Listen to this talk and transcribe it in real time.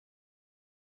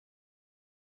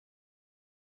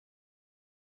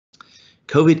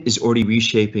COVID is already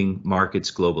reshaping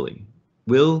markets globally.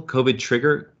 Will COVID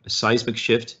trigger a seismic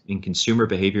shift in consumer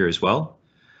behavior as well?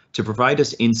 To provide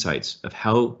us insights of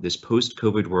how this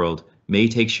post-COVID world may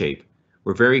take shape,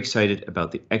 we're very excited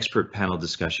about the expert panel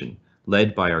discussion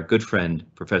led by our good friend,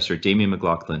 Professor Damien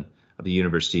McLaughlin of the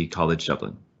University College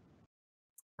Dublin.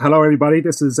 Hello, everybody.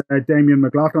 This is Damien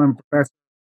McLaughlin. I'm a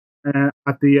professor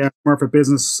at the Murphy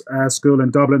Business School in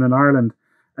Dublin in Ireland.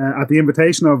 At the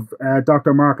invitation of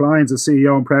Dr. Mark Lyons, the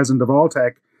CEO and President of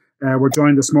Alltech, we're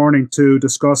joined this morning to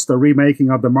discuss the remaking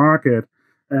of the market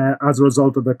as a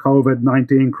result of the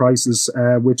COVID-19 crisis,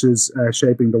 which is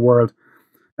shaping the world.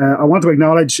 I want to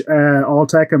acknowledge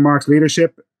Alltech and Mark's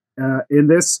leadership in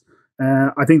this.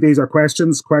 I think these are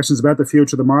questions about the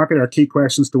future of the market, are key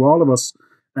questions to all of us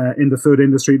in the food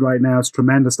industry right now. It's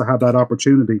tremendous to have that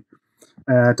opportunity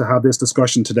to have this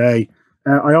discussion today.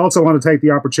 I also want to take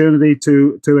the opportunity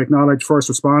to acknowledge first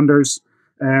responders,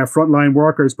 frontline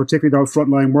workers, particularly those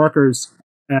frontline workers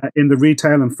in the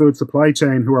retail and food supply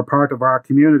chain who are part of our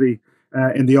community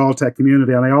in the Alltech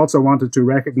community. And I also wanted to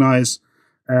recognize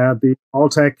the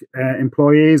Alltech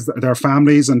employees, their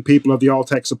families, and people of the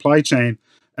Alltech supply chain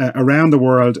around the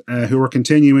world who are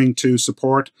continuing to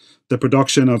support the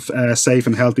production of safe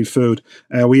and healthy food.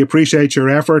 We appreciate your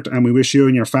effort, and we wish you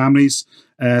and your families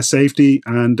safety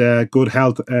and good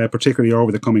health, particularly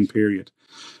over the coming period.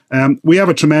 We have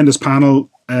a tremendous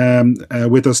panel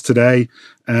with us today.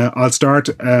 I'll start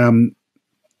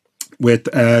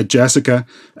with Jessica.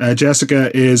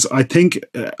 Jessica is, I think,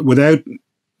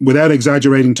 without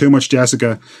exaggerating too much,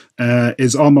 Jessica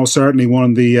is almost certainly one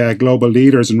of the global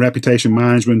leaders in reputation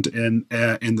management in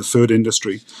the food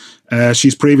industry.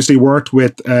 She's previously worked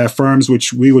with firms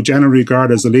which we would generally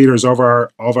regard as the leaders of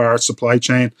our supply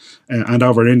chain and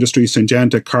of our industry: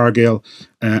 Syngenta, Cargill,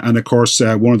 and of course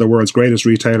one of the world's greatest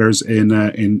retailers in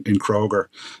Kroger.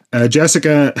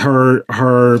 Jessica,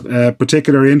 her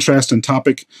particular interest and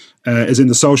topic is in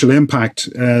the social impact,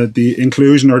 the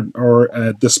inclusion or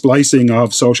the splicing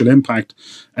of social impact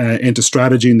into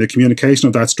strategy and the communication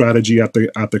of that strategy at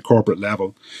the corporate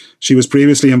level. She was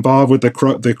previously involved with the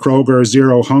Kroger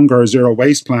Zero Hunger, Zero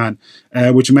Waste plan,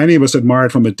 which many of us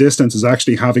admired from a distance as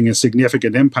actually having a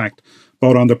significant impact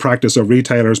both on the practice of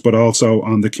retailers, but also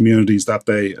on the communities that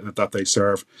they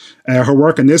serve. Her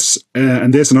work in this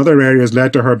and other areas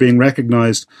led to her being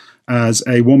recognized as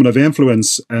a woman of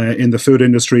influence in the food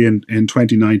industry in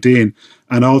 2019,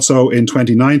 and also in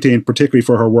 2019, particularly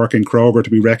for her work in Kroger, to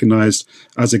be recognized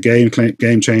as a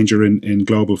game changer in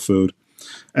global food.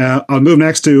 I'll move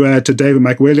next to David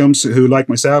McWilliams, who, like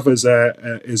myself,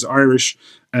 is Irish.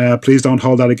 Please don't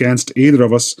hold that against either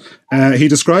of us. He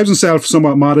describes himself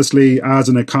somewhat modestly as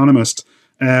an economist,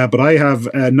 but I have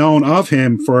known of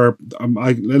him for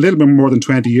a little bit more than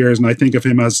 20 years, and I think of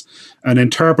him as an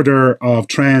interpreter of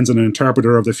trends and an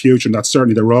interpreter of the future, and that's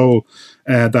certainly the role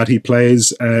that he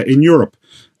plays in Europe.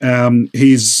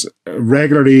 He's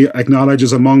regularly acknowledged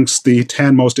as amongst the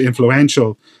 10 most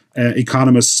influential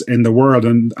economists in the world,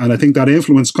 and I think that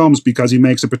influence comes because he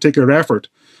makes a particular effort,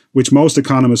 which most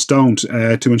economists don't,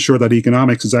 to ensure that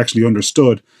economics is actually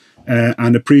understood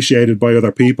and appreciated by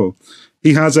other people.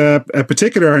 He has a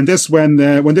particular, and this when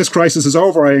this crisis is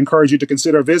over, I encourage you to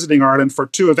consider visiting Ireland for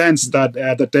two events that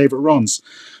David runs.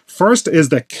 First is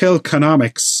the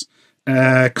Kilconomics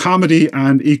comedy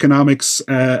and economics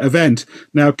event.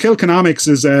 Now, Kilconomics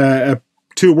is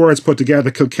two words put together: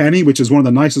 Kilkenny, which is one of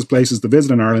the nicest places to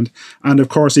visit in Ireland, and of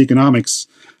course economics.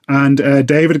 And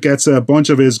David gets a bunch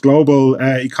of his global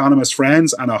economist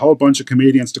friends and a whole bunch of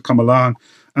comedians to come along,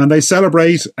 and they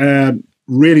celebrate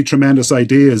really tremendous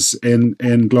ideas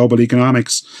in global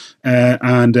economics,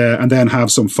 and then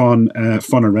have some fun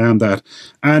around that.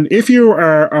 And if you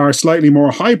are slightly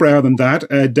more highbrow than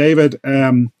that, David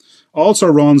also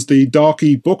runs the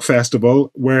Dalkey Book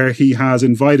Festival, where he has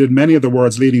invited many of the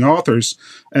world's leading authors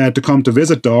to come to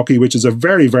visit Dalkey, which is a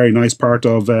very, very nice part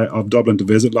of Dublin to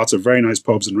visit. Lots of very nice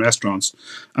pubs and restaurants.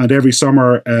 And every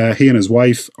summer, he and his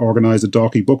wife organise the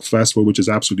Dalkey Book Festival, which is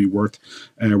absolutely worth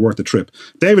the trip.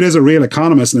 David is a real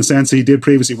economist in the sense he did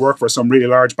previously work for some really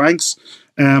large banks.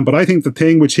 But I think the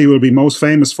thing which he will be most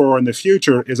famous for in the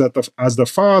future is as the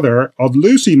father of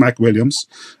Lucy McWilliams,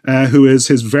 who is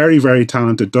his very, very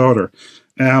talented daughter.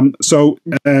 So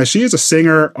she is a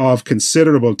singer of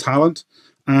considerable talent,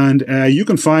 and you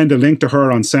can find a link to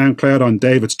her on SoundCloud on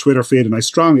David's Twitter feed. And I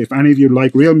strongly, if any of you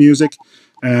like real music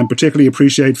and particularly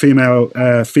appreciate female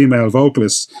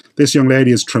vocalists, this young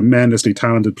lady is tremendously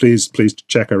talented. Please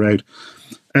check her out.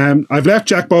 I've left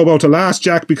Jack Bobo to last,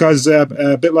 Jack, because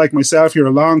a bit like myself, you're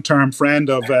a long-term friend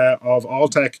of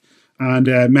Alltech,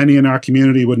 and many in our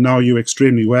community would know you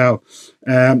extremely well.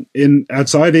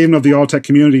 Outside even of the Alltech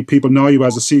community, people know you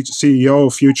as a CEO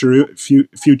of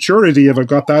Futurity, if I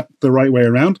got that the right way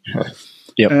around.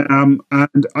 Yep.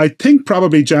 And I think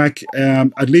probably Jack,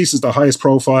 at least, is the highest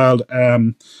profiled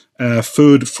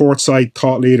food foresight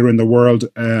thought leader in the world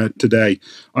today.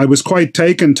 I was quite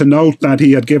taken to note that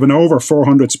he had given over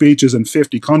 400 speeches in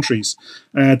 50 countries.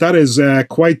 That is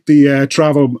quite the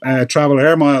travel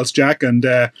air miles, Jack. And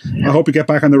I hope you get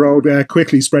back on the road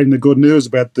quickly, spreading the good news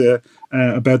about the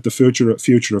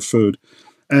future of food.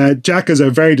 Jack has a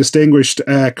very distinguished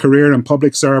career in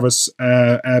public service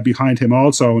behind him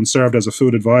also, and served as a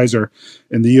food advisor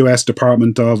in the U.S.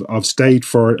 Department of State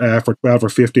for 12 or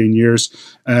 15 years.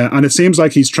 And it seems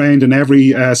like he's trained in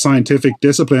every scientific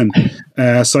discipline,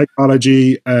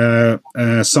 psychology,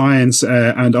 science,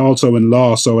 and also in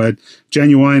law. So a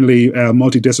genuinely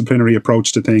multidisciplinary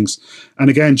approach to things. And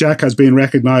again, Jack has been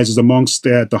recognized as amongst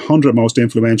the 100 most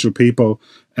influential people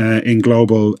in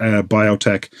global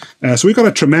biotech. So we've got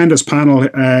a tremendous panel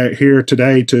here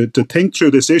today to think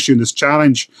through this issue, this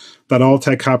challenge that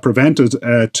Alltech have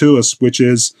presented to us, which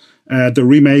is the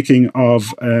remaking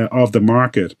of the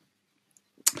market.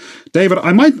 David,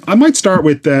 I might start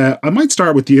with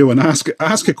you and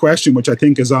ask a question which I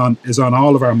think is on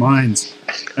all of our minds.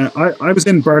 I was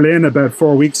in Berlin about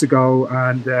 4 weeks ago,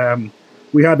 and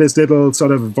we had this little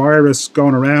sort of virus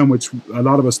going around, which a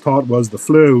lot of us thought was the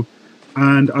flu.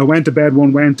 And I went to bed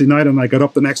one Wednesday night, and I got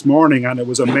up the next morning, and it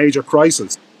was a major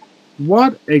crisis.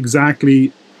 What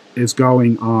exactly is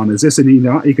going on? Is this an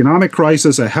economic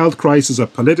crisis, a health crisis, a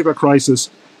political crisis?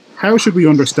 How should we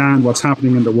understand what's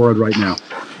happening in the world right now?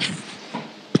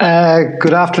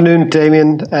 Good afternoon,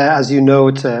 Damien. As you know,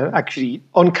 it's actually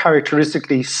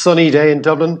uncharacteristically sunny day in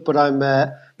Dublin, but I'm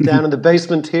down in the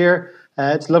basement here.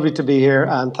 It's lovely to be here,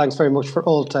 and thanks very much for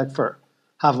Alltech for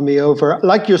having me over.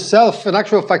 Like yourself, in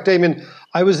actual fact, Damien,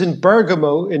 I was in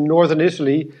Bergamo in northern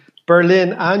Italy,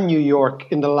 Berlin and New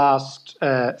York in the last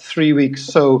 3 weeks.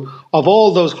 So of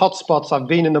all those hotspots, I've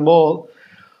been in them all.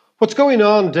 What's going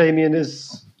on, Damien,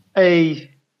 is a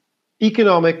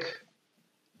economic,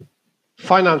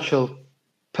 financial,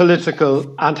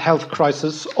 political and health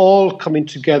crisis all coming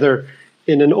together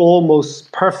in an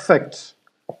almost perfect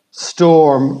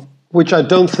storm, which I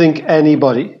don't think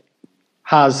anybody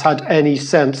has had any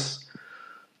sense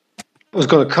it was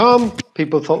going to come.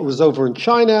 People thought it was over in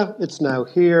China. It's now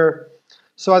here.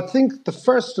 So I think the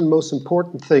first and most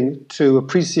important thing to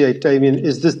appreciate, Damien,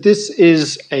 is that this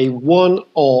is a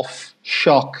one-off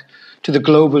shock to the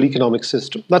global economic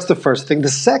system. That's the first thing. The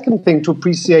second thing to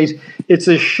appreciate, it's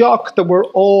a shock that we're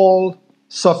all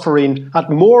suffering at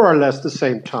more or less the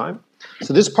same time.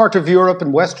 So this part of Europe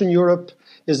and Western Europe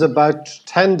is about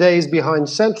 10 days behind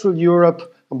Central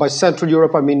Europe. And by Central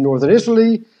Europe, I mean Northern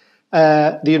Italy.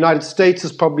 The United States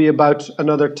is probably about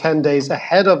another 10 days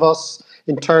ahead of us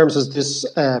in terms of this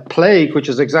plague, which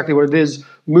is exactly what it is,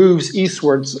 moves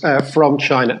eastwards from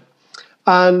China.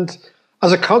 And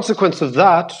as a consequence of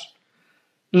that,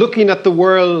 looking at the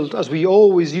world as we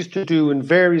always used to do in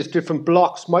various different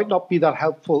blocks might not be that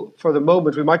helpful for the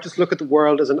moment. We might just look at the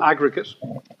world as an aggregate.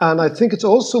 And I think it's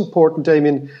also important,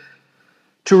 Damien,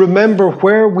 to remember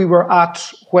where we were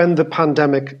at when the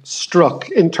pandemic struck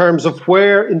in terms of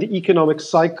where in the economic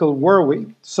cycle were we.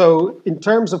 So in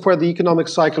terms of where the economic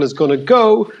cycle is going to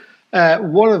go,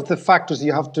 one of the factors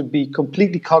you have to be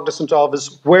completely cognizant of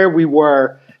is where we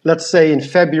were, let's say in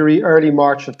February, early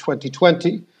March of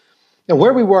 2020. And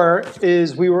where we were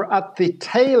is we were at the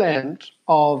tail end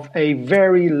of a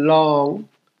very long,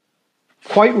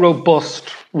 quite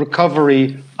robust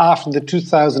recovery after the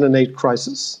 2008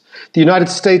 crisis. The United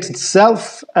States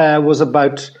itself was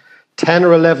about 10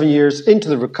 or 11 years into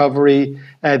the recovery,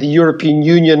 the European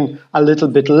Union a little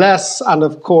bit less, and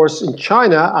of course in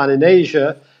China and in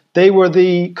Asia, they were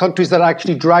the countries that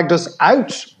actually dragged us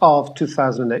out of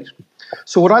 2008.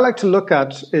 So what I like to look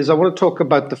at is I want to talk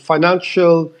about the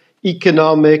financial,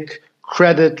 economic,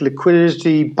 credit,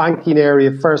 liquidity, banking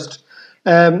area first.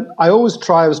 I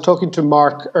was talking to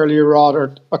Mark earlier on,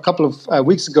 or a couple of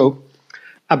weeks ago,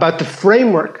 about the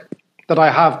framework that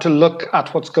I have to look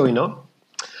at what's going on.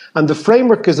 And the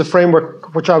framework is a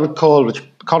framework which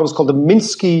economists call the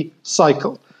Minsky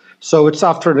cycle. So it's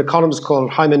after an economist called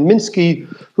Hyman Minsky,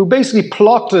 who basically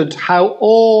plotted how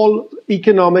all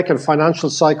economic and financial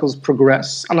cycles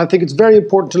progress. And I think it's very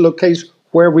important to locate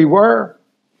where we were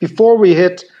before we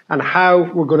hit and how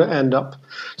we're going to end up.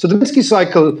 So the Minsky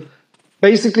cycle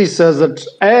basically says that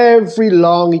every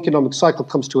long economic cycle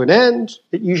comes to an end.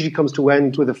 It usually comes to an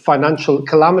end with a financial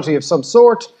calamity of some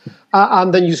sort,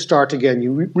 and then you start again.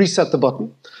 You reset the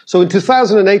button. So in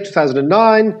 2008,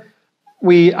 2009,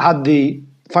 we had the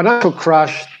financial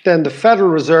crash. Then the Federal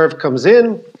Reserve comes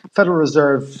in. Federal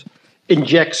Reserve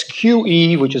injects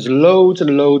QE, which is loads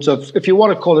and loads of, if you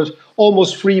want to call it,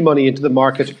 almost free money into the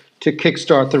market to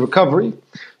kickstart the recovery.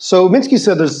 So Minsky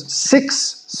said there's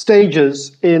 6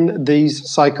 stages in these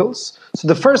cycles. So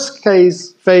the first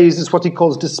phase is what he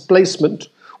calls displacement,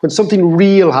 when something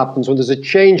real happens, when there's a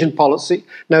change in policy.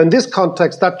 Now, in this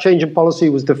context, that change in policy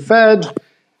was the Fed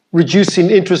reducing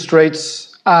interest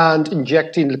rates and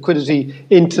injecting liquidity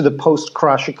into the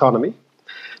post-crash economy.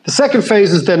 The second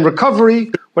phase is then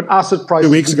recovery, when asset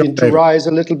prices begin to rise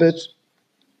a little bit.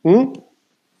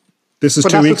 This is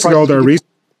 2 weeks ago.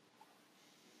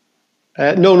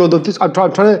 No. I'm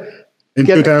trying to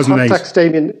get a context,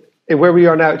 Damien, in where we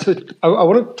are now. I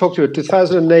want to talk to you about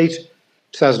 2008,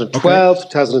 2012, okay.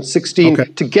 2016,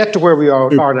 okay. to get to where we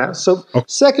are now. So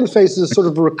second phase is sort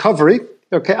of a recovery.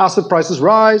 Okay, asset prices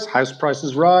rise, house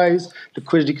prices rise,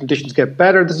 liquidity conditions get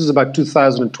better. This is about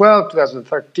 2012,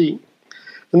 2013.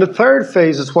 And the third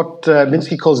phase is what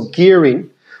Minsky calls gearing,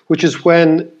 which is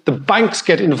when the banks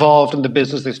get involved in the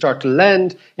business. They start to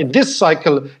lend. In this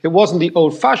cycle, it wasn't the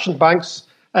old-fashioned banks.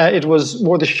 It was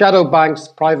more the shadow banks,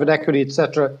 private equity,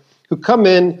 etc., who come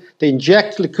in, they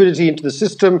inject liquidity into the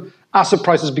system, asset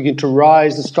prices begin to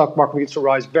rise, the stock market begins to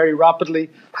rise very rapidly,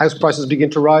 house prices begin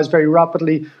to rise very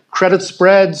rapidly, credit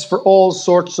spreads for all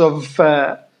sorts of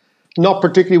not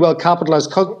particularly well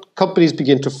capitalized companies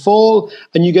begin to fall,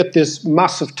 and you get this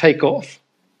massive takeoff.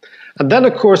 And then,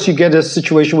 of course, you get a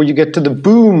situation where you get to the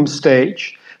boom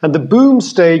stage. And the boom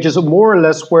stage is more or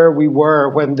less where we were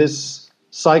when this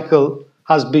cycle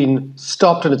has been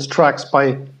stopped in its tracks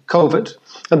by COVID.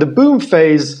 And the boom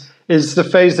phase is the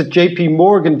phase that JP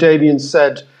Morgan, Damien,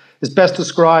 said is best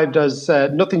described as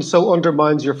nothing so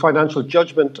undermines your financial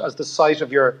judgment as the sight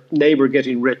of your neighbor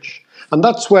getting rich. And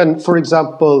that's when, for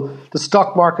example, the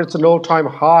stock market's an all-time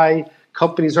high,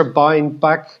 companies are buying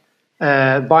back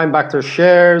their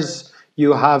shares,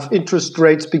 you have interest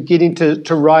rates beginning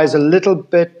to rise a little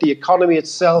bit, the economy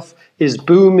itself is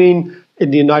booming. In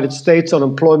the United States,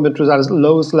 unemployment was at its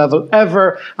lowest level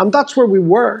ever, and that's where we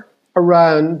were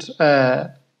around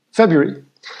February.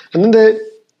 And then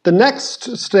the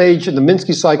next stage in the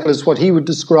Minsky cycle is what he would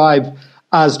describe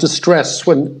as distress,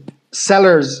 when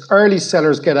early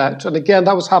sellers get out. And again,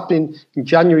 that was happening in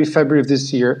January, February of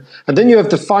this year. And then you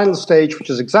have the final stage, which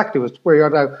is exactly where you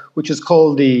are now, which is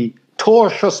called the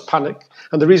Torschuss panic.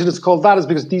 And the reason it's called that is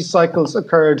because these cycles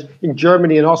occurred in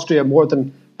Germany and Austria more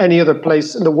than any other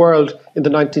place in the world in the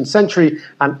 19th century.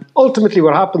 And ultimately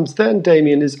what happens then,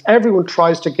 Damien, is everyone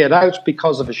tries to get out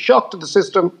because of a shock to the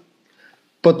system,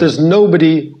 but there's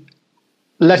nobody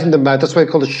letting them out. That's why I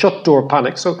call it shut door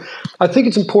panic. So I think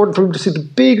it's important for people to see the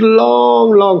big,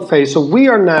 long phase. So we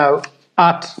are now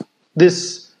at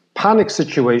this panic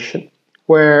situation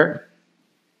where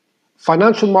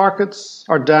financial markets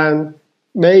are down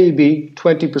maybe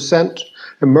 20%.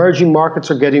 Emerging markets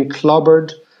are getting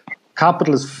clobbered.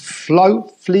 Capital is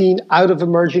fleeing out of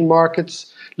emerging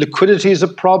markets. Liquidity is a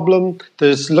problem.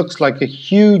 This looks like a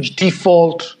huge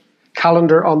default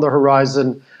calendar on the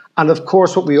horizon. And of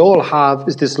course, what we all have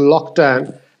is this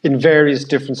lockdown in various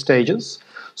different stages.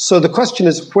 So the question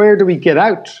is, where do we get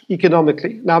out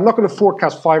economically? Now, I'm not going to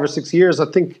forecast 5 or 6 years. I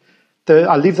think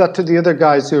I'll leave that to the other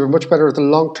guys who are much better at the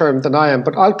long term than I am.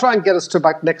 But I'll try and get us to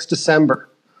about next December,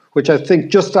 which I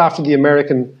think just after the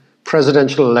American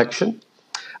presidential election.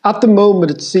 At the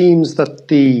moment, it seems that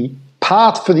the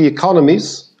path for the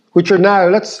economies, which are now,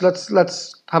 let's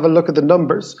have a look at the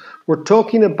numbers. We're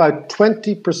talking about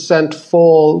 20%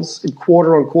 falls in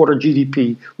quarter-on-quarter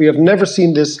GDP. We have never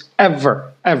seen this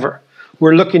ever.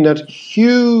 We're looking at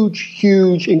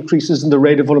huge increases in the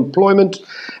rate of unemployment.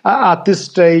 At this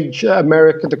stage,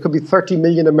 America, there could be 30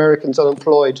 million Americans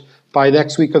unemployed by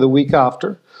next week or the week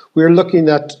after. We're looking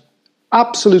at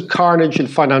absolute carnage in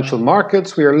financial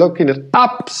markets. We are looking at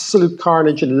absolute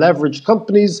carnage in leveraged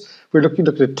companies. We're looking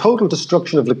at total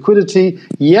destruction of liquidity.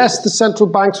 Yes, the central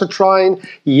banks are trying.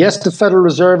 Yes, the Federal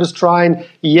Reserve is trying.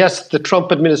 Yes, the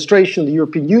Trump administration, the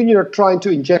European Union are trying to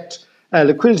inject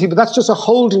liquidity, but that's just a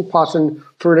holding pattern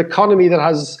for an economy that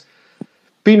has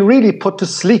been really put to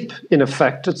sleep, in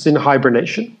effect. It's in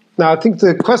hibernation. Now, I think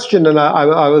the question, and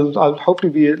I'll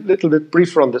hopefully be a little bit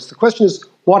briefer on this, the question is,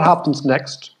 what happens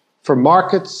next for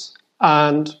markets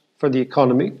and for the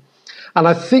economy? And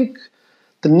I think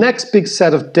the next big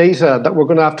set of data that we're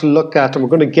going to have to look at and we're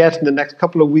going to get in the next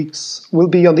couple of weeks will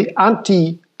be on the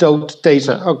antidote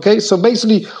data. Okay, so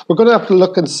basically we're going to have to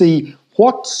look and see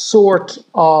what sort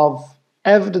of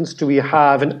evidence do we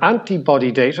have in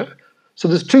antibody data. So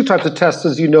there's two types of tests,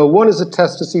 as you know. One is a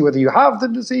test to see whether you have the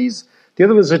disease. The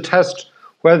other is a test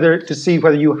to see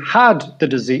whether you had the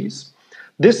disease.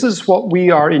 This is what we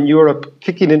are in Europe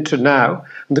kicking into now.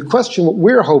 And the question, what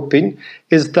we're hoping,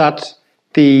 is that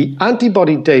the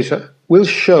antibody data will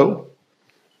show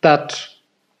that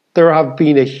there have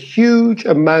been a huge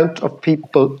amount of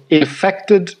people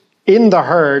infected in the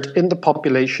herd, in the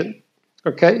population.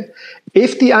 Okay?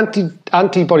 If the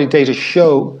antibody data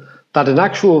show that in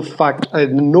actual fact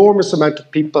an enormous amount of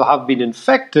people have been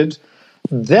infected,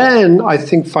 then I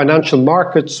think financial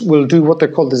markets will do what they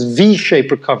call this V-shaped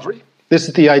recovery. This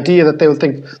is the idea that they will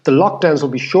think the lockdowns will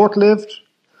be short-lived,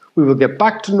 we will get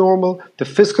back to normal, the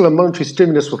fiscal and monetary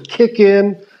stimulus will kick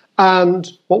in, and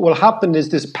what will happen is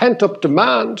this pent-up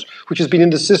demand, which has been in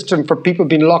the system for people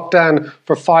being locked down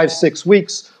for 5-6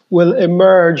 weeks, will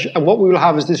emerge, and what we will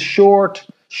have is this short,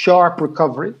 sharp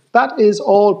recovery. That is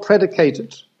all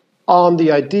predicated on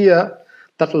the idea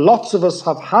that lots of us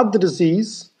have had the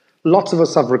disease, lots of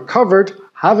us have recovered,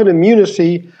 have an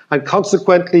immunity, and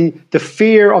consequently the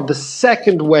fear of the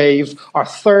second wave or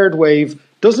third wave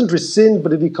doesn't rescind,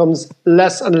 but it becomes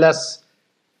less and less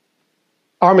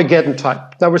Armageddon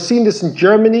type. Now we're seeing this in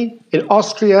Germany, in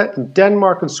Austria, in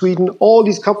Denmark, and Sweden. All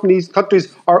these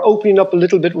countries are opening up a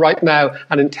little bit right now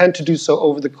and intend to do so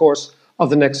over the course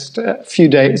of the next few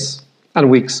days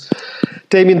and weeks.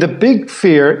 Damien, the big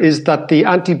fear is that the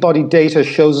antibody data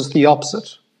shows us the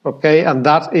opposite, okay? And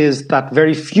that is that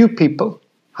very few people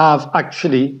have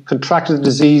actually contracted the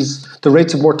disease. The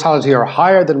rates of mortality are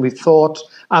higher than we thought,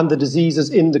 and the disease is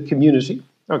in the community,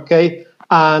 okay?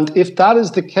 And if that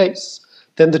is the case,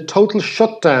 then the total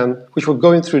shutdown, which we're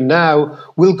going through now,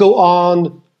 will go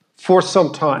on for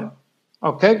some time,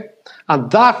 okay?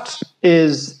 And that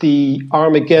is the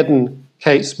Armageddon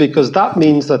case, because that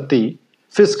means that the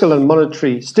fiscal and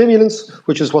monetary stimulants,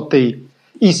 which is what the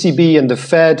ECB and the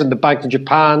Fed and the Bank of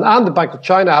Japan and the Bank of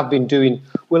China have been doing,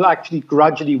 will actually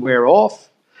gradually wear off.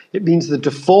 It means the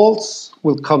defaults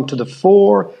will come to the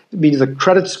fore. It means that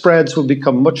credit spreads will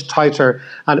become much tighter.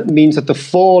 And it means that the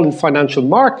fall in financial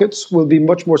markets will be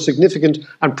much more significant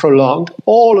and prolonged.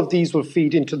 All of these will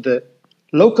feed into the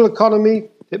local economy.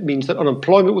 It means that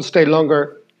unemployment will stay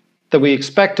longer than we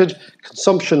expected.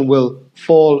 Consumption will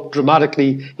fall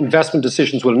dramatically. Investment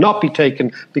decisions will not be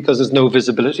taken because there's no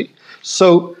visibility.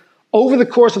 So over the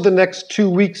course of the next 2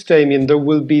 weeks, Damien, there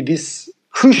will be this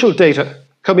crucial data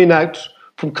coming out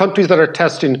from countries that are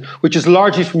testing, which is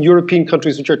largely from European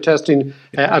countries which are testing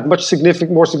at more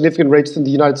significant rates than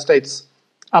the United States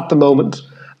at the moment.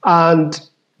 And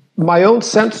my own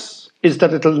sense is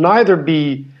that it'll neither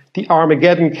be the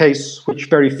Armageddon case, which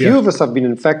very few of us have been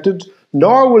infected,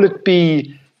 nor will it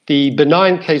be the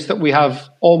benign case that we have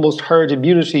almost herd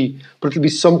immunity, but it'll be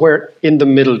somewhere in the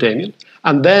middle, Damien.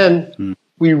 And then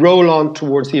we roll on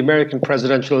towards the American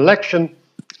presidential election,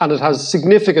 and it has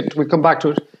significant, we'll come back to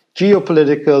it,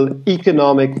 geopolitical,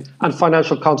 economic, and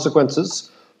financial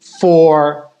consequences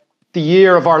for the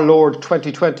year of our Lord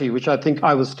 2020, which I think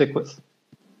I will stick with.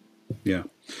 Yeah.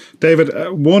 David,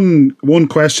 one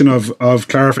question of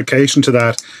clarification to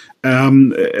that.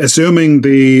 Assuming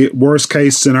the worst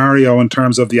case scenario in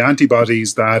terms of the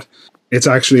antibodies, that it's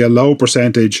actually a low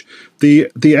percentage,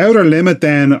 the outer limit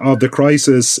then of the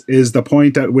crisis is the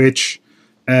point at which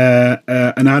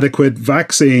an adequate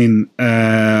vaccine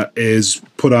is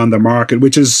put on the market,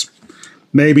 which is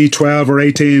maybe 12 or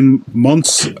 18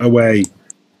 months away.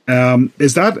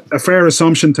 Is that a fair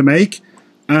assumption to make?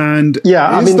 And yeah,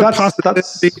 I mean, the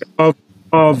possibility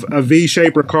of a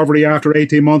V-shaped recovery after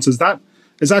 18 months, is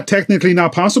that technically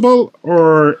not possible?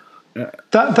 Or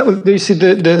you see,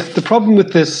 the problem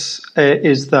with this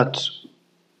is that,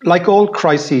 like all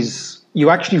crises, you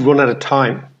actually run out of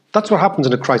time. That's what happens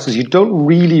in a crisis. You don't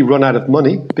really run out of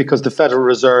money because the Federal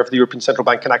Reserve, the European Central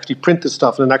Bank, can actually print this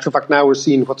stuff. And in actual fact, now we're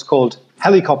seeing what's called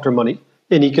helicopter money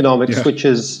in economics, which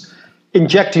is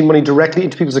injecting money directly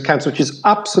into people's accounts, which is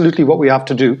absolutely what we have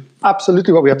to do.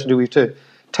 Absolutely what we have to do. We have to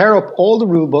tear up all the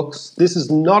rule books. This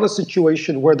is not a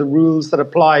situation where the rules that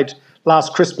applied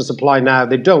last Christmas apply now.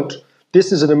 They don't.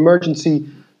 This is an emergency.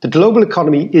 The global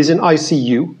economy is in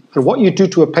ICU. And what you do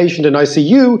to a patient in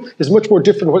ICU is much more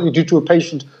different than what you do to a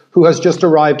patient who has just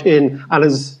arrived in and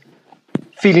is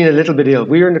feeling a little bit ill.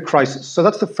 We are in a crisis. So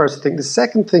that's the first thing. The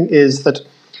second thing is that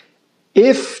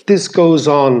if this goes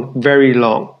on very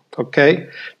long, okay,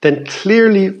 then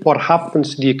clearly what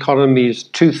happens to the economy is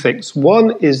two things.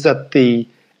 One is that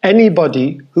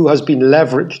anybody who has been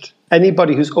leveraged,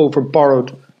 anybody who's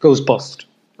overborrowed goes bust,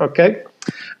 okay?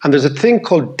 And there's a thing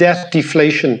called debt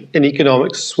deflation in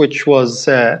economics, which was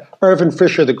Irving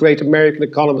Fisher, the great American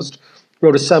economist,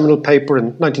 wrote a seminal paper in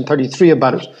 1933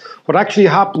 about it. What actually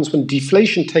happens when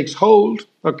deflation takes hold,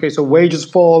 okay, so wages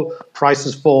fall,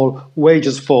 prices fall,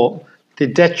 wages fall. The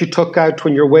debt you took out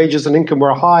when your wages and income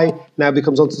were high now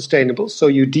becomes unsustainable. So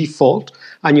you default,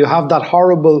 and you have that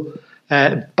horrible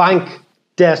bank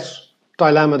debt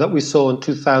dilemma that we saw in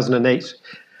 2008.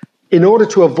 In order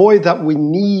to avoid that, we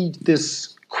need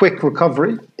this quick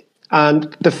recovery.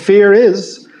 And the fear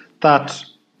is that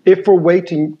if we're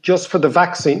waiting just for the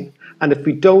vaccine, and if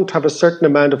we don't have a certain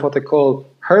amount of what they call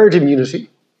herd immunity,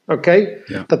 okay,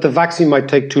 that the vaccine might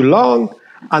take too long,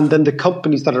 and then the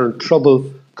companies that are in trouble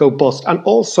go bust. And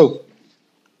also,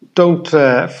 don't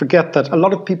forget that a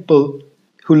lot of people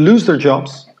who lose their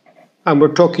jobs, and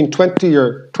we're talking 20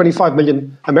 or 25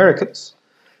 million Americans,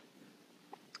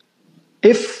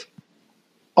 if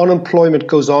unemployment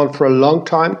goes on for a long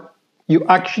time, you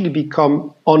actually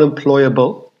become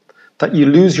unemployable, that you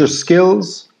lose your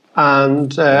skills,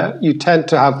 and you tend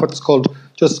to have what's called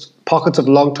just pockets of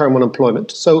long-term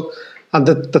unemployment. So, and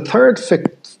the third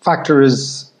factor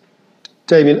is,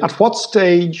 Damien, at what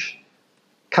stage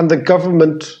can the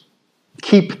government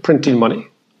keep printing money?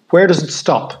 Where does it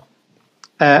stop?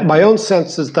 My own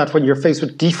sense is that when you're faced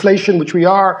with deflation, which we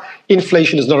are,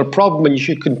 inflation is not a problem and you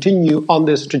should continue on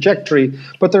this trajectory.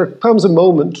 But there comes a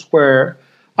moment where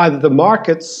either the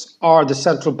markets or the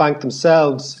central bank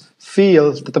themselves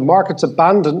feel that the markets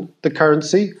abandon the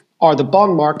currency or the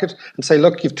bond market and say,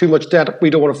 look, you've too much debt,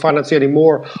 we don't want to finance you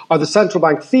anymore. Or the central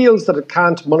bank feels that it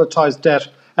can't monetize debt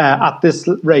at this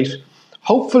rate.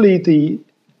 Hopefully the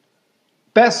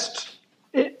best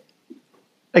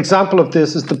example of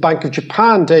this is the Bank of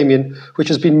Japan, Damien, which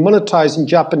has been monetizing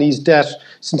Japanese debt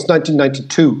since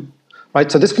 1992.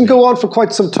 Right? So this can go on for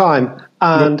quite some time.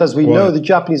 And as we know, the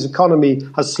Japanese economy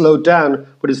has slowed down,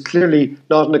 but is clearly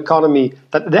not an economy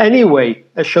that in any way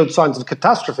has showed signs of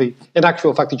catastrophe. In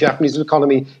actual fact, the Japanese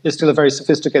economy is still a very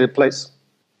sophisticated place.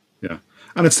 Yeah.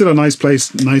 And it's still a nice place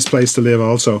to live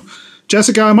also.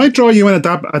 Jessica, I might draw you in at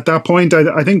that point.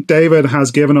 I think David has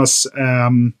given us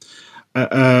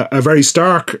a very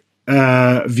stark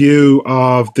view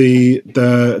of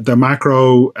the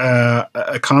macro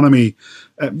economy.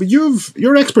 But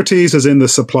your expertise is in the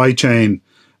supply chain.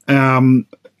 One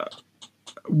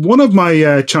of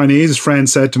my Chinese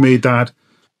friends said to me that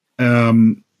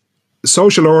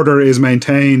social order is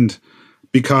maintained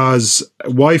because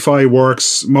Wi-Fi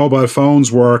works, mobile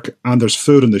phones work, and there's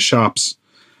food in the shops.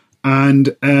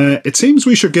 And it seems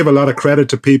we should give a lot of credit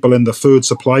to people in the food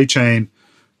supply chain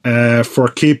for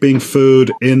keeping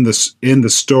food in the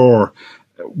store.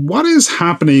 What is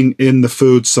happening in the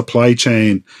food supply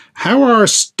chain? How are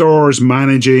stores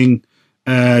managing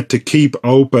to keep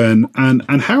open,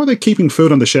 and how are they keeping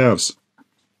food on the shelves?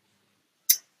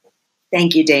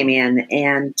 Thank you, Damien.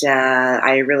 And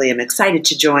I really am excited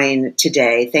to join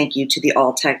today. Thank you to the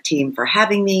All Tech team for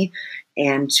having me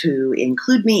and to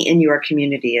include me in your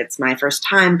community. It's my first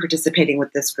time participating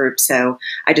with this group, so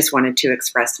I just wanted to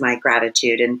express my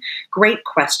gratitude. And great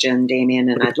question, Damien,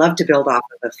 and I'd love to build off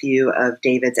of a few of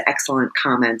David's excellent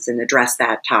comments and address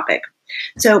that topic.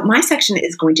 So my section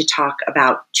is going to talk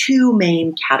about two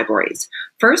main categories.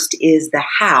 First is the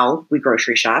how we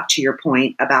grocery shop, to your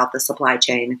point about the supply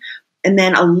chain, and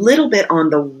then a little bit on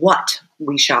the what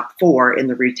we shop for in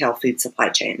the retail food supply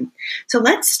chain. So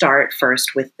let's start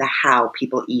first with the how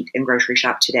people eat and grocery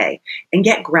shop today and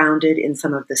get grounded in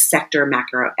some of the sector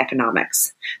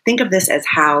macroeconomics. Think of this as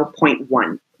how point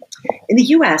one. In the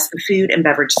US, the food and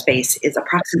beverage space is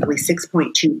approximately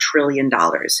 $6.2 trillion,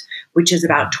 which is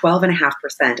about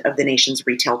 12.5% of the nation's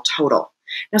retail total.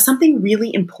 Now, something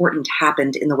really important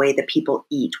happened in the way that people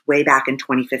eat way back in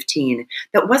 2015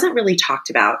 that wasn't really talked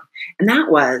about. And that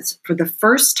was, for the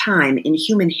first time in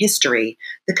human history,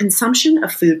 the consumption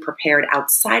of food prepared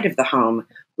outside of the home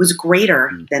was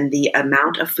greater than the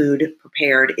amount of food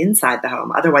prepared inside the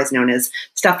home, otherwise known as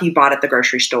stuff you bought at the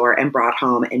grocery store and brought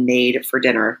home and made for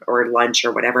dinner or lunch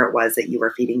or whatever it was that you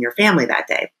were feeding your family that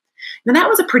day. Now, that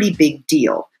was a pretty big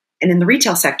deal. And in the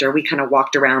retail sector, we kind of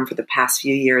walked around for the past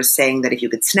few years saying that if you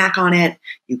could snack on it,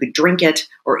 you could drink it,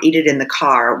 or eat it in the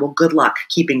car, well, good luck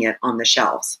keeping it on the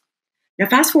shelves. Now,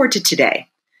 fast forward to today.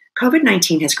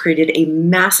 COVID-19 has created a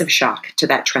massive shock to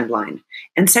that trend line.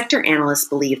 And sector analysts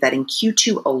believe that in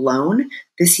Q2 alone,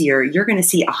 this year, you're going to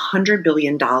see $100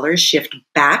 billion shift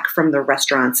back from the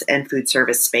restaurants and food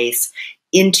service space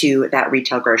into that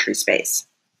retail grocery space.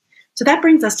 So that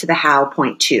brings us to the how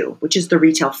point two, which is the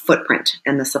retail footprint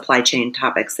and the supply chain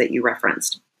topics that you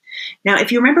referenced. Now,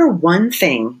 if you remember one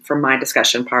thing from my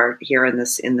discussion part here in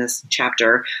this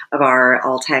chapter of our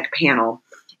All-Tech panel,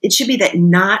 it should be that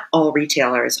not all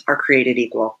retailers are created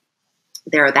equal.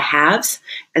 There are the haves,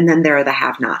 and then there are the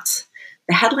have-nots.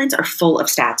 The headlines are full of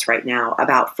stats right now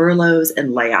about furloughs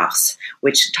and layoffs,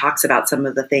 which talks about some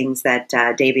of the things that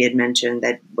Davey had mentioned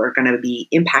that were going to be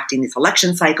impacting this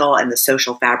election cycle and the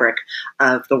social fabric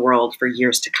of the world for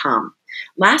years to come.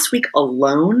 Last week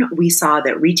alone, we saw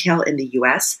that retail in the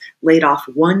U.S. laid off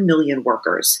 1 million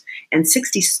workers, and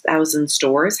 60,000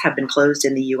 stores have been closed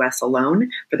in the U.S. alone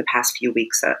for the past few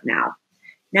weeks now.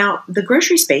 Now, the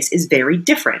grocery space is very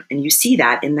different, and you see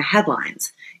that in the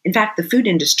headlines. In fact, the food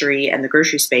industry and the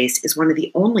grocery space is one of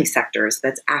the only sectors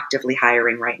that's actively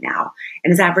hiring right now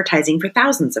and is advertising for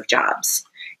thousands of jobs.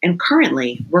 And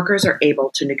currently, workers are able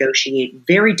to negotiate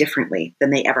very differently than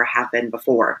they ever have been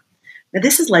before. Now,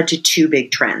 this has led to two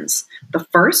big trends. The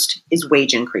first is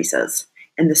wage increases,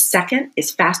 and the second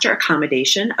is faster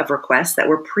accommodation of requests that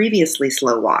were previously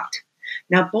slow-walked.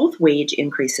 Now, both wage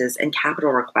increases and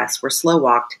capital requests were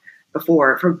slow-walked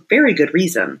before for very good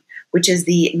reason, which is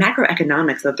the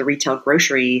macroeconomics of the retail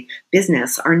grocery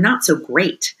business are not so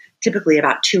great, typically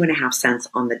about 2.5 cents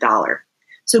on the dollar.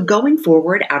 So going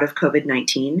forward out of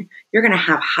COVID-19, you're going to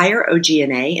have higher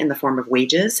OG&A in the form of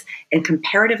wages and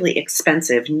comparatively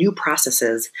expensive new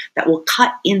processes that will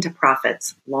cut into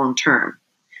profits long term.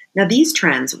 Now, these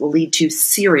trends will lead to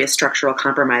serious structural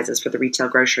compromises for the retail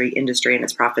grocery industry and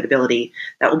its profitability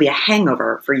that will be a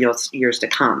hangover for years to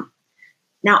come.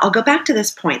 Now, I'll go back to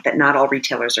this point that not all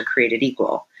retailers are created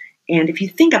equal. And if you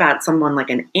think about someone like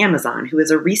an Amazon, who is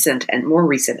a recent and more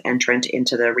recent entrant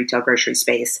into the retail grocery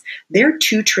space, their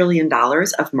 $2 trillion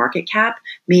of market cap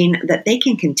mean that they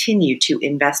can continue to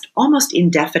invest almost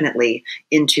indefinitely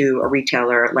into a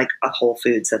retailer like a Whole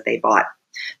Foods that they bought.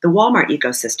 The Walmart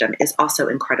ecosystem is also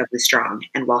incredibly strong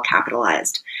and well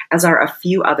capitalized, as are a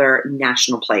few other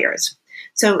national players.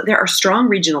 So there are strong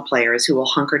regional players who will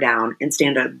hunker down and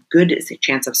stand a good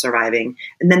chance of surviving.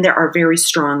 And then there are very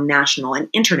strong national and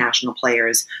international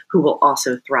players who will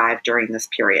also thrive during this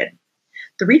period.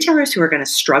 The retailers who are going to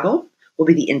struggle will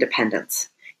be the independents.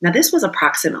 Now, this was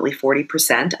approximately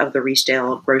 40% of the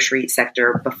retail grocery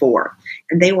sector before,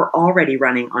 and they were already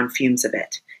running on fumes a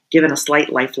bit, given a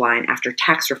slight lifeline after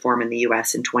tax reform in the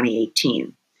U.S. in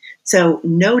 2018. So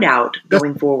no doubt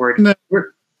going forward,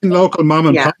 we're local mom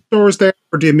and pop stores there,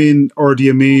 or do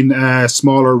you mean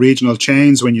smaller regional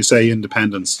chains when you say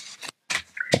independents?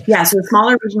 Yeah, so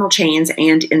smaller regional chains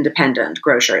and independent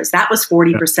grocers. That was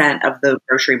 40% of the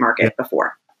grocery market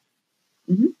before.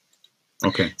 Mm-hmm.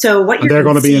 Okay. So what they're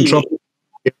going to be in trouble.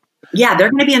 Yeah, they're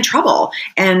going to be in trouble.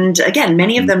 And again,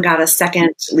 many of them got a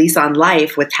second lease on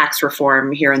life with tax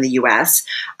reform here in the U.S.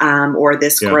 Or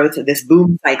this growth, this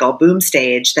boom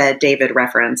stage that David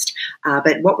referenced.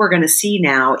 But what we're going to see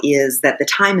now is that the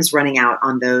time is running out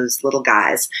on those little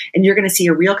guys. And you're going to see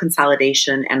a real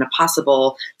consolidation and a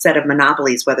possible set of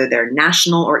monopolies, whether they're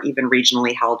national or even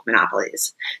regionally held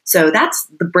monopolies. So that's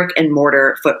the brick and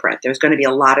mortar footprint. There's going to be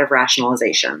a lot of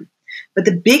rationalization. But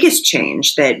the biggest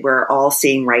change that we're all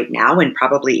seeing right now and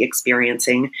probably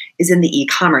experiencing is in the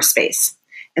e-commerce space.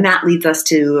 And that leads us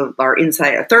to our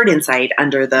third insight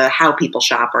under the how people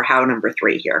shop, or how number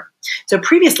 3 here. So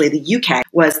previously, the UK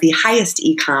was the highest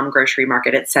e-com grocery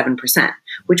market at 7%,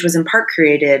 which was in part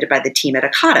created by the team at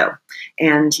Ocado.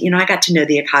 And, I got to know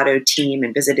the Ocado team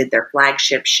and visited their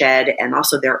flagship shed and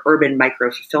also their urban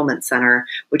micro-fulfillment center,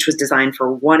 which was designed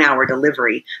for 1-hour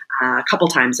delivery a couple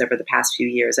times over the past few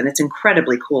years. And it's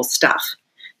incredibly cool stuff.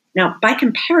 Now, by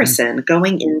comparison,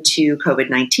 going into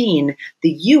COVID-19, the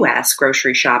U.S.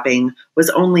 grocery shopping was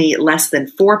only less than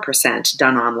 4%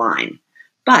 done online.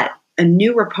 But a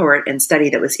new report and study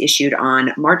that was issued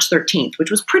on March 13th, which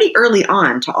was pretty early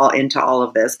on into all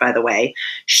of this, by the way,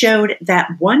 showed that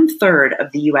 1/3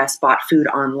 of the U.S. bought food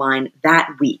online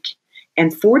that week.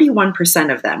 And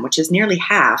 41% of them, which is nearly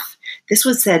half, this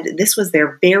was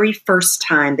their very first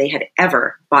time they had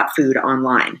ever bought food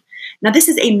online. Now, this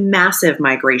is a massive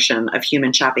migration of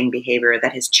human shopping behavior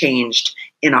that has changed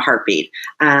in a heartbeat.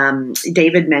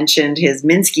 David mentioned his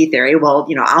Minsky theory. Well,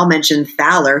 I'll mention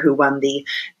Thaler, who won the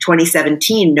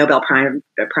 2017 Nobel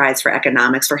Prize for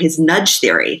Economics for his nudge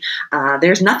theory.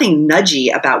 There's nothing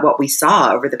nudgy about what we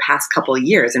saw over the past couple of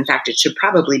years. In fact, it should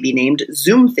probably be named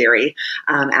Zoom theory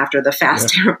after the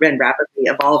fast and rapidly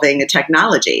evolving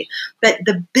technology. But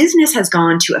the business has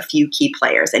gone to a few key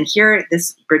players. And here,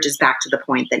 this bridges back to the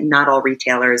point that not all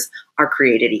retailers are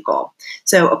created equal.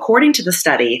 So according to the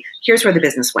study, here's where the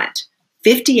business went.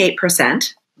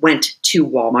 58% went to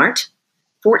Walmart,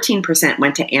 14%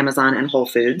 went to Amazon and Whole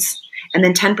Foods, and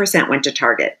then 10% went to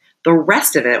Target. The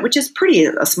rest of it, which is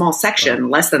a small section,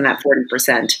 less than that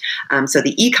 40%. So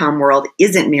the e-com world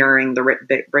isn't mirroring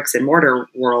the bricks and mortar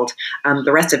world.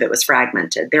 The rest of it was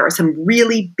fragmented. There are some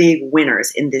really big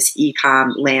winners in this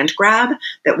e-com land grab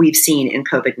that we've seen in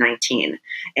COVID-19.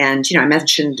 And, I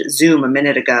mentioned Zoom a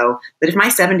minute ago, but if my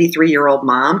 73-year-old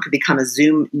mom could become a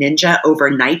Zoom ninja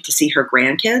overnight to see her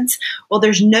grandkids, well,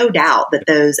 there's no doubt that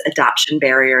those adoption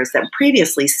barriers that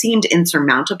previously seemed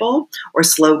insurmountable or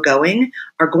slow going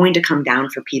are going to come down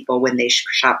for people when they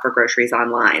shop for groceries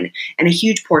online. And a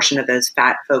huge portion of those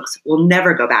fat folks will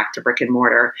never go back to brick and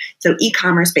mortar. So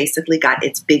e-commerce basically got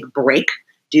its big break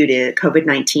due to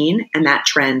COVID-19, and that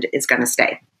trend is going to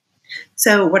stay.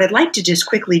 So what I'd like to just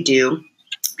quickly do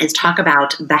is talk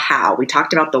about the how. We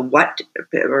talked about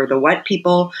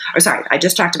I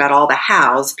just talked about all the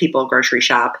hows people grocery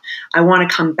shop. I want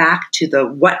to come back to the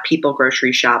what people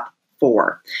grocery shop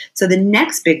for. So the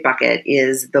next big bucket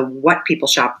is the what people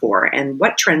shop for and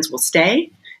what trends will stay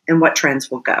and what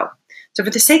trends will go. So for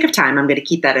the sake of time, I'm going to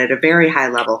keep that at a very high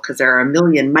level because there are a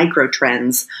million micro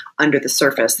trends under the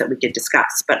surface that we could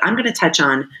discuss. But I'm going to touch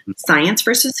on science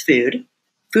versus food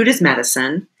as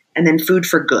medicine, and then food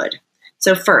for good.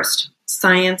 So first,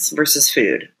 science versus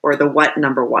food, or the what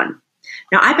number one.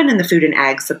 Now, I've been in the food and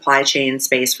ag supply chain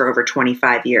space for over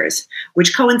 25 years,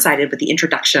 which coincided with the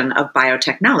introduction of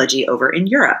biotechnology over in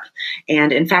Europe.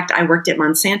 And in fact, I worked at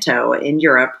Monsanto in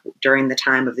Europe during the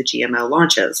time of the GMO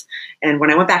launches. And when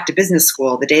I went back to business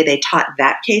school, the day they taught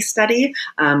that case study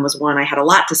was one I had a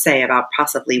lot to say about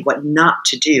possibly what not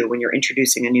to do when you're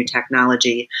introducing a new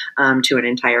technology to an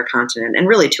entire continent and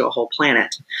really to a whole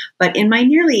planet. But in my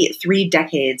nearly 3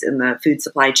 decades in the food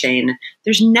supply chain,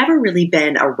 there's never really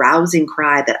been a rousing cry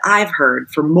that I've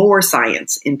heard for more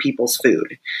science in people's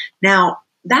food. Now,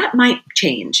 that might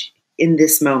change in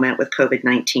this moment with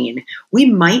COVID-19. We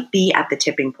might be at the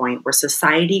tipping point where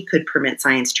society could permit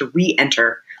science to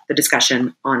re-enter the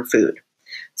discussion on food.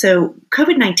 So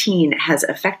COVID-19 has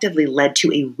effectively led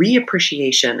to a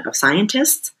reappreciation of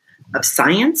scientists, of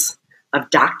science,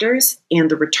 of doctors, and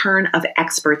the return of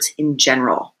experts in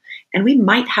general. And we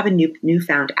might have a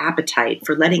newfound appetite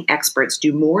for letting experts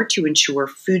do more to ensure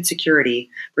food security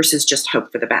versus just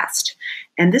hope for the best.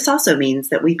 And this also means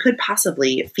that we could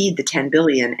possibly feed the 10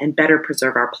 billion and better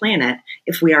preserve our planet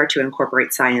if we are to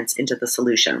incorporate science into the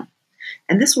solution.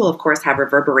 And this will, of course, have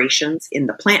reverberations in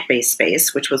the plant-based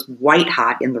space, which was white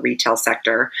hot in the retail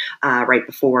sector right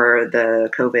before the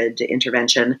COVID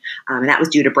intervention. And that was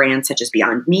due to brands such as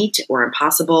Beyond Meat or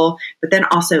Impossible, but then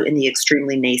also in the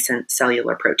extremely nascent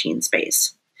cellular protein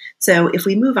space. So if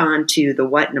we move on to the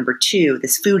what number 2,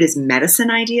 this food as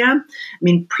medicine idea, I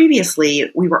mean,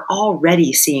 previously we were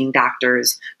already seeing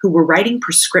doctors who were writing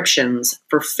prescriptions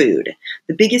for food.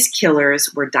 The biggest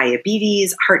killers were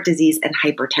diabetes, heart disease, and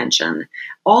hypertension,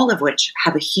 all of which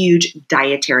have a huge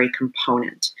dietary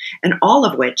component, and all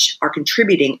of which are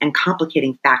contributing and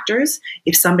complicating factors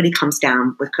if somebody comes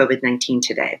down with COVID-19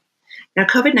 today. Now,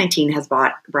 COVID-19 has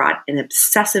brought an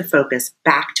obsessive focus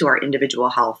back to our individual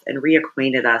health and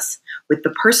reacquainted us with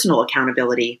the personal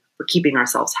accountability for keeping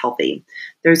ourselves healthy.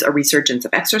 There's a resurgence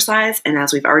of exercise, and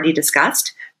as we've already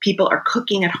discussed, people are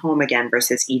cooking at home again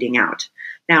versus eating out.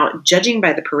 Now, judging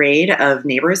by the parade of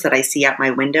neighbors that I see out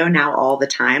my window now all the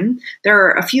time, there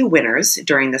are a few winners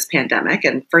during this pandemic.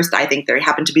 And first, I think there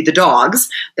happen to be the dogs.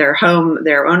 They're home,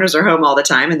 their owners are home all the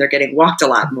time, and they're getting walked a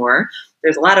lot more.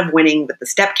 There's a lot of winning with the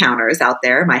step counters out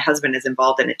there. My husband is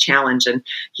involved in a challenge, and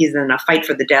he's in a fight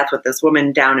for the death with this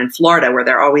woman down in Florida where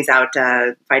they're always out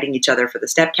fighting each other for the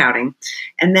step counting.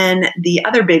 And then the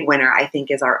other big winner, I think,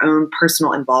 is our own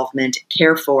personal involvement,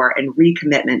 care for, and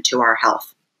recommitment to our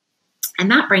health. And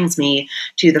that brings me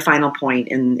to the final point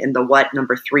in the what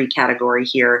number 3 category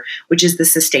here, which is the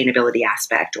sustainability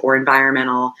aspect, or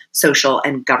environmental, social,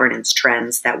 and governance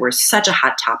trends that were such a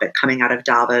hot topic coming out of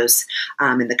Davos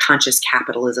in the conscious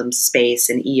capitalism space,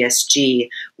 and ESG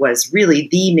was really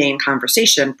the main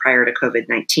conversation prior to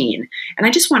COVID-19. And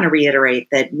I just want to reiterate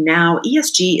that now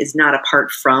ESG is not apart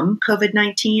from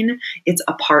COVID-19, it's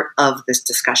a part of this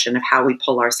discussion of how we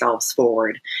pull ourselves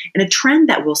forward. And a trend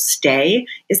that will stay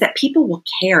is that people will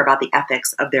care about the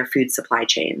ethics of their food supply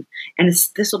chain. And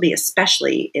this will be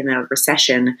especially in a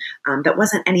recession that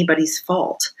wasn't anybody's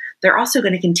fault. They're also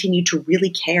going to continue to really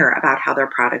care about how their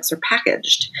products are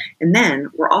packaged. And then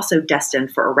we're also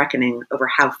destined for a reckoning over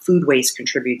how food waste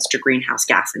contributes to greenhouse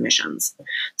gas emissions.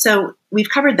 So we've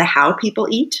covered the how people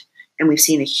eat, and we've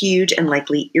seen a huge and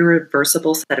likely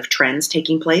irreversible set of trends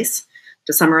taking place.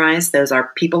 To summarize, those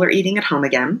are people are eating at home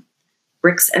again,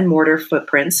 bricks and mortar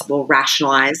footprints will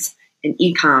rationalize, and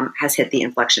e-com has hit the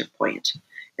inflection point.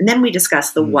 And then we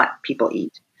discuss the what people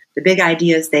eat. The big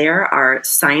ideas there are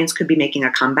science could be making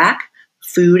a comeback,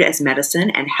 food as medicine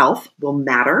and health will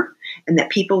matter, and that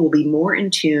people will be more in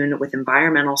tune with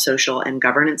environmental, social, and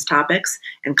governance topics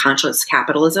and conscious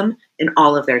capitalism in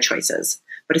all of their choices,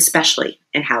 but especially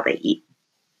in how they eat.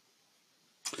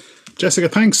 Jessica,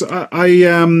 thanks.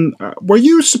 Were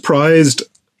you surprised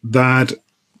that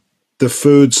the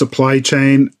food supply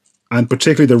chain, and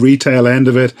particularly the retail end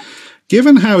of it,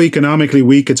 given how economically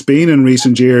weak it's been in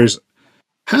recent years,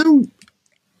 how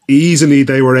easily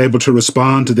they were able to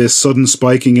respond to this sudden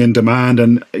spiking in demand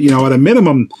and, at a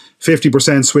minimum,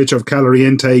 50% switch of calorie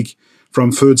intake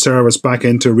from food service back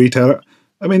into retail?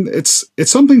 I mean, it's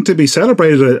something to be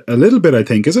celebrated a little bit, I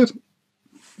think, is it?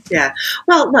 Yeah.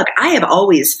 Well, look, I have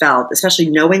always felt, especially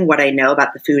knowing what I know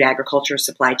about the food agriculture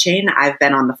supply chain, I've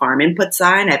been on the farm input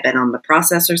side, I've been on the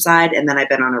processor side, and then I've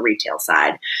been on a retail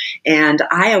side. And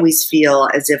I always feel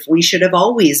as if we should have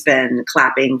always been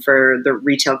clapping for the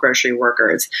retail grocery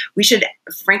workers. We should,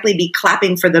 frankly, be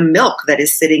clapping for the milk that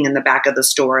is sitting in the back of the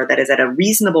store that is at a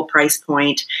reasonable price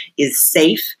point, is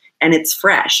safe, and it's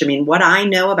fresh. I mean, what I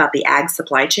know about the ag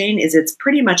supply chain is it's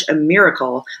pretty much a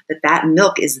miracle that that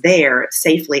milk is there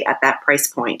safely at that price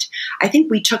point. I think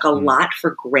we took a lot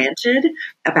for granted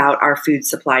about our food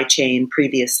supply chain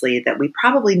previously that we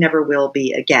probably never will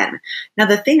be again. Now,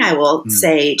 the thing I will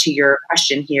say to your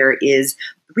question here is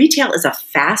retail is a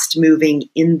fast-moving,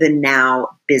 in-the-now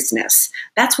business.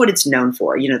 That's what it's known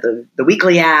for. The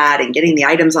weekly ad and getting the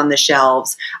items on the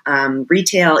shelves.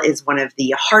 Retail is one of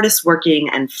the hardest working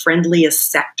and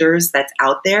friendliest sectors that's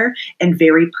out there, and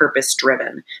very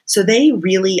purpose-driven. So they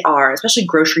really are, especially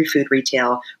grocery food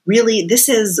retail, really, this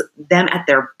is them at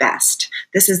their best.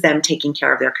 This is them taking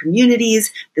care of their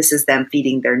communities. This is them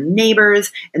feeding their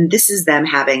neighbors. And this is them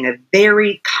having a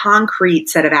very concrete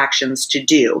set of actions to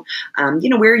do.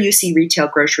 Where you see retail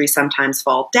grocery sometimes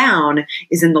fall down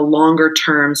is in the longer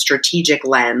term strategic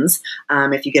lens.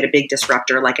 If you get a big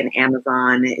disruptor like an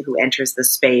Amazon who enters the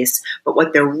space, but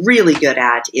what they're really good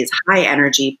at is high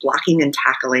energy, blocking and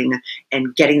tackling,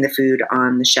 and getting the food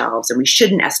on the shelves. And we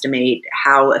shouldn't estimate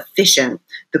how efficient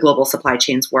the global supply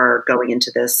chains were going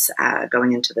into this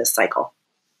cycle.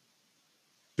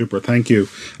 Super, thank you.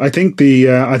 I think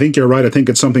you're right. I think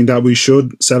it's something that we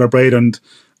should celebrate and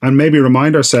maybe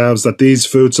remind ourselves that these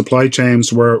food supply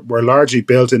chains were largely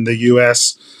built in the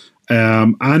US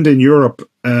and in Europe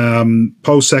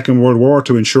post Second World War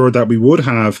to ensure that we would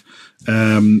have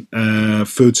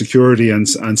food security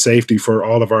and safety for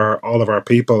all of our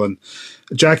people. And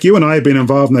Jack, you and I have been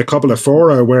involved in a couple of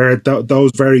fora where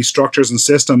those very structures and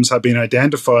systems have been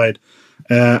identified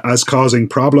as causing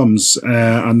problems,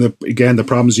 and the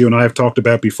problems you and I have talked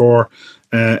about before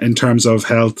in terms of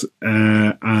health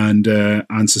and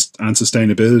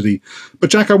sustainability. But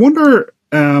Jack, I wonder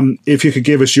if you could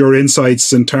give us your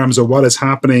insights in terms of what is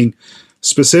happening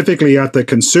specifically at the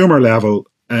consumer level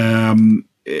in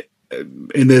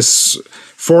this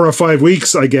 4 or 5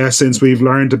 weeks, I guess, since we've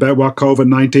learned about what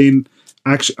COVID-19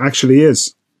 actually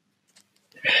is.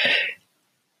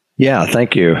 Yeah,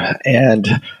 thank you. And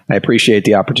I appreciate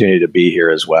the opportunity to be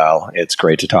here as well. It's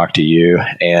great to talk to you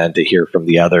and to hear from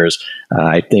the others.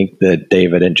 I think that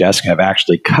David and Jessica have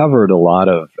actually covered a lot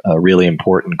of really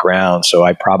important ground, so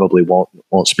I probably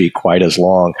won't speak quite as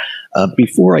long.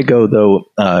 Before I go, though,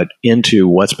 into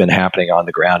what's been happening on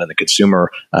the ground in the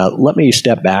consumer, let me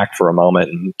step back for a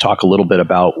moment and talk a little bit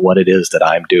about what it is that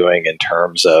I'm doing in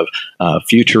terms of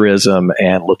futurism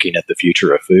and looking at the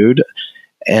future of food.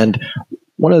 And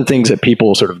one of the things that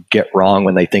people sort of get wrong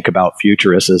when they think about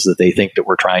futurists is that they think that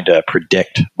we're trying to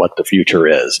predict what the future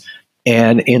is.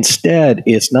 And instead,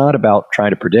 it's not about trying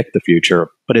to predict the future,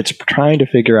 but it's trying to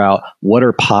figure out what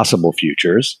are possible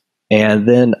futures. And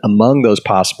then among those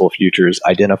possible futures,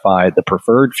 identify the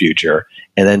preferred future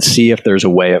and then see if there's a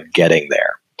way of getting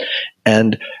there.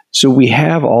 And so we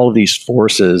have all of these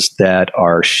forces that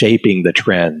are shaping the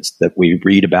trends that we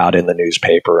read about in the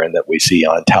newspaper and that we see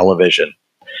on television.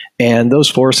 And those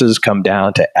forces come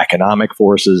down to economic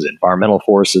forces, environmental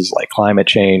forces like climate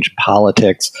change,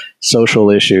 politics, social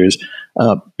issues.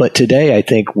 But today, I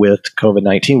think with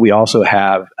COVID-19, we also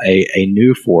have a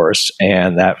new force,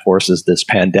 and that force is this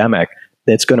pandemic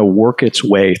that's going to work its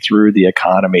way through the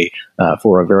economy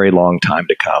for a very long time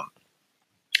to come.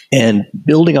 And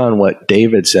building on what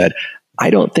David said, I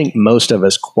don't think most of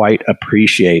us quite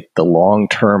appreciate the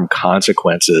long-term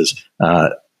consequences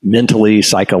mentally,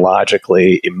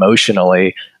 psychologically,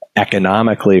 emotionally,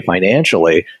 economically,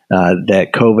 financially, that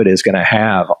COVID is going to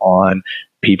have on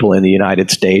people in the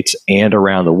United States and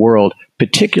around the world,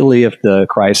 particularly if the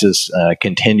crisis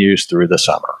continues through the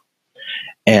summer.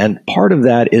 And part of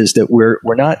that is that we're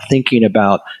not thinking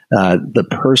about the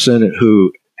person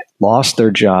who lost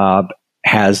their job,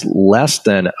 has less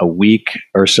than a week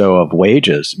or so of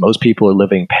wages. Most people are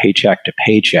living paycheck to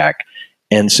paycheck.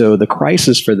 And so the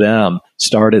crisis for them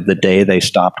started the day they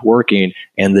stopped working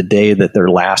and the day that their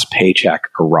last paycheck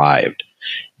arrived.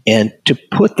 And to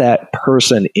put that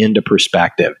person into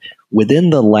perspective,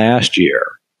 within the last year,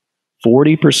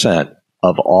 40%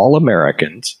 of all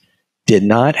Americans did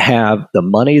not have the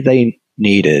money they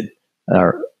needed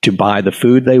to buy the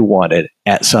food they wanted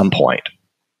at some point.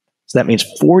 So that means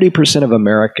 40% of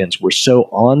Americans were so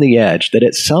on the edge that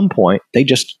at some point they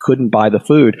just couldn't buy the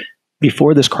food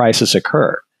before this crisis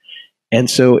occurred. And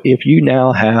so if you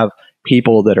now have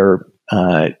people that are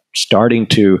starting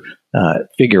to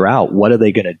figure out what are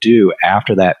they going to do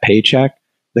after that paycheck,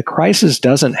 the crisis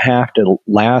doesn't have to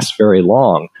last very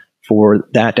long for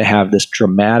that to have this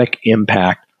dramatic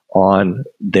impact on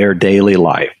their daily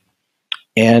life.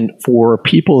 And for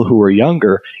people who are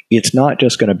younger, it's not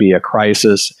just going to be a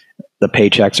crisis. The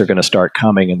paychecks are going to start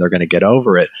coming and they're going to get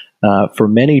over it. For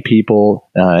many people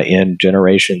in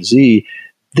Generation Z,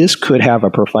 this could have a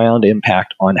profound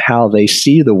impact on how they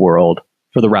see the world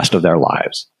for the rest of their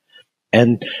lives.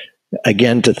 And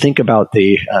again, to think about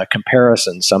the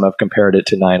comparison, some have compared it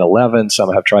to 9/11,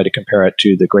 some have tried to compare it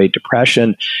to the Great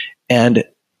Depression. And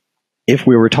if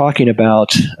we were talking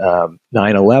about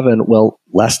 9/11, well,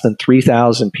 less than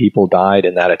 3,000 people died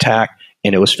in that attack,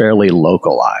 and it was fairly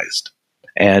localized.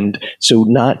 And so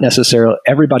not necessarily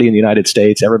everybody in the United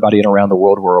States, everybody around the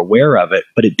world were aware of it,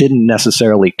 but it didn't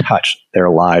necessarily touch their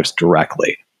lives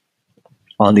directly.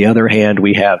 On the other hand,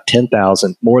 we have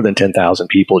more than 10,000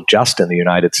 people just in the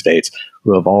United States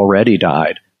who have already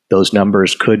died. Those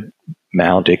numbers could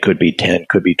mount. It could be 10,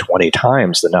 could be 20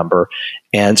 times the number.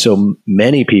 And so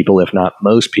many people, if not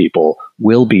most people,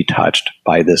 will be touched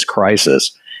by this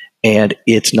crisis. And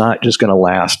it's not just going to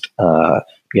last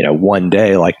one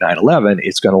day like 9/11,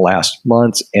 it's going to last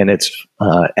months, and its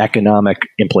economic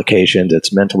implications,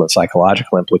 its mental and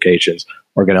psychological implications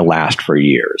are going to last for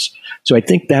years. So I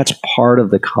think that's part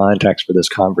of the context for this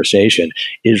conversation,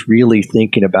 is really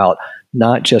thinking about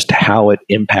not just how it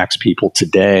impacts people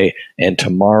today and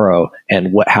tomorrow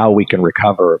and how we can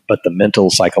recover, but the mental,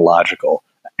 psychological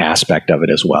aspect of it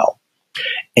as well.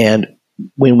 And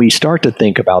when we start to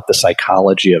think about the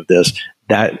psychology of this,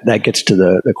 that gets to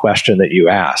the question that you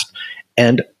asked.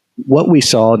 And what we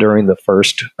saw during the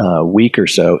first week or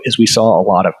so is we saw a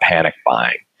lot of panic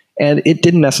buying. And it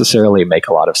didn't necessarily make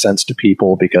a lot of sense to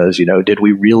people because, did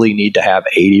we really need to have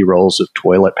 80 rolls of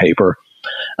toilet paper?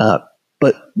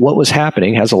 But what was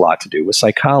happening has a lot to do with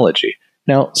psychology.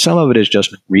 Now, some of it is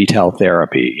just retail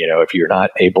therapy. If you're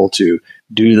not able to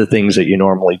do the things that you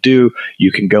normally do,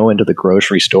 you can go into the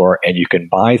grocery store and you can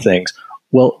buy things.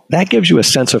 Well, that gives you a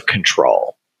sense of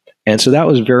control. And so that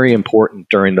was very important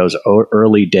during those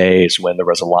early days when there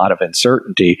was a lot of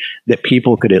uncertainty, that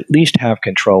people could at least have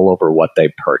control over what they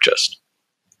purchased.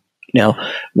 Now,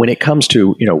 when it comes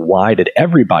to, why did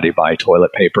everybody buy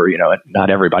toilet paper? Not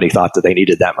everybody thought that they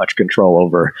needed that much control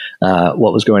over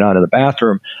what was going on in the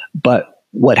bathroom. But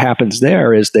what happens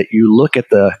there is that you look at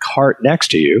the cart next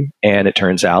to you, and it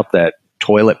turns out that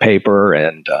toilet paper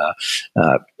and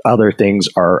other things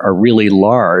are really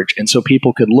large. And so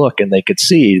people could look and they could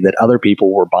see that other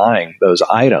people were buying those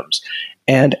items.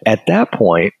 And at that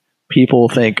point, people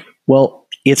think, well,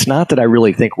 it's not that I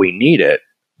really think we need it,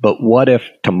 but what if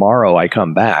tomorrow I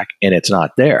come back and it's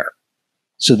not there?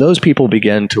 So those people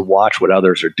begin to watch what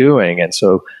others are doing. And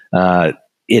so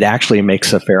it actually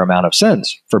makes a fair amount of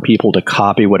sense for people to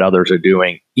copy what others are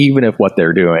doing, even if what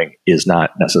they're doing is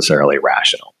not necessarily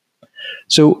rational.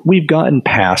 So we've gotten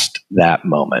past that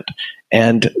moment.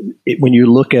 And when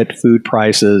you look at food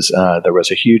prices, there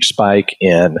was a huge spike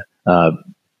in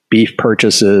beef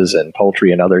purchases and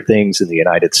poultry and other things in the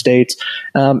United States.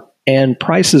 And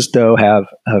prices, though, have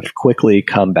quickly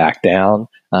come back down.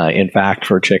 In fact,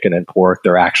 for chicken and pork,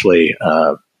 they're actually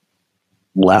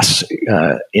less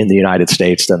in the United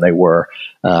States than they were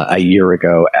a year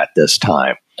ago at this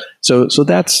time. So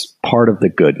that's part of the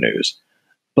good news.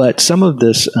 But some of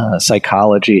this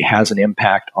psychology has an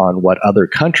impact on what other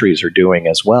countries are doing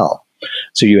as well.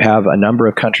 So you have a number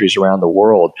of countries around the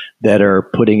world that are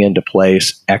putting into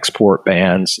place export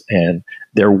bans, and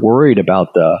they're worried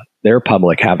about their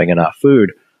public having enough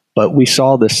food. But we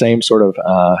saw the same sort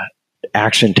of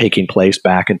action taking place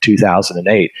back in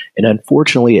 2008. And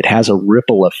unfortunately, it has a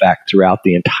ripple effect throughout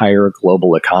the entire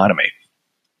global economy.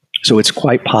 So it's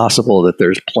quite possible that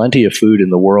there's plenty of food in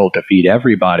the world to feed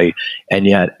everybody. And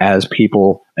yet, as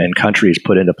people and countries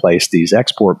put into place these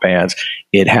export bans,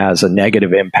 it has a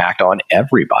negative impact on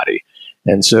everybody.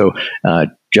 And so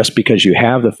just because you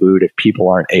have the food, if people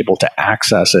aren't able to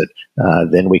access it,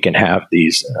 then we can have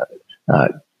these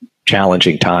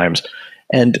challenging times.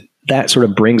 And that sort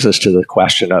of brings us to the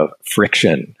question of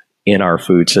friction in our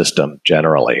food system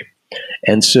generally.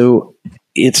 And so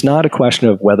it's not a question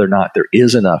of whether or not there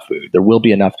is enough food. There will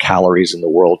be enough calories in the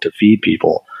world to feed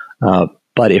people.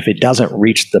 But if it doesn't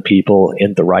reach the people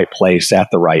in the right place at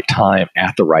the right time,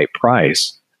 at the right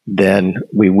price, then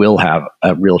we will have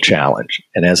a real challenge.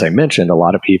 And as I mentioned, a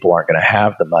lot of people aren't going to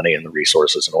have the money and the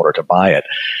resources in order to buy it.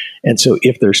 And so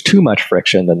if there's too much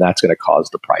friction, then that's going to cause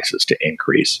the prices to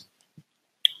increase.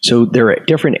 So there are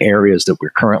different areas that we're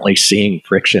currently seeing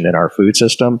friction in our food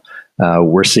system.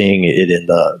 We're seeing it in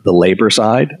the labor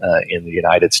side in the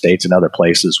United States and other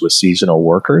places with seasonal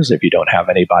workers. If you don't have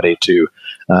anybody to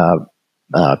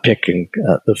pick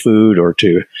the food or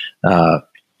to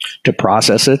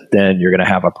process it, then you're going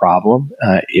to have a problem.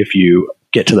 If you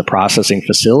get to the processing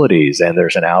facilities and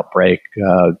there's an outbreak,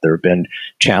 there have been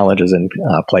challenges in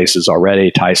places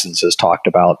already. Tyson's has talked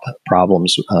about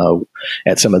problems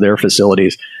at some of their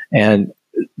facilities, and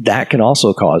that can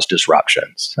also cause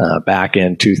disruptions. Back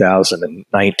in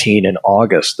 2019 in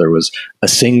August, there was a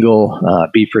single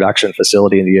beef production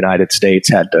facility in the United States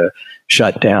had to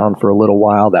shut down for a little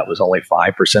while. That was only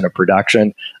 5% of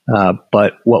production.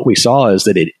 But what we saw is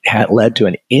that it had led to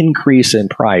an increase in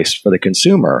price for the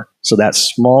consumer. So that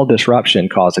small disruption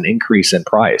caused an increase in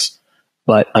price.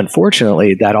 But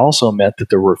unfortunately, that also meant that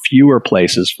there were fewer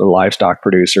places for livestock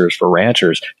producers, for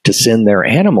ranchers to send their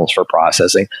animals for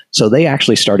processing. So they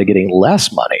actually started getting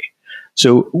less money.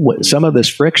 So some of this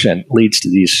friction leads to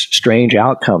these strange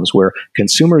outcomes where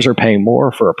consumers are paying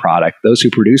more for a product. Those who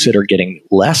produce it are getting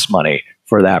less money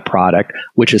for that product,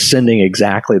 which is sending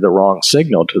exactly the wrong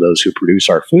signal to those who produce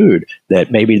our food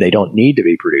that maybe they don't need to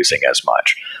be producing as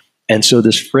much. And so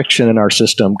this friction in our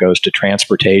system goes to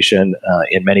transportation.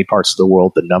 In many parts of the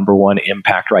world, the number one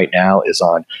impact right now is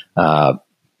on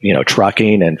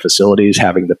trucking and facilities,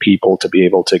 having the people to be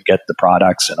able to get the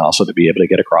products and also to be able to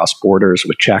get across borders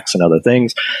with checks and other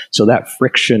things. So that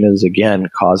friction is, again,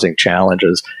 causing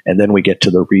challenges. And then we get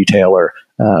to the retailer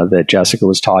that Jessica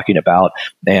was talking about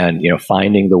and,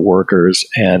 finding the workers.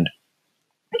 And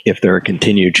if there are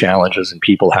continued challenges and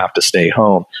people have to stay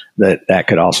home, that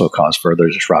could also cause further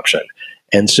disruption.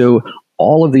 And so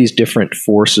all of these different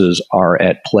forces are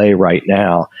at play right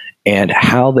now. And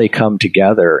how they come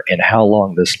together and how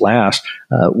long this lasts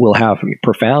will have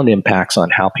profound impacts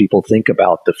on how people think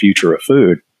about the future of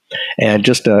food. And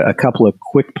just a couple of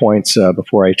quick points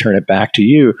before I turn it back to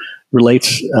you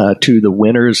relates to the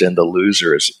winners and the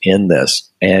losers in this.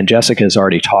 And Jessica has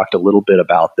already talked a little bit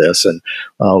about this. And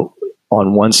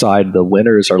on one side, the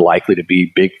winners are likely to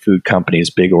be big food companies,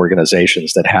 big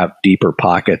organizations that have deeper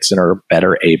pockets and are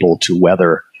better able to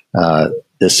weather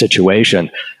this situation.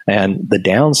 And the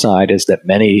downside is that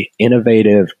many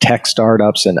innovative tech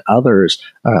startups and others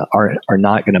are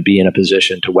not going to be in a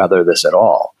position to weather this at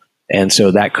all. And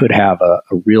so that could have a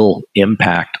real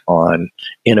impact on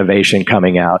innovation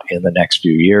coming out in the next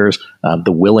few years,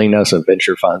 the willingness of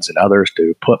venture funds and others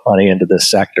to put money into this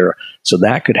sector. So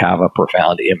that could have a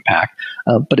profound impact.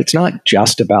 But it's not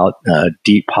just about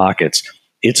deep pockets.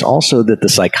 It's also that the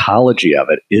psychology of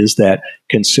it is that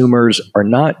consumers are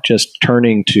not just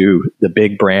turning to the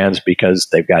big brands because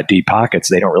they've got deep pockets.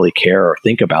 They don't really care or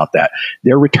think about that.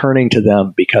 They're returning to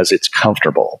them because it's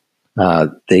comfortable.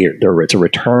 It's a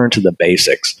return to the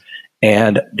basics.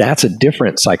 And that's a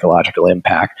different psychological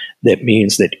impact that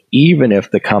means that even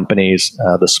if the companies,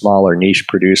 the smaller niche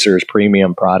producers,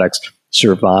 premium products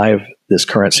survive this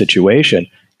current situation,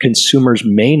 consumers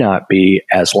may not be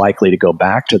as likely to go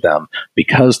back to them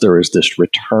because there is this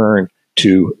return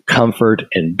to comfort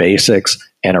and basics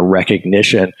and a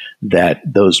recognition that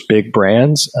those big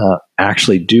brands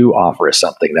actually do offer us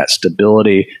something. That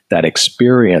stability, that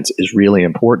experience is really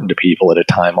important to people at a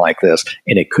time like this,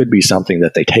 and it could be something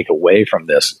that they take away from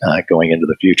this going into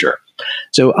the future.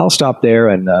 So I'll stop there,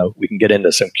 and we can get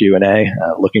into some Q&A.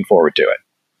 Looking forward to it.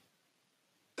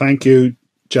 Thank you,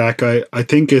 Jack. I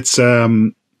think it's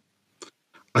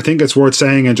worth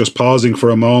saying and just pausing for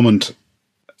a moment,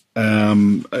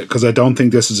 because I don't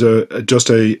think this is just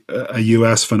a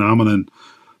US phenomenon,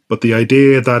 but the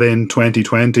idea that in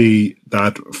 2020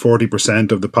 that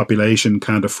 40% of the population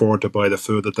can't afford to buy the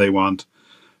food that they want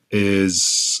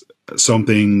is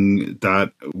something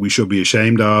that we should be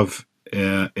ashamed of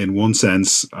in one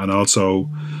sense, and also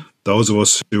those of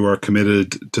us who are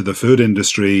committed to the food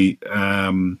industry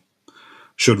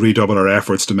should redouble our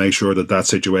efforts to make sure that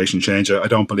situation changes. I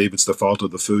don't believe it's the fault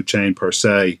of the food chain per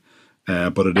se,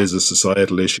 but it is a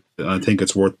societal issue. I think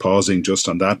it's worth pausing just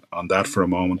on that for a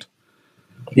moment.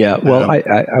 Yeah, well,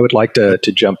 I would like to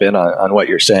jump in on what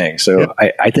you're saying. So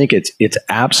I think it's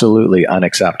absolutely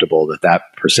unacceptable that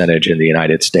percentage in the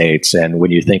United States. And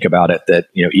when you think about it, that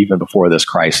even before this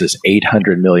crisis,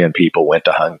 800 million people went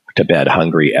to bed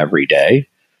hungry every day.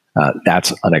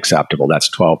 That's unacceptable. That's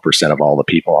 12% of all the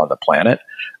people on the planet.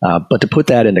 But to put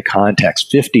that into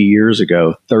context, 50 years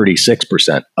ago,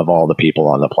 36% of all the people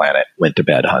on the planet went to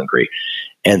bed hungry.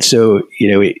 And so,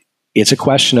 it's a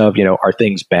question of, are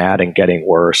things bad and getting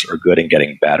worse or good and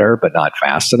getting better, but not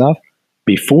fast enough?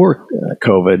 Before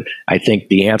COVID, I think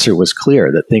the answer was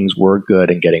clear that things were good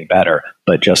and getting better,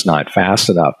 but just not fast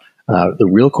enough. The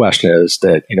real question is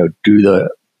that,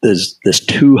 does this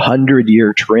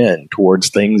 200-year trend towards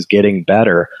things getting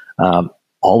better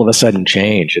all of a sudden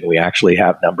change, and we actually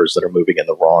have numbers that are moving in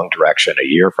the wrong direction a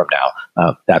year from now?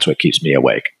 That's what keeps me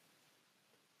awake.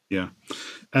 Yeah.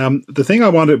 The thing I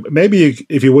wanted, maybe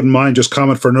if you wouldn't mind, just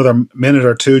comment for another minute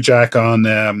or two, Jack, on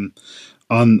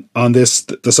this,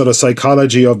 the sort of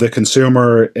psychology of the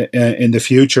consumer in the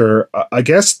future. I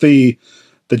guess the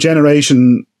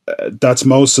generation that's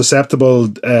most susceptible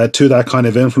to that kind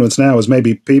of influence now is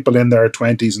maybe people in their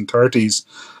 20s and 30s,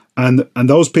 and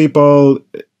those people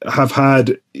have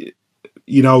had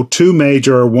two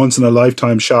major once in a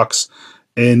lifetime shocks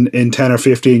in 10 or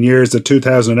 15 years: the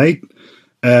 2008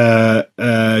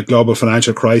 global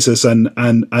financial crisis and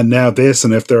now this.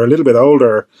 And if they're a little bit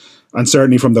older, and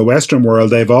certainly from the Western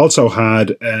world, they've also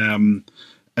had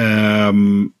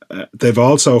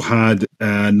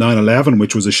 9/11,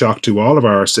 which was a shock to all of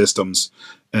our systems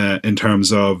in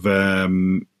terms of how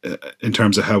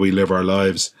we live our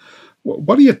lives.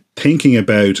 What are you thinking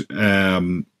about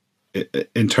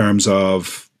in terms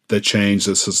of the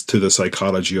changes to the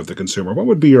psychology of the consumer? What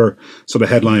would be your sort of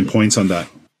headline points on that?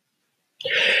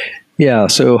 Yeah,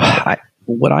 so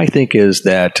what I think is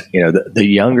that the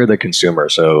younger the consumer,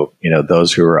 so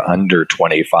those who are under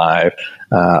 25,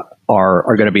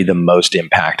 are going to be the most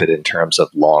impacted in terms of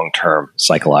long-term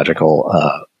psychological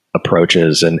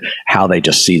approaches and how they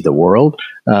just see the world.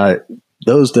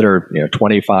 Those that are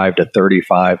 25 to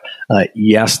 35,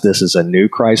 yes, this is a new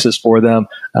crisis for them.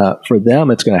 For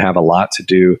them, it's going to have a lot to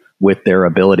do with their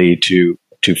ability to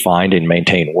find and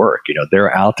maintain work.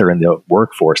 They're out there in the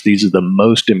workforce. These are the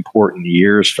most important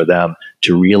years for them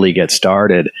to really get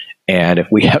started. And if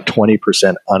we have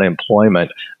 20%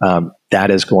 unemployment, that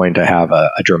is going to have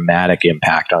a dramatic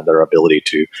impact on their ability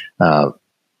to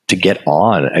get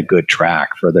on a good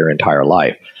track for their entire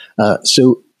life.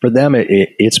 So for them,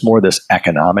 it's more this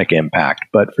economic impact.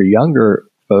 But for younger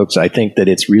folks, I think that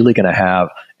it's really going to have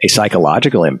a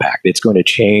psychological impact. It's going to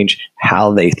change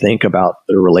how they think about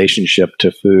the relationship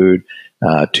to food,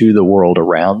 to the world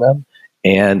around them.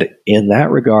 And in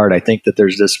that regard, I think that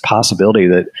there's this possibility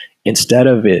that instead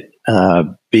of it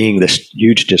being this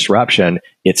huge disruption,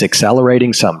 it's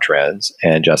accelerating some trends.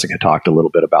 And Jessica talked a little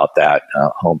bit about that,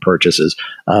 home purchases.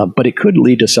 But it could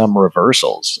lead to some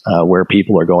reversals where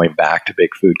people are going back to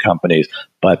big food companies.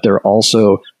 But they're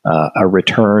also a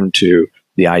return to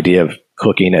the idea of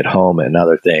cooking at home and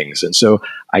other things. And so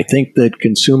I think that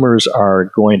consumers are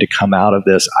going to come out of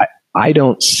this. I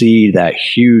don't see that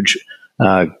huge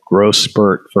growth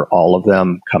spurt for all of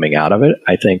them coming out of it.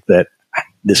 I think that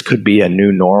this could be a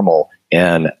new normal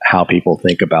in how people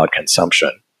think about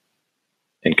consumption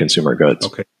in consumer goods.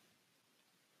 Okay.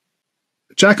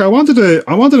 Jack, I wanted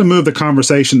to move the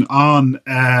conversation on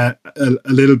a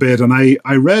little bit, and I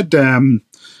read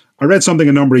something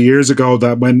a number of years ago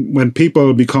that when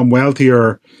people become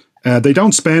wealthier, they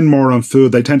don't spend more on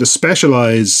food. They tend to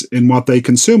specialize in what they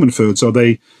consume in food. So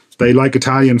they like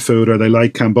Italian food, or they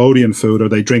like Cambodian food, or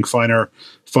they drink finer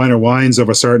wines of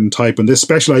a certain type. And this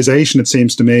specialization, it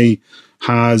seems to me,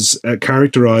 has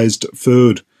characterized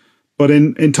food. But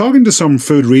in talking to some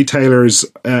food retailers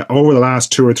over the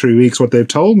last 2 or 3 weeks, what they've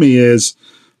told me is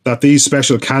that these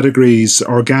special categories,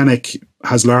 organic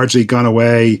has largely gone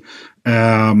away.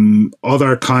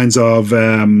 Other kinds of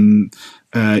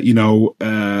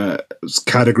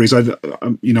categories,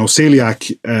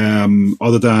 celiac,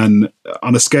 other than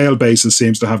on a scale basis,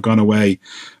 seems to have gone away.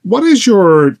 What is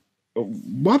your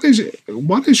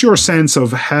sense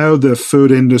of how the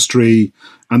food industry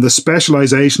and the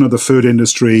specialization of the food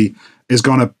industry is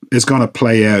gonna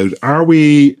play out? Are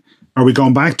we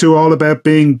going back to all about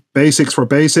being basics for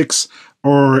basics,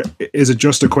 or is it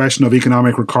just a question of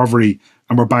economic recovery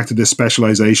and we're back to this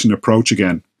specialization approach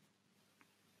again?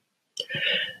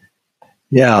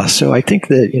 Yeah, so I think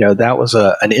that that was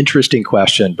an interesting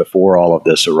question before all of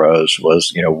this arose.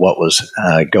 Was what was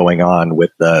going on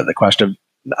with the question of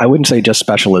I wouldn't say just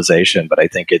specialization, but I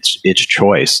think it's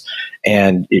choice.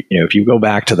 And if you go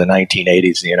back to the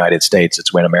 1980s in the United States,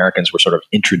 it's when Americans were sort of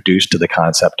introduced to the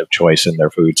concept of choice in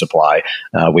their food supply.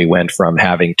 We went from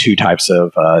having two types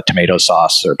of tomato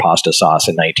sauce or pasta sauce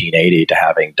in 1980 to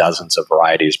having dozens of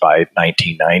varieties by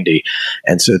 1990.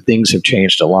 And so things have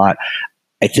changed a lot.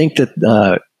 I think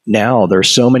that now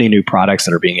there's so many new products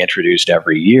that are being introduced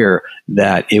every year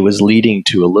that it was leading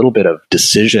to a little bit of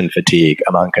decision fatigue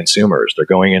among consumers. They're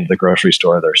going into the grocery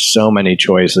store. There's so many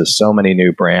choices, so many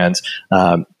new brands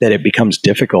that it becomes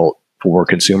difficult for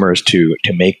consumers to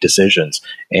make decisions.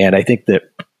 And I think that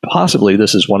possibly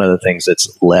this is one of the things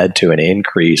that's led to an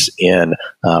increase in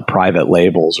private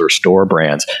labels or store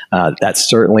brands. That's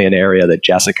certainly an area that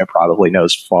Jessica probably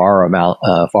knows far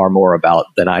more about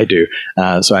than I do.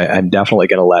 So I'm definitely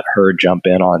going to let her jump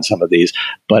in on some of these.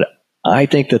 But I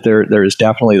think that there is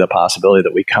definitely the possibility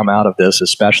that we come out of this,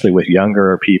 especially with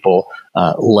younger people,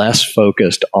 less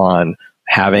focused on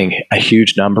having a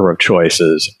huge number of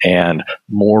choices and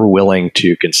more willing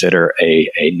to consider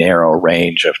a narrow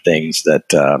range of things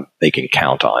that they can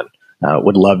count on.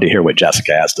 Would love to hear what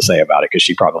Jessica has to say about it, because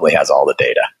she probably has all the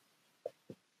data.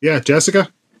 Yeah, Jessica?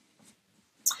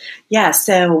 Yeah,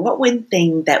 so one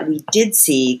thing that we did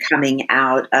see coming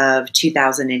out of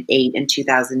 2008 and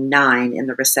 2009 in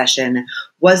the recession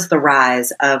was the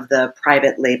rise of the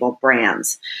private label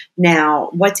brands.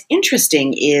 Now, what's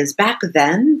interesting is back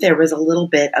then there was a little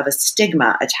bit of a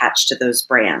stigma attached to those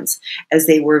brands, as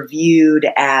they were viewed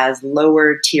as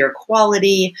lower tier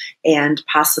quality and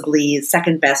possibly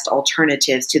second best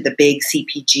alternatives to the big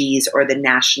CPGs or the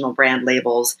national brand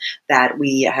labels that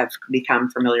we have become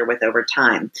familiar with over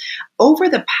time. Over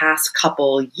the past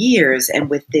couple years, and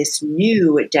with this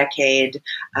new decade,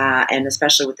 and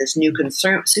especially with this new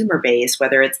consumer base,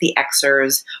 whether it's the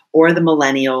Xers or the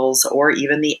millennials or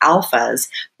even the alphas,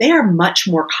 they are much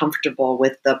more comfortable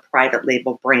with the private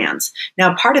label brands.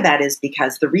 Now, part of that is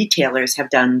because the retailers have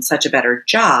done such a better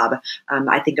job.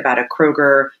 I think about a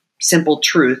Kroger Simple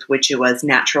Truth, which was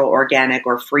natural, organic,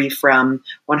 or free from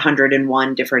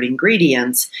 101 different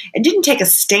ingredients, and didn't take a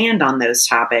stand on those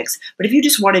topics. But if you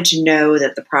just wanted to know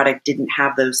that the product didn't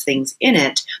have those things in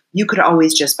it, you could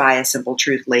always just buy a Simple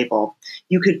Truth label.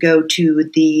 You could go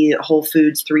to the Whole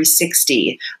Foods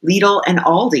 360. Lidl and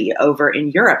Aldi over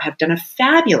in Europe have done a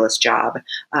fabulous job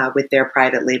with their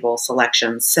private label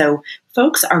selections. So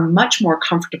folks are much more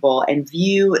comfortable and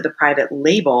view the private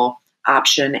label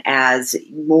option as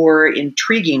more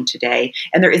intriguing today,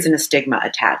 and there isn't a stigma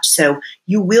attached. So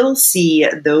you will see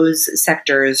those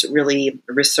sectors really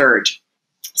resurge.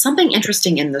 Something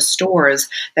interesting in the stores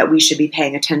that we should be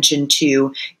paying attention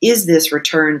to is this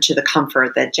return to the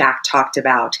comfort that Jack talked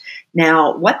about.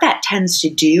 Now, what that tends to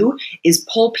do is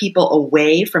pull people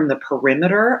away from the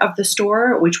perimeter of the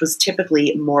store, which was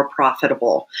typically more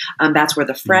profitable. That's where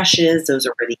the fresh is. Those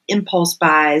are where the impulse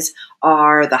buys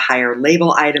are, the higher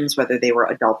label items, whether they were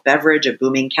adult beverage, a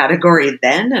booming category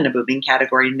then and a booming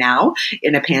category now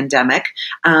in a pandemic.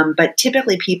 But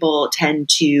typically people tend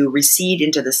to recede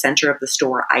into the center of the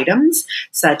store items,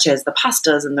 such as the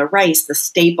pastas and the rice, the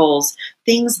staples,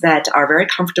 things that are very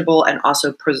comfortable and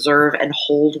also preserve and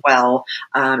hold well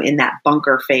in that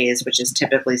bunker phase, which is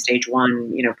typically stage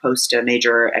one, post a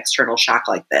major external shock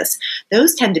like this.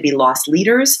 Those tend to be loss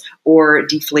leaders or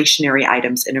deflationary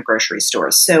items in a grocery store.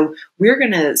 So we're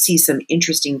going to see some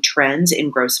interesting trends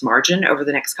in gross margin over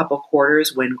the next couple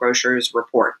quarters when grocers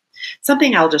report.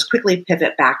 Something I'll just quickly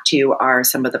pivot back to are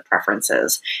some of the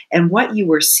preferences. And what you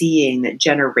were seeing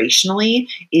generationally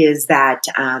is that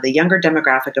the younger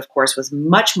demographic, of course, was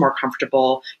much more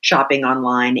comfortable shopping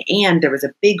online, and there was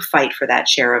a big fight for that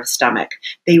share of stomach.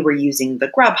 They were using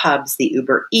the Grubhubs, the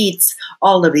Uber Eats,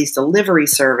 all of these delivery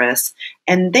service,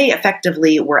 and they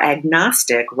effectively were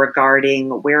agnostic regarding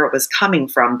where it was coming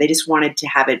from. They just wanted to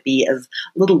have it be as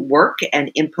little work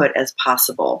and input as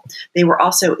possible. They were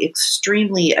also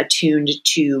extremely attuned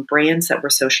to brands that were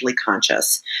socially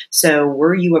conscious. So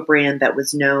were you a brand that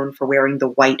was known for wearing the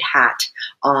white hat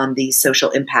on the social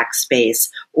impact space,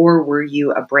 or were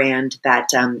you a brand that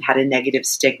had a negative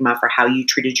stigma for how you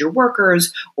treated your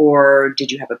workers, or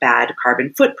did you have a bad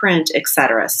carbon footprint,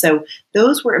 etc.? So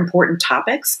those were important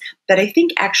topics that I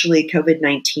think actually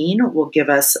COVID-19 will give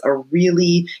us a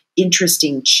really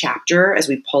interesting chapter as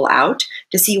we pull out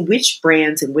to see which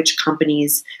brands and which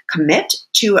companies commit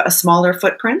to a smaller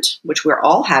footprint, which we're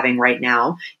all having right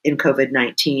now in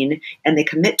COVID-19, and they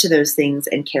commit to those things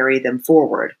and carry them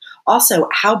forward. Also,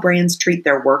 how brands treat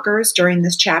their workers during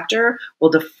this chapter will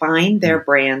define their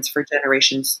brands for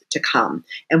generations to come.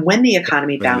 And when the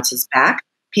economy bounces back,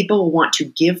 people will want to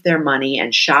give their money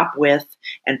and shop with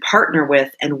and partner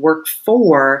with and work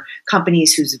for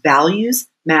companies whose values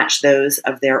match those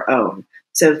of their own.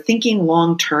 So thinking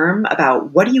long term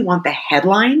about what do you want the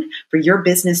headline for your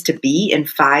business to be in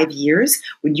 5 years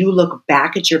when you look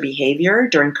back at your behavior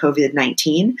during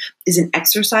COVID-19 is an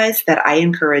exercise that I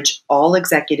encourage all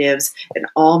executives and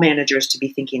all managers to be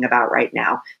thinking about right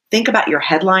now. Think about your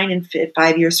headline in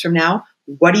 5 years from now.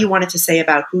 What do you want it to say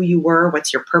about who you were?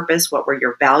 What's your purpose? What were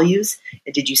your values?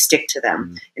 And did you stick to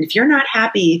them? And if you're not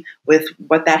happy with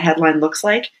what that headline looks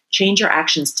like, change your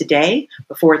actions today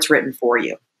before it's written for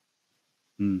you.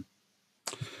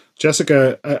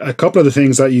 Jessica, a couple of the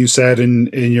things that you said in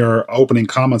your opening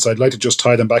comments, I'd like to just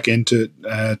tie them back into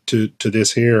to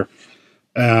this here.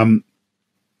 I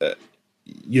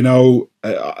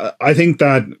think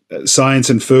that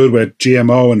science and food with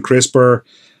GMO and CRISPR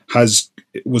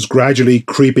was gradually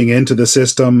creeping into the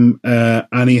system.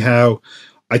 Anyhow,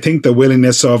 I think the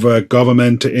willingness of a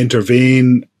government to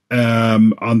intervene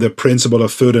on the principle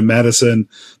of food and medicine,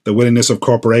 the willingness of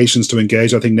corporations to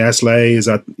engage. I think Nestle is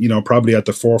probably at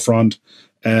the forefront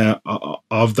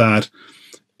of that.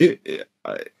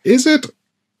 Is it?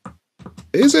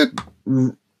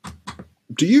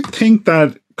 Do you think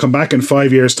that come back in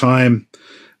 5 years' time,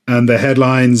 and the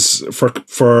headlines for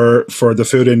the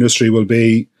food industry will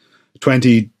be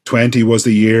 2020 was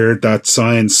the year that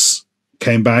science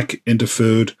came back into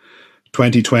food.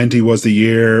 2020 was the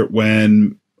year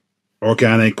when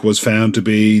organic was found to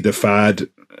be the fad,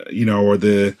 or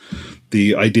the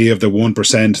idea of the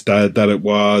 1% that it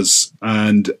was,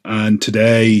 and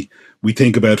today we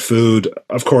think about food,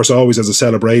 of course, always as a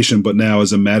celebration, but now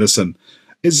as a medicine.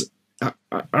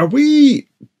 Are we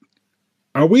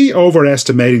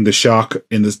overestimating the shock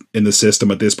in the system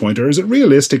at this point, or is it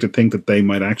realistic to think that they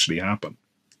might actually happen?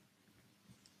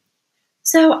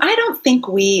 So I don't think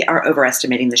we are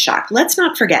overestimating the shock. Let's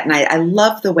not forget, and I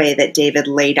love the way that David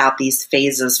laid out these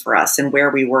phases for us and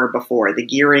where we were before, the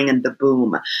gearing and the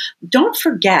boom. Don't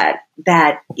forget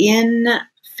that in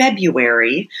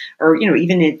February, or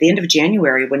even at the end of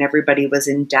January, when everybody was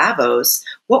in Davos,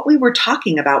 what we were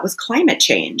talking about was climate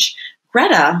change.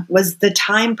 Greta was the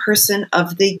Time Person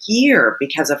of the Year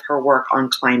because of her work on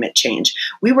climate change.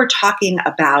 We were talking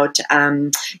about,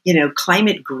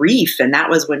 climate grief, and that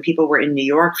was when people were in New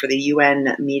York for the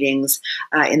UN meetings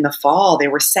in the fall.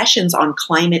 There were sessions on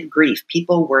climate grief.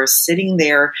 People were sitting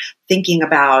there thinking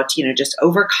about, just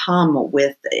overcome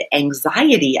with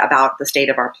anxiety about the state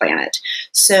of our planet.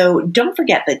 So don't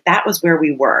forget that that was where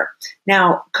we were.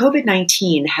 Now,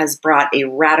 COVID-19 has brought a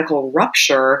radical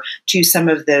rupture to some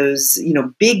of those,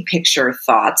 big picture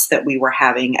thoughts that we were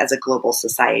having as a global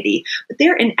society, but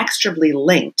they're inextricably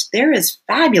linked. There is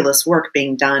fabulous work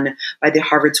being done by the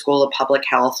Harvard School of Public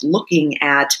Health looking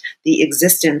at the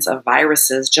existence of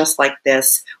viruses just like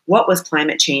this. What was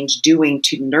climate change doing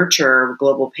to nurture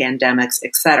global pandemics,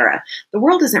 et cetera? The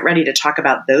world isn't ready to talk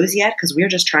about those yet because we're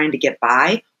just trying to get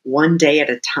by one day at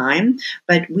a time,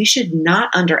 but we should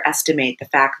not underestimate the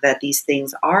fact that these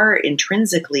things are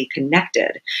intrinsically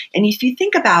connected. And if you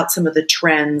think about some of the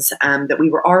trends that we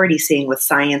were already seeing with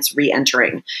science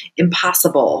re-entering,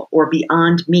 Impossible or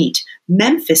Beyond Meat,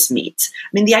 Memphis meats. I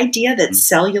mean, the idea that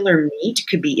cellular meat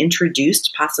could be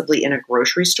introduced possibly in a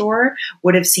grocery store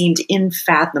would have seemed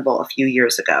unfathomable a few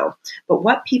years ago. But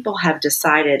what people have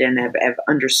decided and have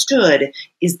understood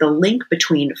is the link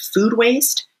between food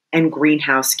waste and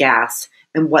greenhouse gas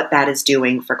and what that is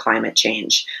doing for climate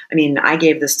change. I mean, I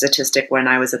gave the statistic when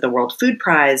I was at the World Food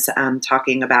Prize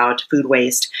talking about food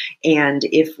waste. And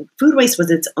if food waste was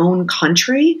its own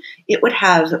country, it would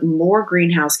have more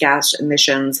greenhouse gas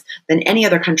emissions than any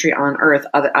other country on earth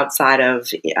outside of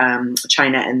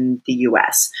China and the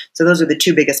US. So those are the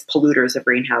two biggest polluters of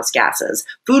greenhouse gases.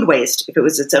 Food waste, if it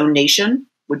was its own nation,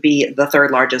 would be the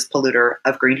third largest polluter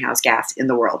of greenhouse gas in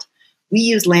the world. We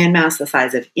use landmass the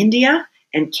size of India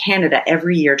and Canada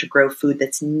every year to grow food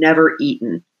that's never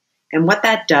eaten. And what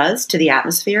that does to the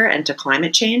atmosphere and to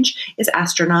climate change is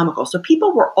astronomical. So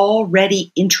people were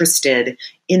already interested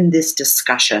in this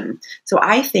discussion. So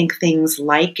I think things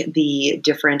like the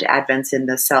different advents in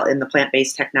the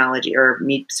plant-based technology or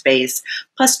meat space,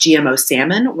 plus GMO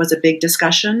salmon was a big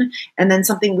discussion. And then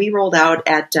something we rolled out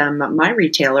at my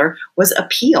retailer was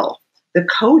Appeal. The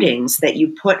coatings that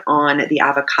you put on the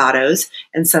avocados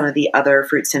and some of the other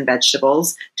fruits and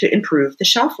vegetables to improve the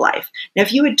shelf life. Now,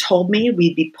 if you had told me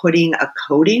we'd be putting a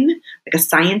coating, like a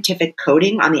scientific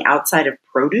coating on the outside of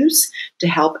produce to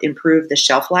help improve the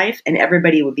shelf life, and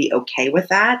everybody would be okay with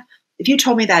that, if you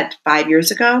told me that 5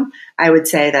 years ago, I would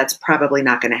say that's probably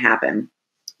not going to happen.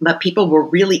 But people were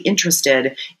really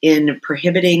interested in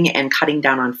prohibiting and cutting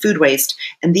down on food waste.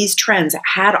 And these trends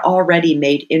had already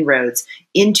made inroads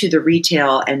into the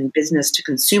retail and business to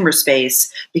consumer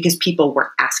space because people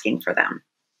were asking for them.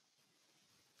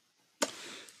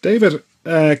 David,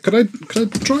 could I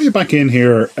draw you back in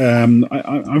here?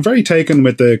 I'm very taken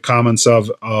with the comments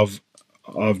of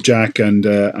Jack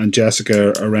and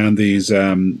Jessica around these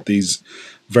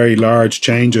very large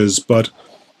changes, but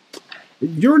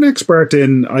you're an expert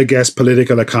in, I guess,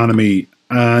 political economy,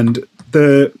 and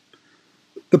the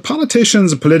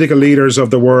politicians and political leaders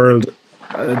of the world,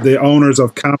 the owners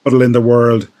of capital in the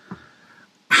world,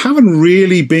 haven't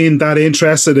really been that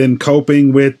interested in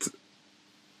coping with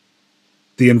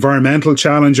the environmental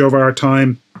challenge of our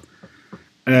time,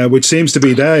 which seems to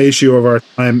be the issue of our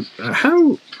time.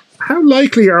 How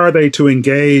likely are they to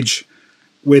engage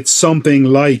with something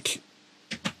like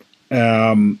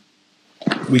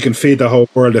we can feed the whole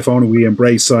world if only we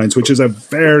embrace science, which is a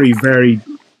very, very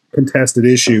contested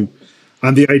issue,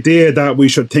 and the idea that we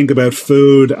should think about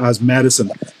food as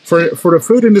medicine? For a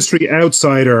food industry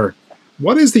outsider,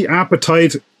 what is the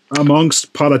appetite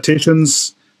amongst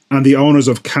politicians and the owners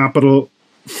of capital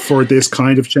for this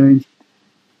kind of change?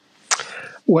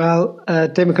 Well,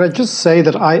 Damon, can I just say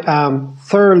that I am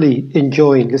thoroughly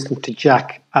enjoying listening to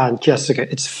Jack and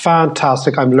Jessica. It's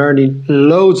fantastic. I'm learning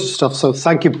loads of stuff. So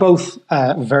thank you both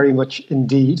very much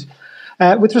indeed.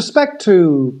 With respect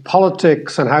to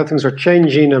politics and how things are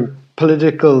changing and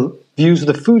political views of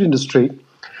the food industry,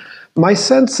 my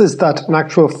sense is that in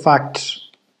actual fact,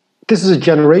 this is a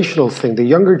generational thing. The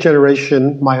younger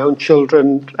generation, my own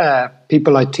children,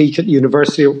 people I teach at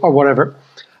university or whatever,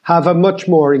 have a much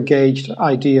more engaged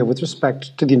idea with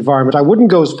respect to the environment. I wouldn't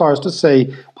go as far as to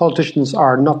say politicians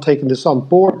are not taking this on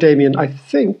board, Damien. I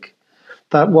think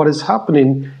that what is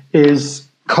happening is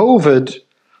COVID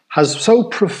has so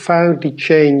profoundly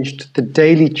changed the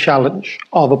daily challenge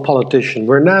of a politician.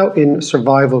 We're now in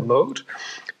survival mode,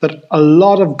 that a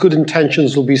lot of good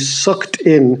intentions will be sucked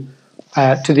in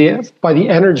by the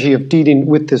energy of dealing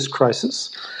with this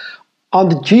crisis. On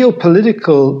the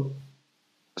geopolitical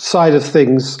side of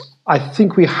things, I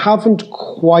think we haven't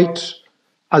quite,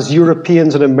 as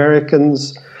Europeans and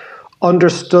Americans,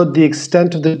 understood the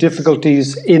extent of the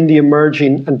difficulties in the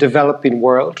emerging and developing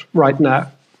world right now.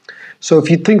 So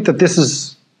if you think that this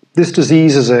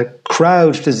disease is a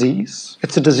crowd disease,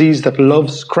 it's a disease that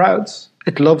loves crowds.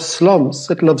 It loves slums.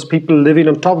 It loves people living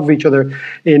on top of each other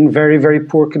in very, very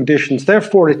poor conditions.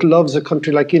 Therefore, it loves a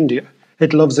country like India.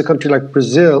 It loves a country like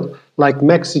Brazil, like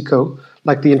Mexico,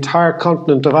 like the entire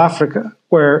continent of Africa,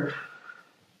 where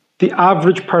the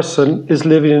average person is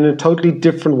living in a totally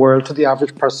different world to the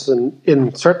average person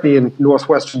certainly in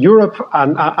Northwestern Europe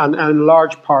and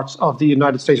large parts of the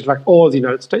United States, in fact, all of the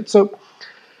United States. So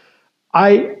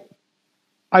I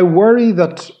worry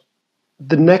that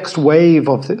the next wave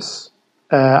of this,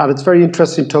 and it's very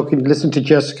interesting listening to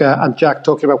Jessica and Jack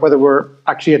talking about whether we're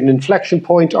actually at an inflection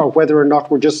point or whether or not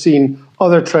we're just seeing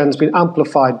other trends being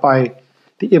amplified by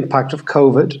the impact of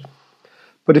COVID.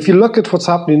 But if you look at what's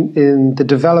happening in the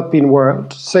developing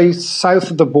world, say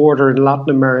south of the border in Latin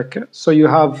America, so you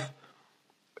have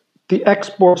the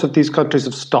exports of these countries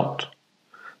have stopped.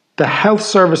 The health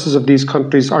services of these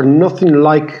countries are nothing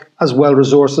like as well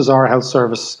resourced as our health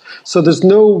service. So there's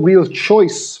no real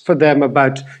choice for them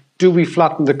about, do we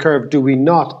flatten the curve, do we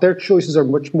not? Their choices are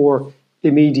much more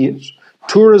immediate.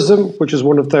 Tourism, which is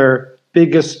one of their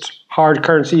biggest hard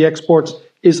currency exports,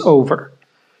 is over.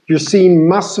 You're seeing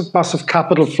massive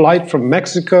capital flight from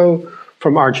Mexico,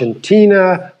 from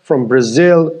Argentina, from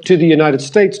Brazil to the United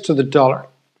States to the dollar.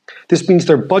 This means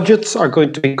their budgets are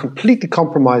going to be completely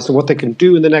compromised in what they can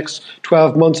do in the next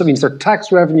 12 months. It means their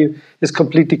tax revenue is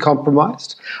completely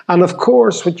compromised. And of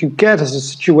course, what you get is a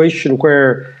situation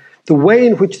where the way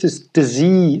in which this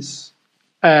disease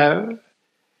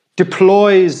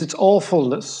deploys its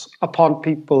awfulness upon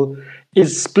people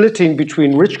is splitting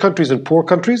between rich countries and poor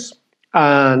countries.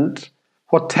 And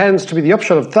what tends to be the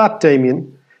upshot of that,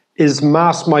 Damien, is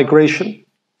mass migration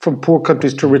from poor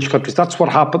countries to rich countries. That's what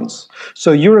happens.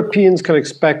 So Europeans can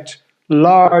expect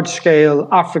large-scale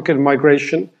African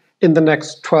migration in the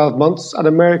next 12 months, and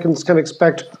Americans can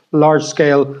expect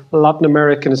large-scale Latin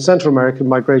American and Central American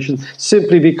migration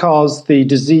simply because the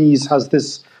disease has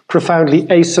this profoundly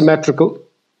asymmetrical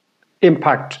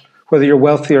impact, whether you're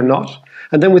wealthy or not.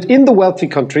 And then within the wealthy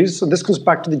countries, and this comes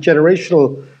back to the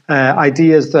generational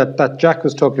ideas that Jack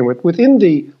was talking about, within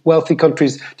the wealthy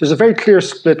countries, there's a very clear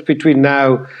split between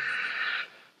now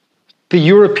the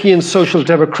European social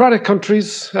democratic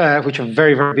countries, which have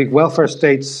very, very big welfare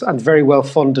states and very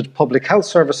well-funded public health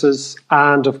services,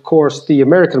 and of course the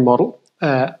American model,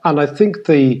 And I think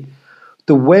the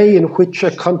way in which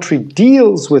a country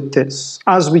deals with this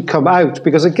as we come out,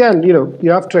 because again,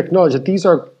 you have to acknowledge that these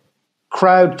are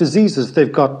crowd diseases.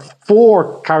 They've got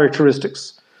 4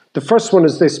 characteristics. The first one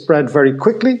is they spread very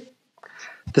quickly.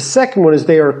 The second one is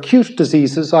they are acute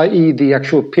diseases, i.e. the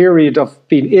actual period of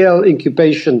being ill,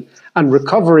 incubation, and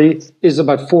recovery is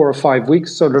about 4 or 5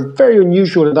 weeks. So they're very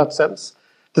unusual in that sense.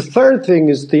 The third thing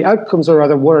is the outcomes are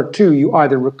either 1 or 2. You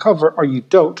either recover or you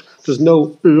don't. There's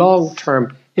no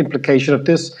long-term implication of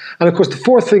this. And of course, the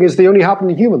fourth thing is they only happen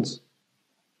in humans,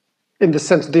 in the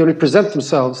sense that they only present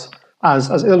themselves as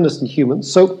illness in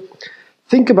humans. So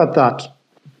think about that.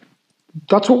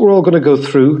 That's what we're all going to go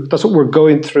through. That's what we're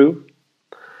going through.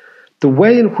 The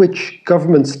way in which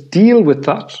governments deal with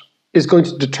that is going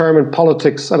to determine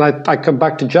politics, and I come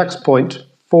back to Jack's point,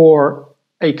 for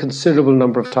a considerable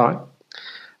number of time.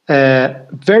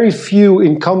 Very few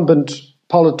incumbent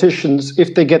politicians,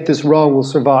 if they get this wrong, will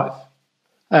survive.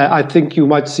 I think you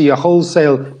might see a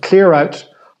wholesale clear out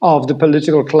of the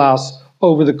political class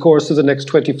over the course of the next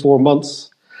 24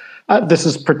 months. This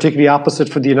is particularly opposite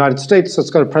for the United States. So it's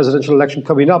got a presidential election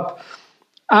coming up.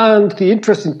 And the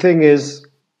interesting thing is,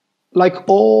 like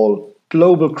all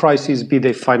global crises, be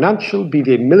they financial, be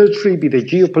they military, be they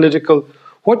geopolitical,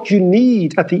 what you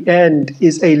need at the end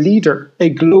is a leader, a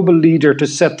global leader to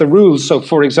set the rules. So,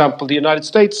 for example, the United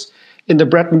States in the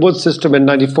Bretton Woods system in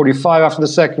 1945 after the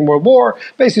Second World War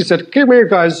basically said, come here,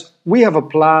 guys, we have a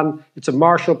plan. It's a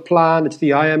Marshall Plan. It's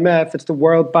the IMF. It's the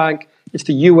World Bank. It's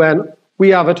the UN. We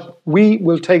have it. We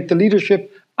will take the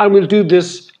leadership and we'll do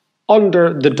this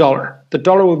under the dollar. The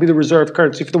dollar will be the reserve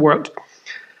currency for the world.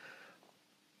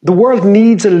 The world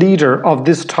needs a leader of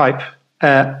this type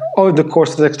over the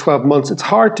course of the next 12 months. It's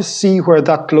hard to see where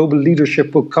that global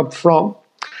leadership will come from.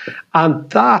 And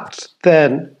that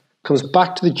then comes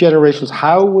back to the generations.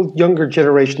 How will younger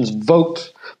generations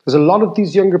vote? There's a lot of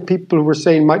these younger people who we're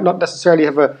saying might not necessarily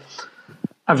have a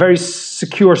very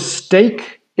secure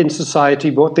stake in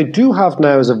society, but what they do have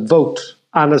now is a vote.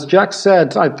 And as Jack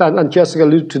said, and Jessica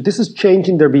alluded to, this is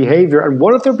changing their behavior. And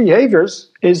one of their behaviors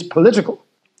is political,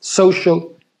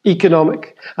 social,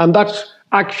 economic. And that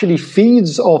actually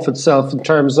feeds off itself in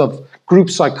terms of group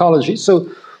psychology. So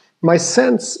my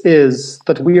sense is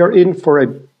that we are in for a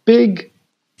big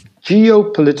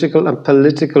geopolitical and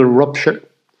political rupture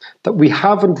that we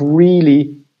haven't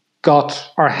really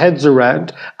got our heads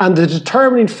around. And the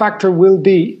determining factor will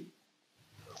be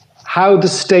how the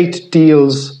state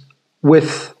deals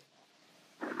with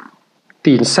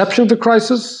the inception of the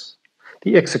crisis,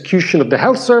 the execution of the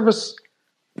health service,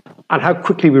 and how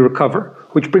quickly we recover,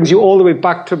 which brings you all the way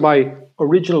back to my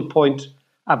original point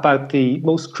about the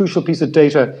most crucial piece of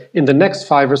data in the next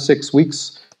 5 or 6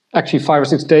 weeks, actually 5 or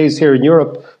 6 days here in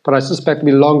Europe, but I suspect it'll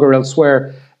be longer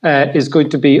elsewhere, is going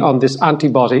to be on this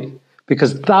antibody,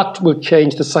 because that will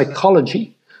change the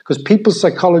psychology. Because people's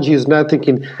psychology is now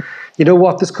thinking, you know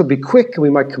what, this could be quick and we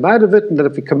might come out of it, and then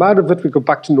if we come out of it, we go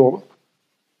back to normal.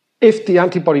 If the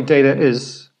antibody data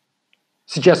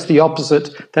suggests the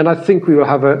opposite, then I think we will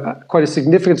have quite a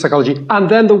significant psychology. And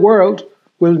then the world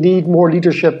will need more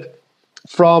leadership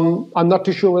from, I'm not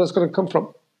too sure where that's going to come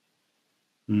from.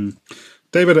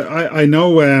 David, I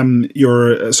know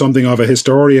you're something of a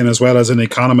historian as well as an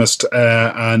economist,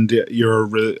 and you're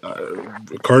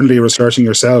currently researching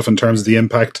yourself in terms of the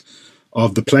impact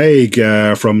of the plague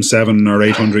from 700 or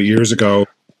 800 years ago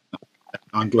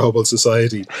on global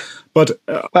society. But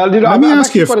well, let me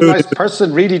ask you, a nice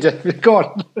person, really, to go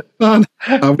on.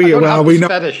 We know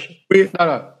fetish. We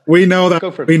know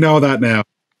that. We know that now.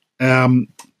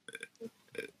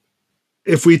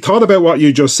 If we thought about what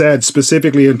you just said,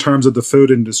 specifically in terms of the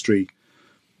food industry,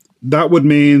 that would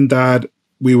mean that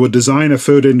we would design a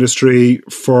food industry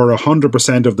for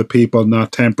 100% of the people,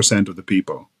 not 10% of the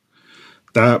people.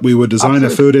 That we would design a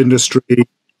food industry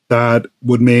that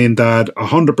would mean that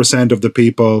 100% of the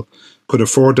people could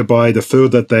afford to buy the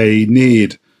food that they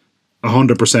need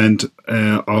 100%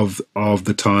 of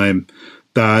the time.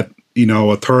 That, you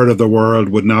know, a third of the world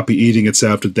would not be eating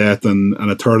itself to death, and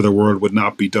a third of the world would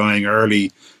not be dying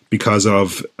early because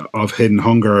of hidden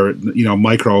hunger, you know,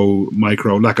 micro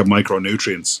lack of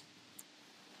micronutrients.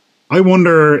 I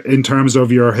wonder, in terms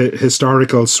of your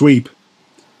historical sweep,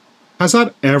 has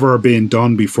that ever been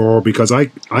done before? Because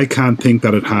I can't think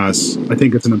that it has. I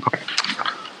think it's an impossible.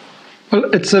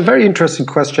 Well, it's a very interesting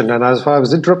question, and as I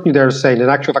was interrupting you there, saying in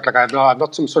actual fact, like I'm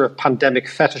not some sort of pandemic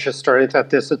fetishist or anything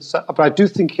like this. But I do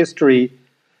think history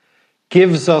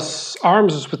arms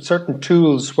us with certain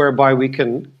tools whereby we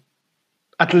can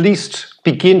at least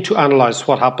begin to analyze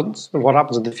what happens and what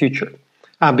happens in the future.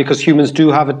 Because humans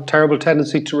do have a terrible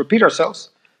tendency to repeat ourselves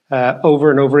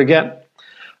over and over again.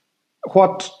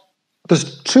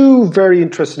 there's two very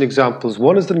interesting examples.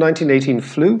 One is the 1918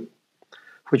 flu,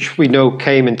 which we know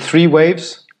came in three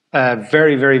waves.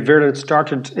 Very, very virulent.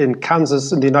 Started in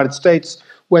Kansas in the United States,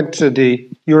 went to the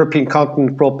European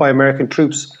continent, brought by American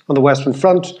troops on the Western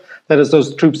Front. Then as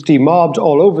those troops demobbed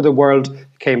all over the world,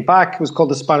 came back. It was called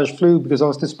the Spanish flu because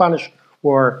obviously the Spanish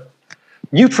were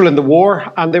neutral in the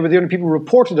war, and they were the only people who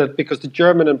reported it because the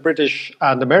German and British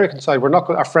and American side were not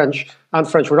going, French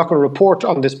were not going to report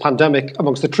on this pandemic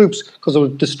amongst the troops because it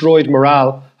would destroyed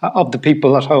morale of the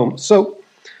people at home. So,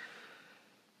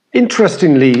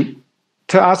 interestingly,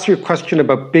 to answer your question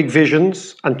about big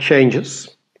visions and changes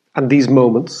and these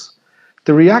moments,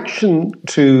 the reaction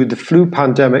to the flu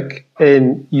pandemic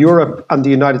in Europe and the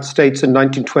United States in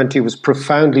 1920 was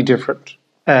profoundly different.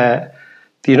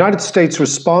 The United States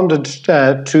responded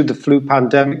to the flu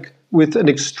pandemic with an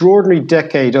extraordinary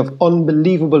decade of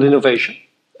unbelievable innovation.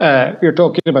 You're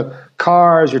talking about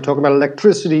cars, you're talking about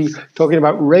electricity, you're talking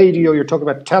about radio, you're talking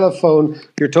about telephone,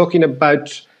 you're talking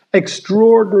about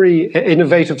extraordinary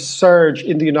innovative surge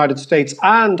in the United States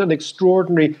and an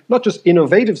extraordinary, not just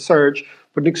innovative surge,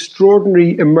 but an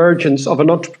extraordinary emergence of an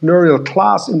entrepreneurial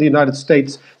class in the United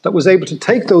States that was able to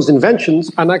take those inventions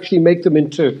and actually make them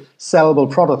into sellable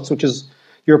products, which is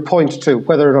your point to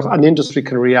whether or not an industry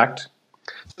can react.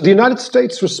 The United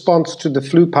States response to the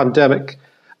flu pandemic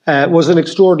was an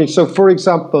extraordinary. So, for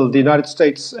example, the United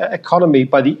States economy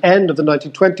by the end of the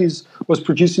 1920s was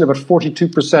producing about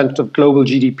 42% of global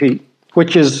GDP,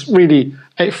 which is really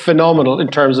phenomenal in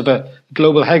terms of a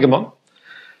global hegemon.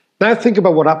 Now think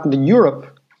about what happened in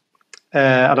Europe,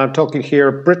 and I'm talking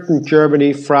here Britain,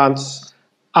 Germany, France,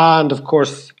 and of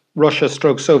course Russia,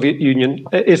 Soviet Union,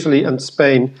 Italy and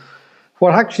Spain.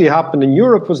 What actually happened in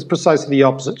Europe was precisely the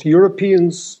opposite.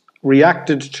 Europeans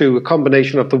reacted to a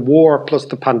combination of the war plus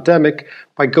the pandemic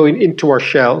by going into our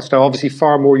shells. Now, obviously,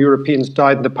 far more Europeans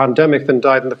died in the pandemic than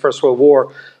died in the First World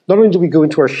War. Not only did we go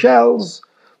into our shells,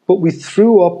 but we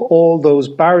threw up all those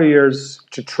barriers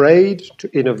to trade,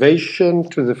 to innovation,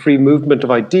 to the free movement of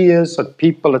ideas and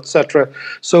people, etc.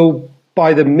 So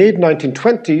by the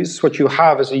mid-1920s, what you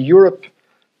have is a Europe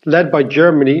led by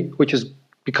Germany, which is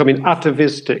becoming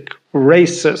atavistic,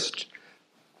 racist,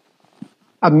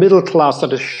 a middle class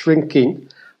that is shrinking,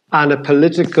 and a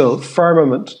political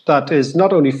firmament that is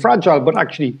not only fragile, but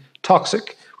actually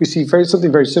toxic. We see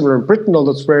something very similar in Britain,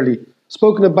 although it's rarely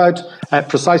spoken about.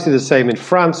 Precisely the same in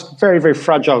France, very, very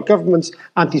fragile governments,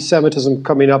 anti-Semitism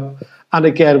coming up. And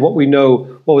again, what we know,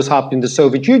 what was happening in the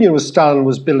Soviet Union was Stalin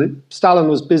was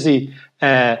busy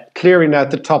clearing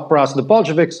out the top brass of the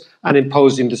Bolsheviks and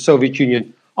imposing the Soviet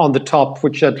Union on the top,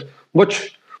 which had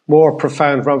much more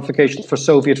profound ramifications for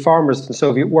Soviet farmers than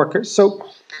Soviet workers. So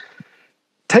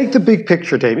take the big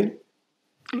picture, Damien.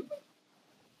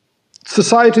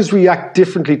 Societies react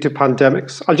differently to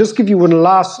pandemics. I'll just give you one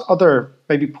last other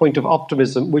maybe point of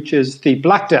optimism, which is the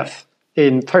Black Death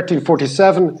in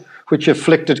 1347, which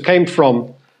came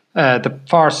from the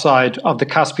far side of the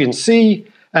Caspian Sea.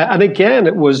 And again,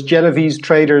 it was Genovese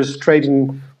traders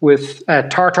trading with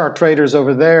Tartar traders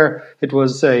over there. It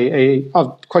was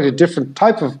quite a different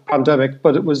type of pandemic,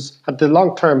 but it had the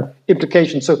long-term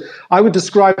implications. So I would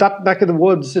describe that neck of the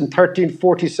woods in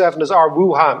 1347 as our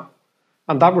Wuhan.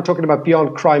 And that we're talking about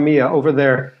beyond Crimea over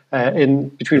there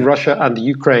between Russia and the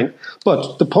Ukraine.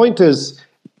 But the point is,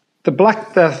 the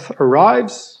Black Death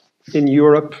arrives in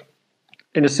Europe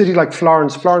in a city like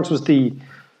Florence. Florence was the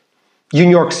New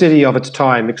York City of its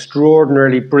time,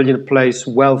 extraordinarily brilliant place,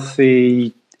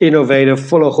 wealthy, innovative,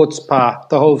 full of chutzpah,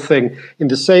 the whole thing. In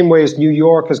the same way as New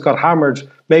York has got hammered,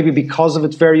 maybe because of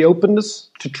its very openness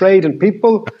to trade and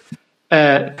people,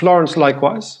 Florence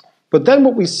likewise. But then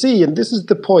what we see, and this is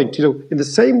the point, in the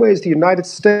same way as the United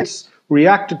States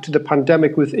reacted to the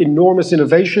pandemic with enormous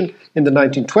innovation in the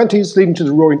 1920s, leading to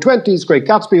the Roaring Twenties, Great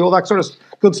Gatsby, all that sort of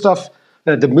good stuff,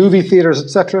 the movie theaters,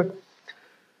 etc.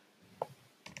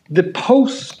 The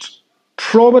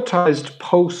traumatized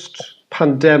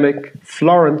post-pandemic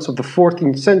Florence of the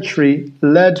 14th century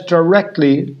led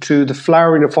directly to the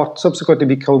flowering of what subsequently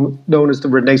became known as the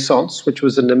Renaissance, which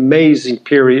was an amazing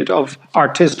period of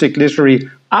artistic, literary,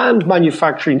 and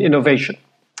manufacturing innovation.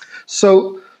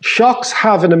 So shocks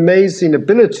have an amazing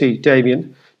ability,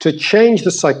 Damien, to change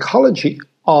the psychology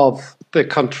of the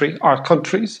country, our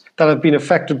countries that have been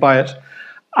affected by it,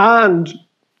 and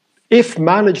if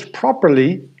managed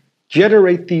properly,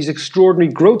 generate these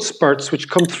extraordinary growth spurts which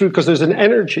come through because there's an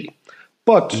energy.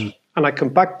 But, and I come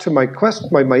back to my question,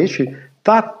 my issue,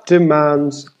 that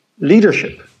demands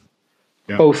leadership,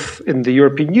 both in the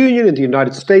European Union, in the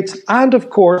United States, and of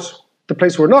course, the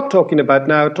place we're not talking about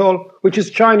now at all, which is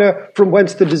China, from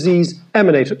whence the disease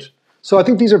emanated. So I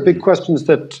think these are big questions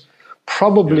that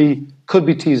probably could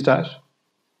be teased out.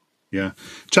 Yeah.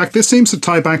 Jack, this seems to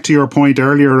tie back to your point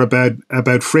earlier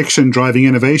about friction driving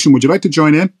innovation. Would you like to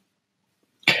join in?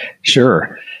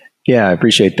 Sure. Yeah, I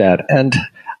appreciate that. And,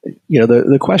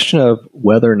 the question of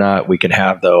whether or not we can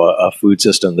have, though, a food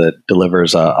system that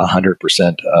delivers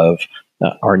 100% of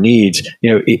our needs,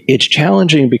 it's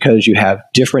challenging because you have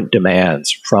different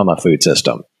demands from a food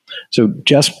system. So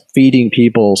just feeding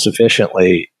people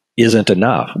sufficiently isn't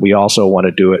enough. We also want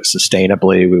to do it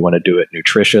sustainably. We want to do it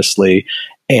nutritiously.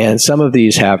 And some of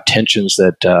these have tensions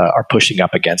that are pushing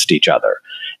up against each other.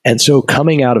 And so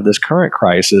coming out of this current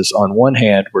crisis, on one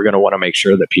hand, we're going to want to make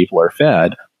sure that people are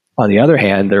fed. On the other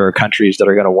hand, there are countries that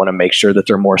are going to want to make sure that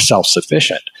they're more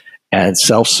self-sufficient. And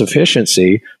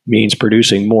self-sufficiency means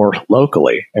producing more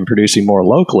locally. And producing more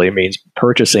locally means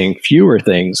purchasing fewer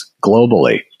things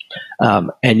globally.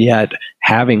 And yet,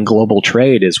 having global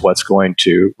trade is what's going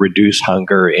to reduce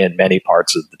hunger in many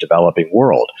parts of the developing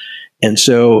world. And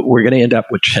so we're going to end up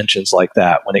with tensions like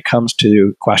that when it comes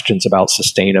to questions about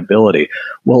sustainability.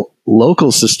 Well,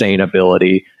 local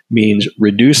sustainability means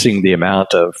reducing the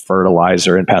amount of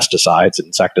fertilizer and pesticides, and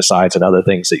insecticides, and other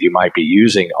things that you might be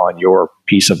using on your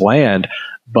piece of land.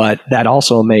 But that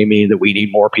also may mean that we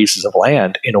need more pieces of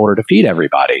land in order to feed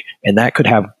everybody. And that could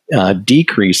have a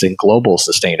decrease in global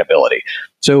sustainability.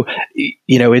 So,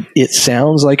 it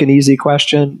sounds like an easy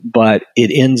question, but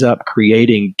it ends up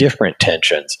creating different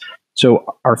tensions.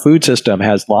 So our food system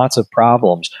has lots of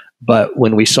problems, but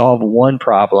when we solve one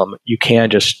problem, you can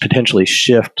just potentially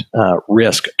shift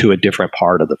risk to a different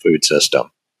part of the food system.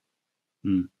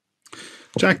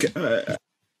 Jack,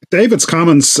 David's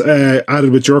comments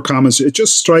added with your comments, it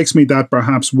just strikes me that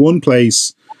perhaps one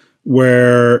place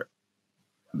where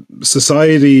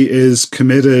society is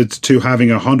committed to having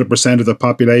 100% of the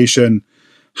population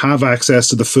have access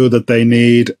to the food that they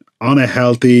need on a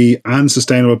healthy and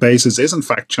sustainable basis is in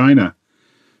fact China.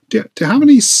 Do you have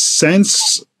any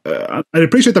sense, I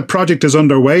appreciate the project is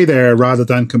underway there rather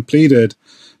than completed,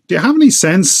 do you have any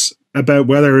sense about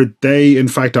whether they in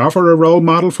fact offer a role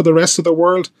model for the rest of the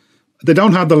world? They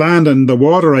don't have the land and the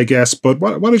water, I guess, but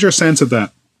what is your sense of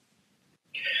that?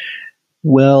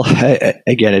 Well,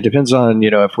 again, it depends on,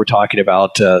 if we're talking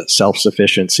about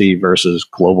self-sufficiency versus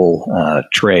global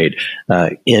trade.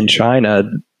 In China,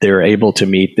 they're able to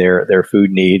meet their food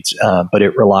needs, but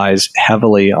it relies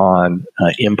heavily on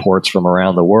imports from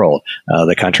around the world.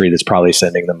 The country that's probably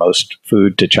sending the most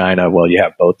food to China, well, you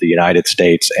have both the United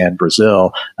States and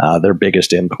Brazil. Their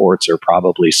biggest imports are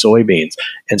probably soybeans.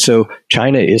 And so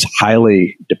China is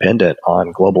highly dependent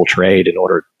on global trade in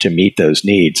order to meet those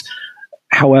needs.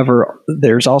 However,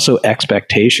 there's also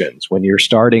expectations. When you're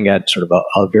starting at sort of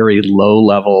a very low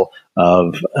level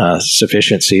of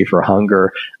sufficiency for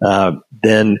hunger,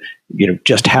 then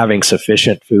just having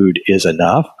sufficient food is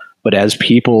enough. But as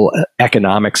people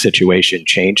economic situation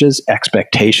changes,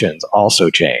 expectations also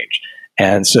change.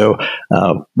 And so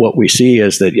what we see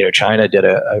is that China did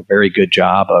a very good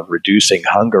job of reducing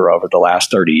hunger over the last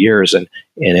 30 years. And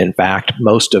in fact,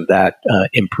 most of that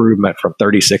improvement from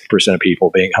 36% of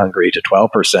people being hungry to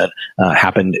 12%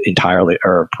 happened entirely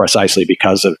or precisely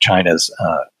because of China's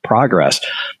progress.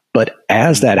 But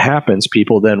as that happens,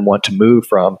 people then want to move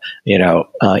from,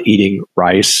 eating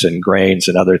rice and grains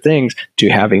and other things to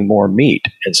having more meat.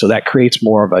 And so that creates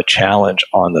more of a challenge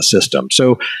on the system.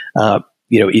 So,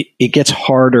 it gets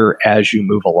harder as you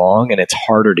move along, and it's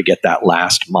harder to get that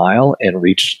last mile and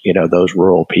reach, those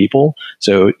rural people.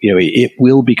 So, it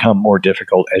will become more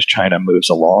difficult as China moves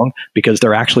along because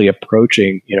they're actually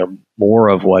approaching, more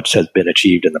of what has been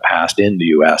achieved in the past in the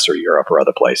US or Europe or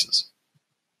other places.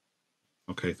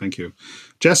 Okay, thank you.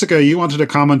 Jessica, you wanted to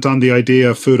comment on the idea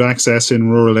of food access in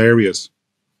rural areas.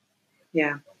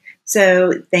 Yeah.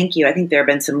 So thank you. I think there have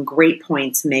been some great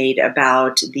points made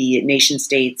about the nation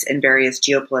states and various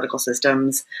geopolitical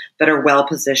systems that are well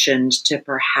positioned to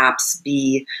perhaps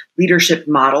be leadership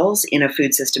models in a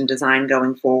food system design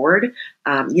going forward.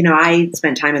 I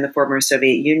spent time in the former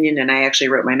Soviet Union, and I actually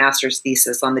wrote my master's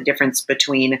thesis on the difference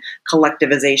between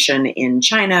collectivization in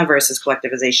China versus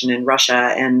collectivization in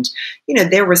Russia. And,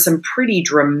 there were some pretty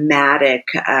dramatic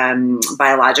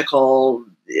biological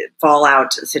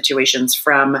fallout situations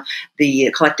from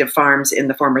the collective farms in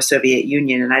the former Soviet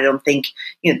Union. And I don't think,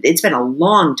 it's been a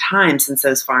long time since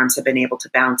those farms have been able to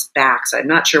bounce back. So I'm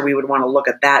not sure we would want to look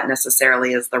at that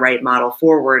necessarily as the right model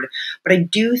forward. But I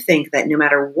do think that no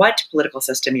matter what political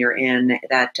system you're in,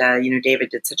 that,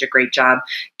 David did such a great job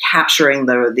capturing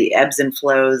the ebbs and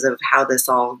flows of how this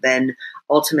all then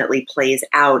ultimately plays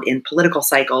out in political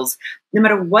cycles. no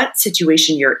matter what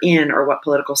situation you're in or what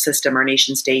political system or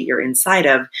nation state you're inside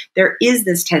of, there is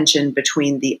this tension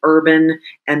between the urban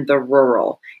and the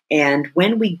rural. And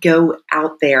when we go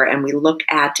out there and we look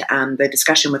at the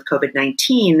discussion with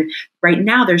COVID-19, right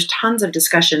now there's tons of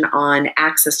discussion on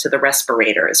access to the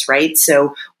respirators, right?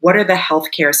 So what are the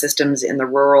healthcare systems in the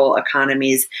rural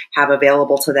economies have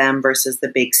available to them versus the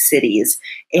big cities?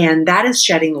 And that is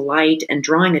shedding light and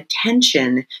drawing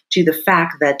attention to the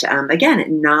fact that,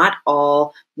 again, not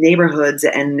all neighborhoods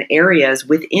and areas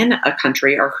within a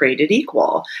country are created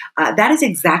equal. That is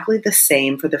exactly the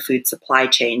same for the food supply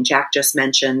chain. Jack just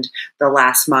mentioned the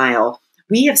last mile.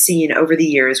 We have seen over the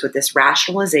years with this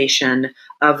rationalization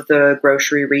of the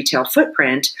grocery retail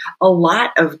footprint, a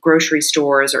lot of grocery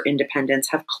stores or independents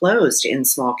have closed in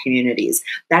small communities.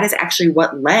 That is actually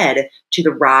what led to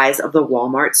the rise of the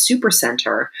Walmart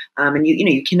supercenter. And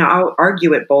you can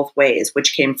argue it both ways.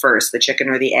 Which came first, the chicken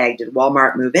or the egg? Did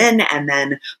Walmart move in and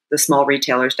then the small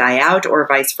retailers die out, or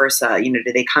vice versa?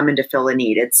 Do they come in to fill a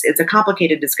need? It's a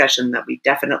complicated discussion that we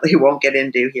definitely won't get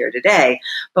into here today.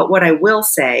 But what I will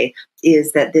say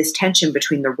is that this tension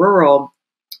between the rural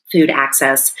food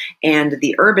access and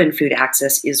the urban food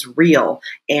access is real.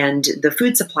 And the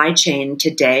food supply chain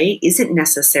today isn't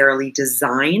necessarily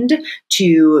designed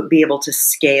to be able to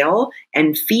scale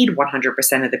and feed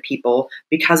 100% of the people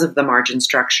because of the margin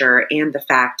structure and the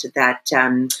fact that,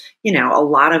 a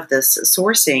lot of this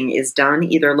sourcing is done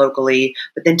either locally,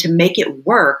 but then to make it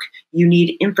work, you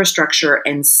need infrastructure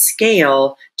and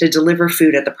scale to deliver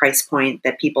food at the price point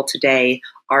that people today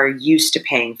are used to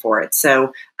paying for it.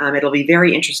 So it'll be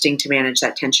very interesting to manage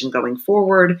that tension going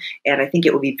forward. And I think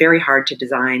it will be very hard to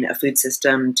design a food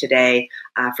system today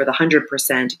for the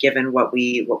 100%, given what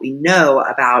we know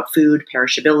about food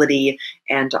perishability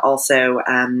and also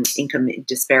income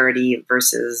disparity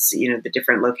versus the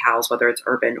different locales, whether it's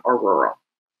urban or rural.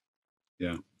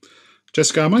 Yeah.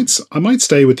 Jessica, I might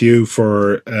stay with you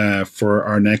for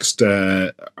our next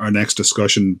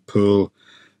discussion pool.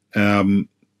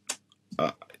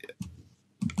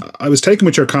 I was taken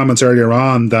with your comments earlier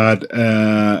on that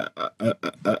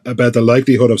about the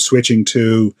likelihood of switching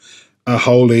to a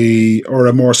wholly or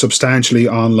a more substantially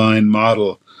online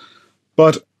model.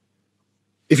 But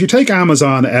if you take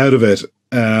Amazon out of it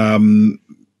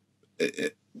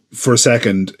for a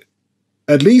second,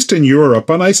 at least in Europe,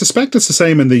 and I suspect it's the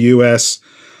same in the US,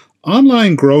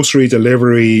 online grocery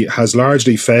delivery has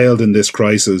largely failed in this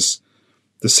crisis.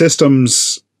 The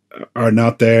systems are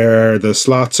not there, the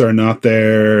slots are not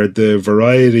there, the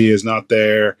variety is not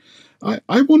there.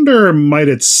 I wonder, might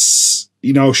it's,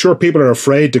 sure, people are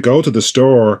afraid to go to the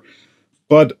store,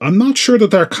 but I'm not sure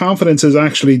that their confidence is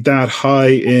actually that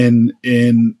high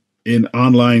in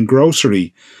online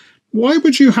grocery. Why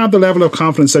would you have the level of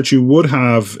confidence that you would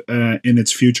have in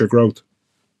its future growth?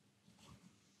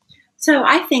 So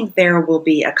I think there will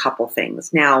be a couple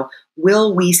things. Now,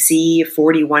 will we see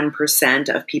 41%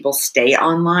 of people stay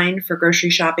online for grocery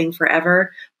shopping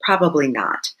forever? Probably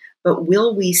not. But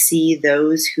will we see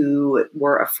those who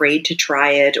were afraid to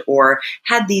try it or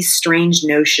had these strange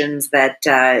notions that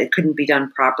it couldn't be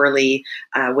done properly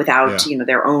without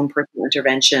their own personal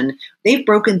intervention? They've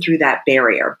broken through that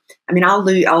barrier. I mean,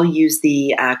 I'll use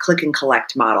the click and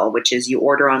collect model, which is you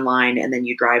order online and then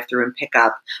you drive through and pick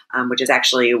up, which is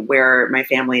actually where my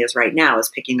family is right now, is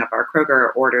picking up our Kroger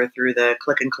order through the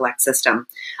click and collect system.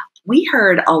 We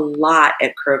heard a lot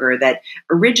at Kroger that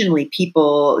originally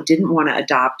people didn't want to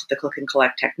adopt the click and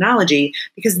collect technology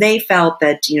because they felt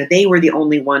that, they were the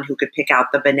only one who could pick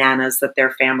out the bananas that their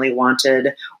family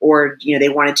wanted, or, they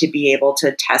wanted to be able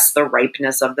to test the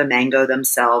ripeness of the mango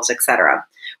themselves, etc.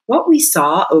 What we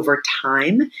saw over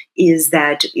time is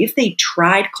that if they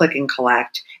tried click and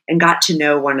collect and got to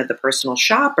know one of the personal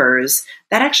shoppers,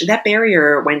 that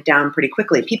barrier went down pretty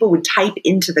quickly. People would type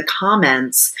into the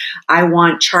comments, "I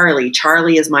want Charlie.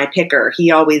 Charlie is my picker.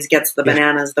 He always gets the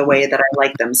bananas the way that I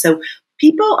like them." So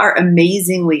people are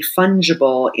amazingly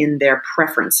fungible in their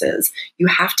preferences. You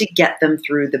have to get them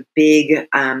through the big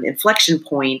inflection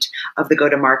point of the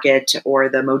go-to-market or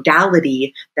the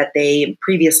modality that they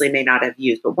previously may not have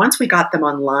used. But once we got them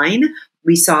online,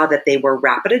 we saw that they were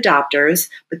rapid adopters.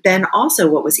 But then also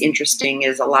what was interesting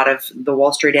is a lot of the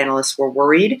Wall Street analysts were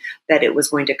worried that it was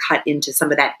going to cut into some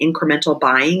of that incremental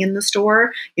buying in the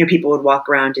store. People would walk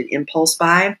around and impulse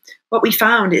buy. What we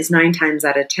found is 9 times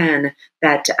out of 10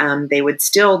 that they would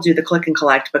still do the click and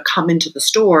collect, but come into the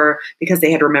store because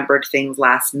they had remembered things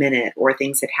last minute or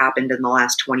things had happened in the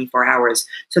last 24 hours.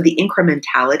 So the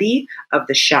incrementality of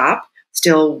the shop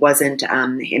still wasn't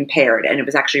impaired, and it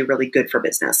was actually really good for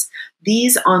business.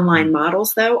 These online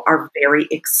models, though, are very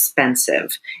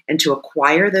expensive, and to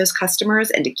acquire those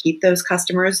customers and to keep those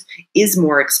customers is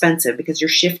more expensive because you're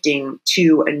shifting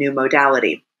to a new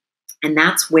modality. And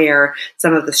that's where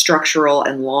some of the structural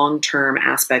and long-term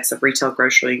aspects of retail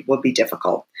grocery will be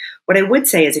difficult. What I would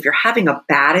say is if you're having a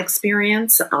bad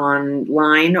experience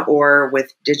online or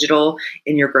with digital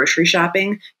in your grocery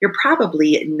shopping, you're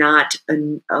probably not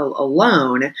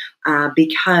alone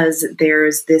because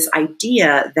there's this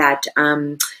idea that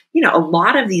a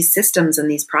lot of these systems and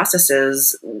these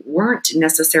processes weren't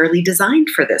necessarily designed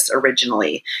for this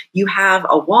originally. You have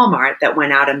a Walmart that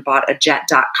went out and bought a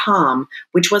Jet.com,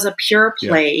 which was a pure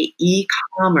play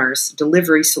e-commerce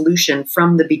delivery solution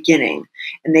from the beginning.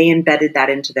 And they embedded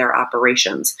that into their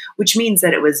operations, which means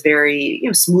that it was very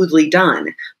smoothly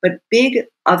done. But big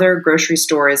other grocery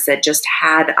stores that just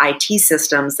had IT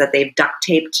systems that they've duct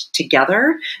taped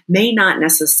together may not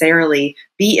necessarily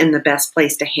be in the best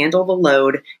place to handle the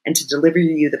load and to deliver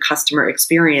you the customer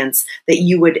experience that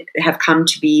you would have come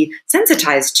to be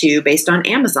sensitized to based on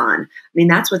Amazon. I mean,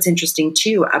 that's what's interesting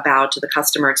too about the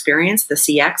customer experience, the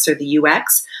CX or the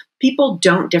UX. People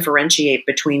don't differentiate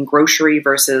between grocery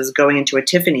versus going into a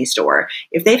Tiffany store.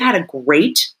 If they've had a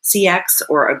great CX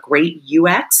or a great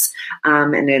UX,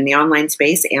 and in the online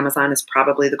space, Amazon is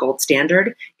probably the gold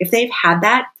standard. If they've had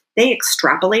that, they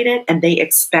extrapolate it and they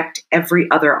expect every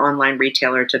other online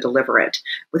retailer to deliver it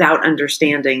without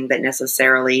understanding that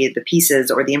necessarily the pieces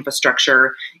or the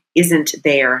infrastructure isn't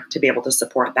there to be able to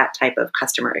support that type of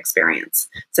customer experience.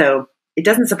 So it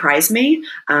doesn't surprise me,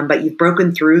 but you've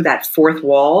broken through that fourth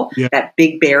wall, that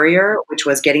big barrier, which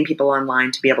was getting people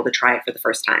online to be able to try it for the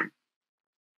first time.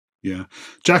 Yeah.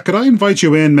 Jack, could I invite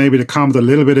you in maybe to comment a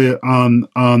little bit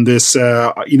on this,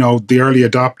 the early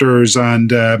adopters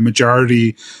and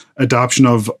majority adoption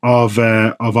of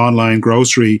online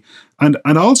grocery. And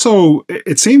also,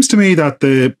 it seems to me that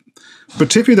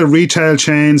particularly the retail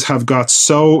chains have got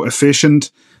so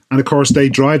efficient, and of course they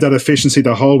drive that efficiency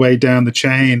the whole way down the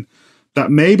chain, that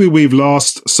maybe we've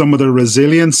lost some of the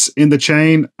resilience in the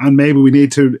chain, and maybe we need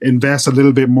to invest a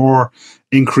little bit more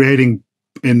in creating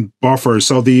in buffers.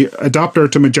 So the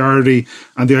adopter to majority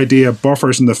and the idea of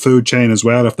buffers in the food chain as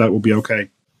well, if that would be okay.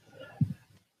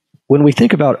 When we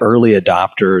think about early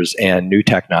adopters and new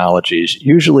technologies,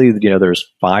 usually, there's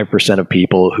 5% of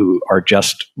people who are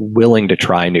just willing to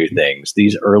try new things.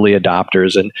 These early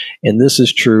adopters, and this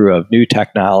is true of new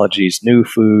technologies, new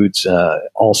foods,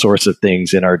 all sorts of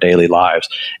things in our daily lives.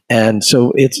 And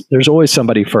so there's always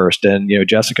somebody first. And,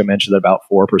 Jessica mentioned that about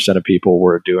 4% of people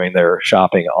were doing their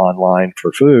shopping online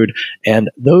for food. And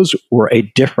those were a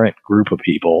different group of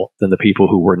people than the people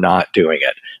who were not doing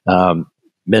it.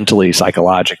 Mentally,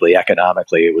 psychologically,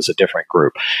 economically, it was a different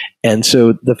group. And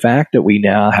so the fact that we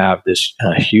now have this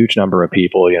huge number of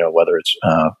people, whether it's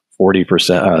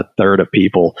 40%, a third of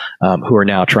people who are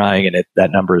now trying, and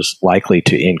that number is likely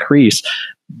to increase,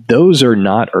 those are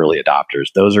not early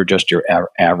adopters. Those are just your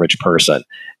average person.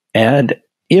 And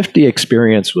if the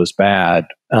experience was bad,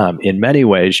 in many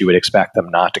ways, you would expect them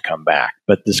not to come back.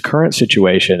 But this current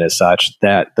situation is such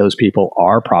that those people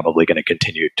are probably going to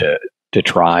continue to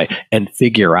try and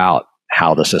figure out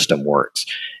how the system works.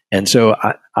 And so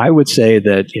I would say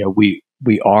that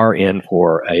we are in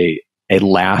for a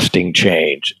lasting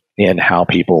change in how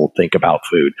people think about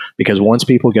food, because once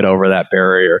people get over that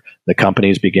barrier, the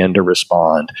companies begin to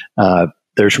respond.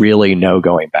 There's really no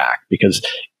going back, because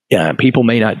people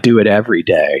may not do it every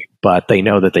day, but they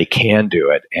know that they can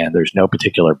do it, and there's no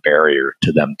particular barrier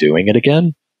to them doing it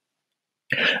again.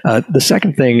 The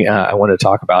second thing I want to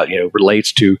talk about,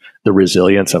 relates to the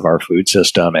resilience of our food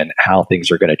system and how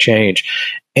things are going to change.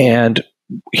 And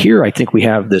here, I think we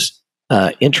have this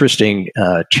interesting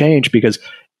change, because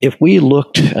if we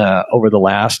looked over the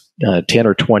last 10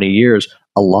 or 20 years,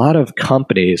 a lot of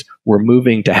companies were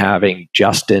moving to having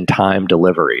just-in-time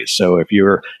deliveries. So if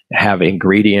you have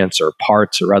ingredients or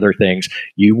parts or other things,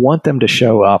 you want them to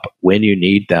show up when you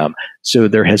need them. So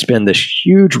there has been this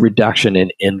huge reduction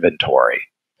in inventory.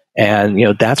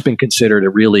 And that's been considered a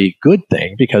really good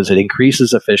thing because it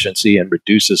increases efficiency and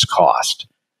reduces cost.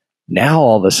 Now,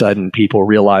 all of a sudden, people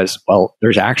realize, well,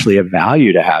 there's actually a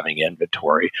value to having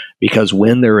inventory, because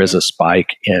when there is a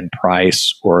spike in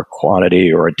price or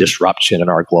quantity or a disruption in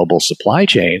our global supply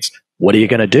chains, what are you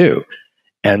going to do?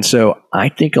 And so I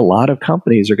think a lot of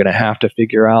companies are going to have to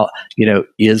figure out,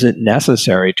 is it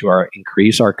necessary to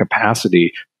increase our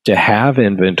capacity to have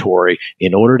inventory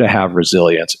in order to have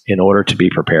resilience, in order to be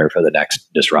prepared for the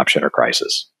next disruption or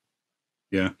crisis?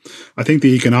 Yeah, I think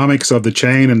the economics of the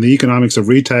chain and the economics of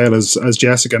retail, as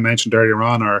Jessica mentioned earlier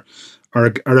on, are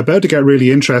about to get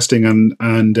really interesting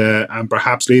and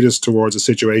perhaps lead us towards a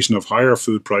situation of higher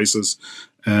food prices,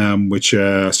 which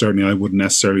certainly I wouldn't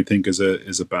necessarily think is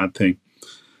a bad thing.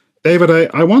 David,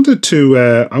 I wanted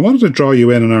to draw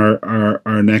you in on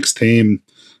our next theme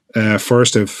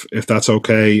first, if that's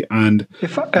okay. And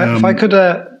if I could,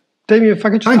 Damien, if I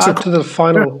could just add to the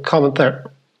final comment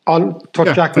there on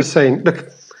what Jack was saying.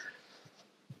 Look,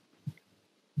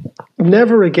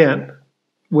 never again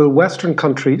will Western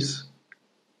countries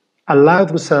allow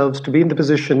themselves to be in the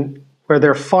position where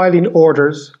they're filing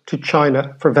orders to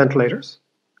China for ventilators.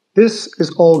 This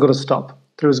is all going to stop.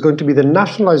 There is going to be the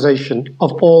nationalization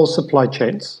of all supply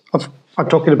chains. I'm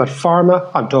talking about pharma,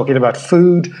 I'm talking about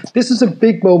food. This is a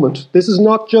big moment. This is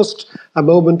not just a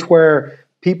moment where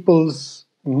people's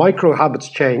micro habits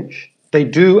change. They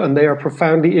do, and they are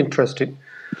profoundly interesting.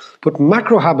 But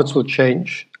macro habits will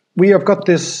change. We have got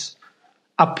this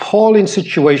appalling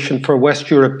situation for West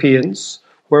Europeans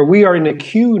where we are in a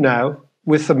queue now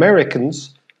with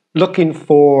Americans looking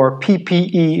for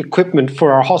PPE equipment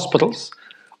for our hospitals.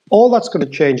 All that's going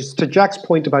to change is, to Jack's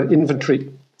point about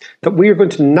inventory, that we are going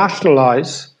to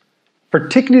nationalize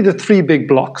particularly the three big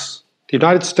blocs, the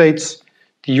United States,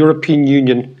 the European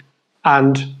Union,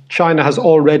 and China has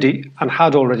already and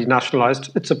had already nationalized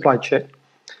its supply chain.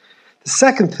 The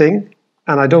second thing,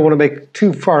 and I don't want to make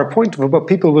too far a point of it, but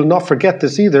people will not forget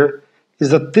this either, is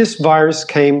that this virus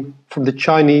came from the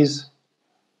Chinese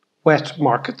wet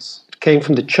markets. It came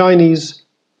from the Chinese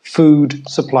food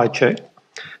supply chain.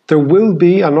 There will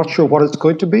be, I'm not sure what it's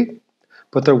going to be,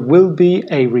 but there will be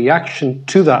a reaction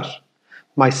to that.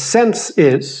 My sense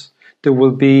is there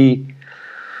will be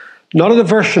not an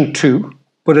aversion to,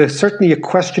 but certainly a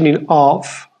questioning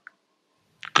of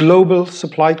global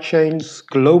supply chains,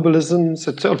 globalisms.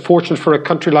 It's unfortunate for a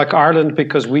country like Ireland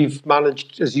because we've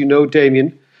managed, as you know,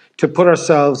 Damien, to put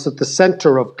ourselves at the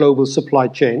center of global supply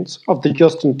chains, of the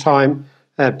just-in-time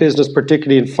business,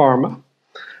 particularly in pharma.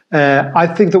 I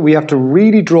think that we have to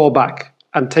really draw back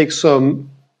and take some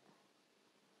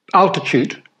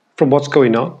altitude from what's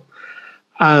going on.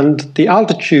 And the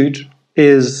altitude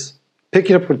is,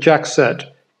 picking up what Jack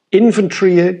said,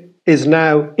 inventory is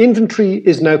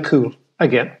now cool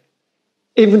again.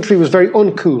 Inventory was very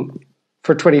uncool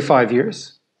for 25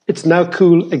 years. It's now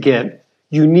cool again.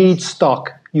 You need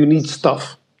stock, you need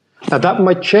stuff. Now that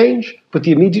might change, but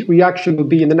the immediate reaction will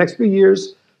be in the next few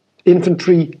years,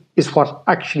 inventory is what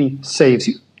actually saves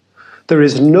you. There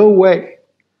is no way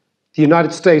the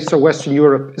United States or Western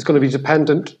Europe is going to be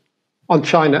dependent on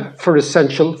China for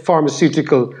essential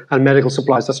pharmaceutical and medical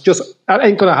supplies. That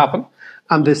ain't going to happen.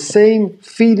 And the same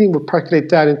feeling will percolate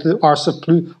down into our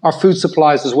food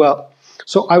supplies as well.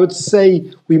 So I would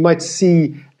say we might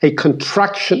see a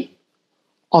contraction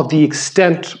of the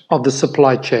extent of the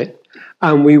supply chain.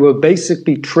 And we will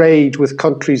basically trade with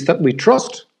countries that we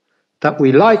trust, that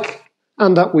we like,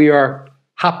 and that we are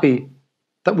happy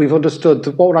that we've understood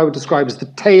what I would describe as the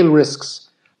tail risks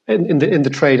in the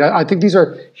trade. I think these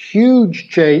are huge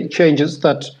changes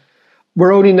that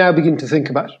we're only now beginning to think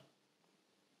about.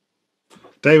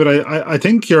 David, I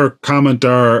think your comment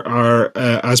are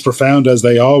as profound as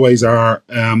they always are.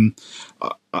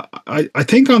 I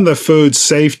think on the food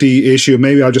safety issue,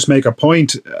 maybe I'll just make a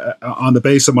point on the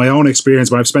basis of my own experience,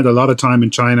 but I've spent a lot of time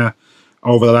in China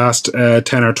over the last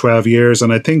 10 or 12 years.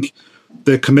 And I think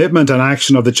the commitment and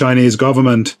action of the Chinese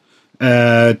government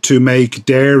to make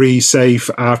dairy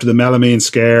safe after the melamine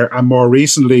scare, and more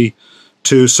recently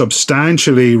to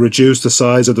substantially reduce the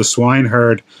size of the swine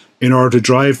herd in order to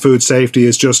drive food safety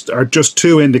are just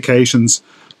two indications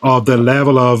of the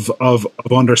level of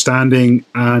understanding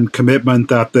and commitment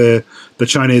that the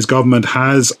Chinese government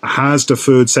has to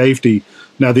food safety.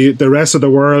 Now, the rest of the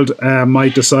world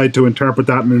might decide to interpret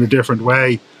that in a different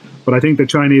way, but I think the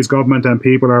Chinese government and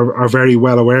people are very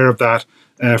well aware of that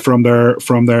from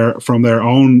their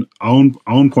own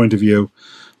point of view.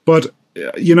 But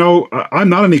you know, I'm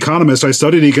not an economist. I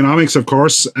studied economics, of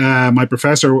course. My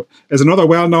professor is another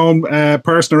well-known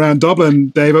person around Dublin,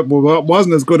 David, but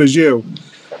wasn't as good as you.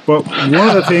 But one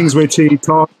of the things which he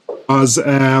taught was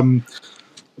the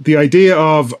idea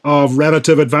of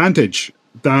relative advantage,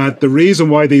 that the reason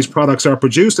why these products are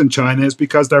produced in China is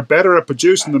because they're better at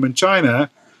producing them in China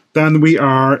than we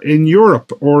are in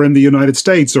Europe or in the United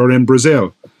States or in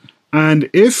Brazil. And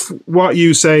if what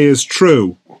you say is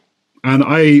true, and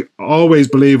I always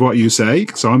believe what you say,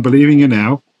 so I'm believing you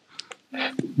now,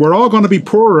 we're all going to be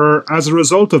poorer as a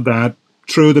result of that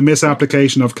through the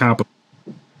misapplication of capital.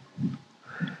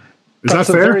 Is that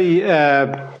fair?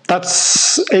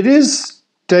 It is,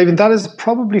 David, that is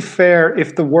probably fair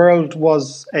if the world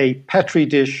was a Petri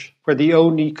dish where the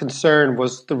only concern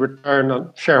was the return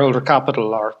on shareholder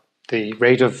capital or the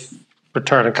rate of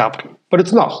return on capital. But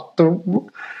it's not.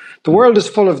 The world is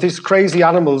full of these crazy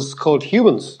animals called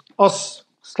humans, us,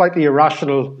 slightly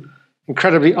irrational,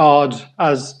 incredibly odd,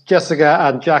 as Jessica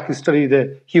and Jack, who study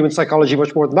the human psychology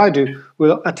much more than I do,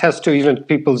 will attest to. Even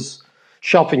people's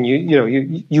shopping.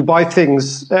 You buy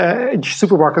things in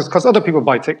supermarkets because other people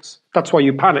buy things. That's why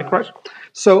you panic, right?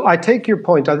 So I take your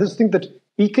point. I just think that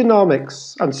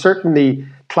economics, and certainly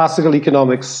classical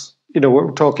economics, what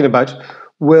we're talking about,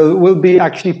 will be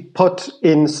actually put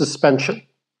in suspension.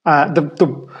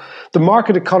 The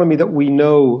market economy that we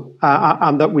know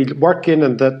and that we work in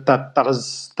and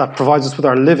that provides us with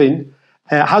our living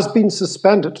has been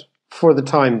suspended for the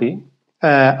time being.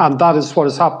 And that is what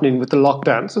is happening with the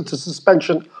lockdowns. It's a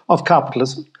suspension of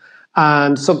capitalism,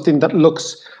 and something that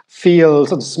looks,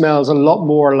 feels, and smells a lot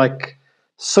more like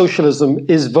socialism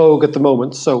is vogue at the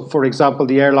moment. So, for example,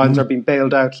 the airlines are being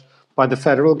bailed out by the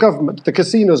federal government. The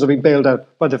casinos are being bailed out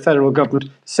by the federal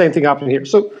government. Same thing happening here.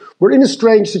 So we're in a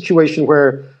strange situation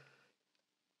where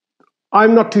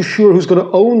I'm not too sure who's going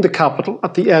to own the capital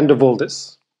at the end of all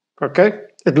this. Okay?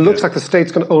 It looks like the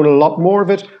state's going to own a lot more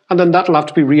of it, and then that'll have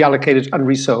to be reallocated and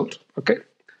resold, okay?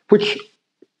 Which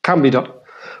can be done.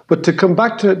 But to come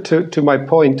back to my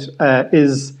point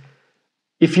is,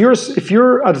 if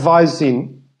you're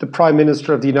advising the Prime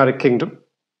Minister of the United Kingdom,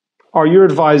 or you're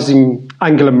advising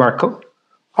Angela Merkel,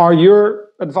 or you're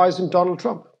advising Donald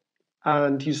Trump,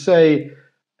 and you say,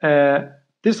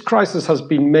 this crisis has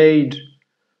been made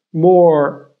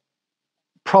more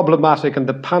problematic and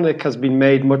the panic has been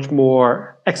made much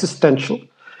more existential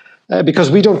because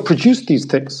we don't produce these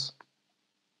things.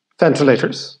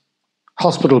 Ventilators,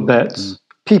 hospital beds,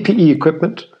 PPE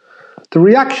equipment. The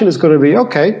reaction is going to be,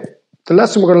 okay, the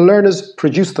lesson we're going to learn is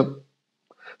produce them.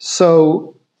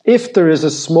 So if there is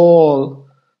a small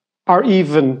or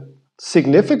even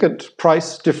significant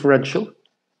price differential,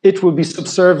 it will be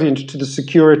subservient to the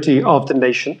security of the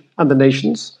nation and the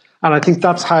nations. And I think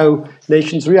that's how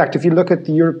nations react. If you look at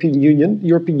the European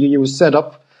Union was set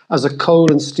up as a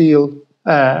coal and steel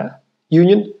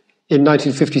union in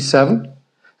 1957.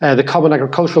 The Common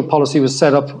Agricultural Policy was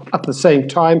set up at the same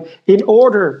time in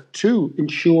order to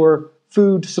ensure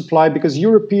food supply, because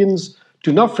Europeans,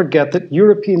 do not forget that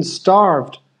Europeans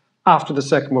starved after the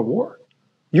Second World War.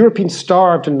 Europeans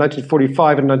starved in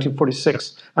 1945 and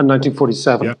 1946 and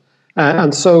 1947. Yeah.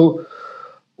 And so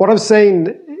what I'm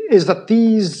saying is that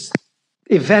these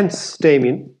events,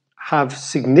 Damien, have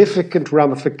significant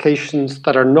ramifications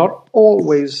that are not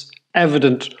always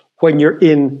evident when you're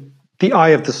in the eye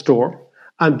of the storm,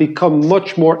 and become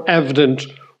much more evident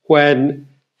when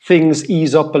things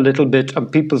ease up a little bit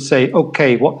and people say,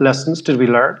 okay, what lessons did we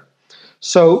learn?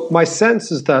 So my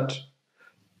sense is that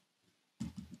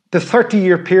the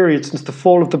 30-year period since the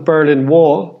fall of the Berlin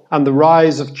Wall and the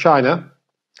rise of China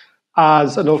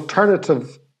as an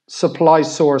alternative supply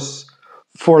source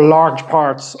for large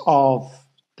parts of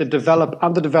the developed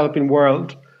and the developing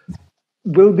world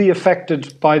will be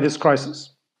affected by this crisis.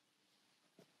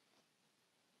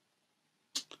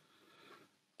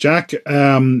 Jack,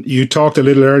 you talked a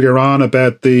little earlier on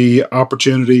about the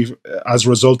opportunity as a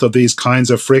result of these kinds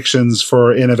of frictions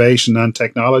for innovation and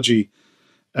technology.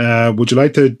 Would you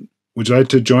like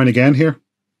to join again here?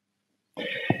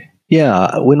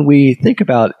 Yeah, when we think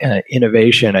about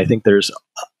innovation, I think there's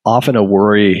often a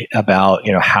worry about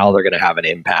how they're going to have an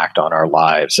impact on our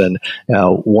lives. And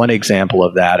one example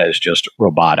of that is just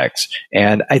robotics.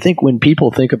 And I think when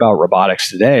people think about robotics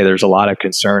today, there's a lot of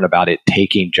concern about it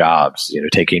taking jobs,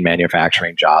 taking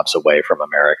manufacturing jobs away from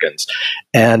Americans.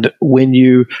 And when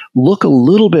you look a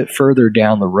little bit further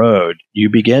down the road, you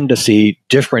begin to see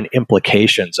different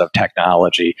implications of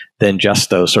technology than just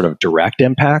those sort of direct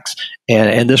impacts.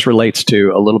 And this relates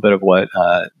to a little bit of what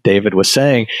David was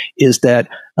saying, is that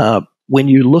when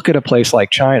you look at a place like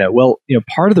China,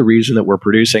 part of the reason that we're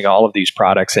producing all of these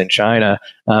products in China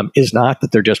is not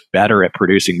that they're just better at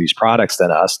producing these products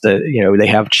than us. That they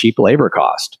have cheap labor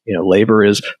cost. Labor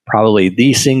is probably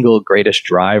the single greatest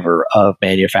driver of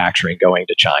manufacturing going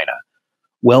to China.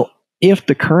 Well, if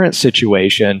the current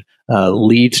situation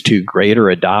leads to greater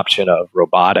adoption of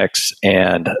robotics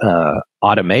and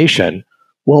automation,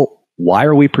 why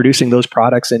are we producing those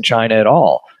products in China at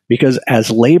all? Because as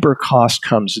labor cost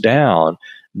comes down,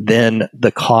 then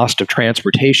the cost of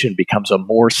transportation becomes a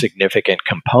more significant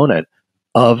component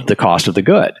of the cost of the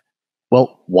good.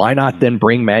 Well, why not then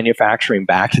bring manufacturing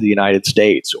back to the United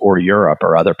States or Europe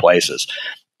or other places?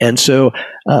 And so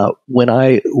when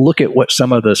I look at what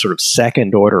some of the sort of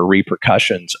second order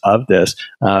repercussions of this,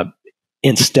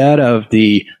 instead of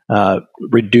the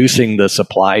reducing the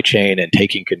supply chain and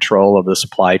taking control of the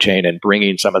supply chain and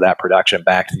bringing some of that production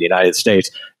back to the United States,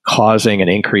 causing an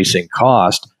increase in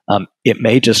cost, it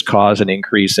may just cause an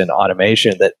increase in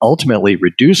automation that ultimately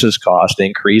reduces cost,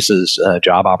 increases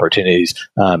job opportunities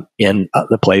in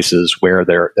the places where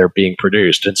they're being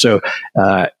produced. And so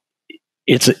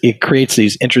it creates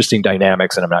these interesting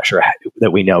dynamics, and I'm not sure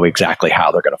that we know exactly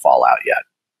how they're going to fall out yet.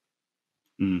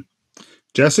 Mm.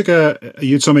 Jessica,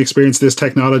 you had some experience with this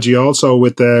technology also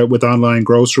with online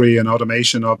grocery and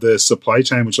automation of the supply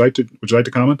chain. Would you like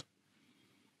to comment?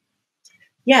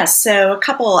 Yes, so a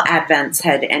couple advents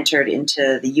had entered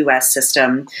into the U.S.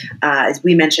 system. As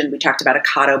we mentioned, we talked about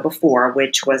Ocado before,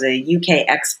 which was a UK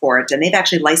export, and they've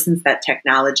actually licensed that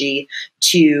technology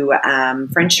to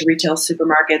French retail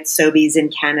supermarkets, Sobeys in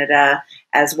Canada,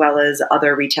 as well as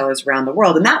other retailers around the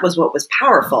world. And that was what was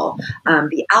powerful.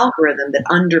 The algorithm that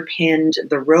underpinned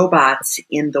the robots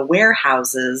in the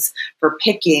warehouses for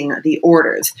picking the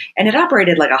orders. And it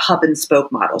operated like a hub and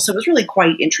spoke model. So it was really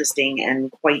quite interesting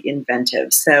and quite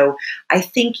inventive. So I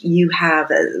think you have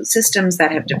systems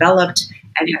that have developed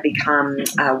and have become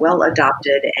well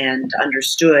adopted and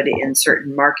understood in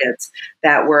certain markets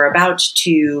that were about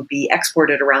to be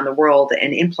exported around the world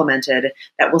and implemented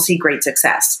that will see great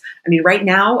success. I mean, right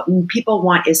now, people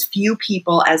want as few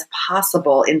people as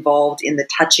possible involved in the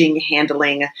touching,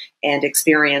 handling, and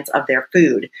experience of their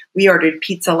food. We ordered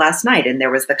pizza last night, and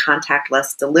there was the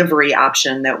contactless delivery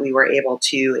option that we were able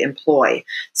to employ.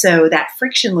 So that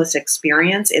frictionless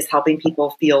experience is helping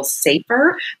people feel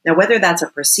safer. Now, whether that's a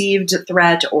perceived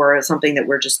threat or something that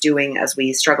we're just doing as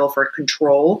we struggle for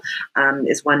control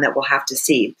is one that we'll have to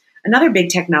see. Another big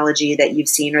technology that you've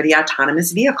seen are the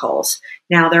autonomous vehicles.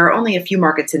 Now, there are only a few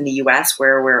markets in the US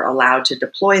where we're allowed to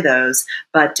deploy those,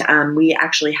 but we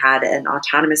actually had an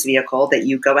autonomous vehicle that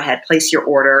you go ahead, place your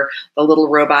order, the little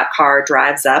robot car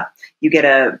drives up, you get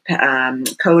a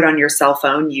code on your cell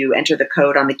phone, you enter the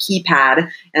code on the keypad,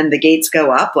 and the gates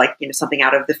go up, like something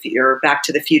out of or Back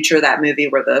to the Future, that movie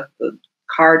where the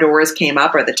car doors came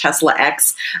up, or the Tesla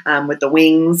X with the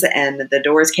wings and the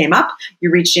doors came up. You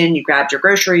reached in, you grabbed your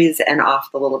groceries, and off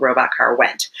the little robot car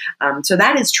went. So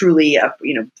that is truly a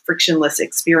frictionless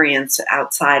experience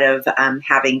outside of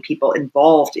having people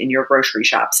involved in your grocery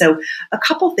shop. So a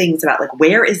couple things about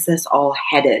where is this all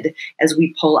headed as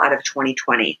we pull out of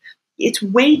 2020? It's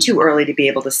way too early to be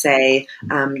able to say,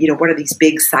 what are these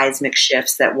big seismic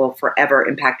shifts that will forever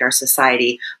impact our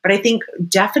society. But I think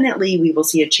definitely we will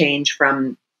see a change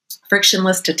from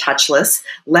frictionless to touchless,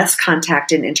 less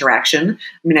contact and interaction.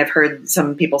 I mean, I've heard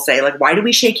some people say, why do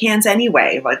we shake hands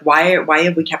anyway? Why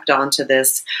have we kept on to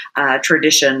this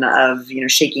tradition of,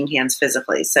 shaking hands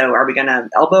physically? So are we going to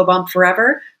elbow bump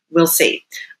forever? We'll see.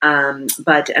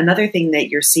 But another thing that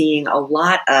you're seeing a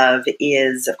lot of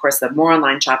is, of course, the more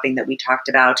online shopping that we talked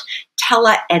about,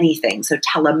 anything. So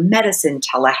telemedicine,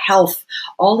 telehealth,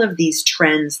 all of these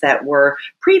trends that were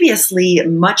previously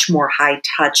much more high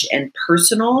touch and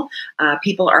personal,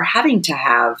 people are having to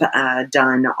have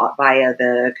done via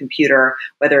the computer,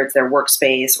 whether it's their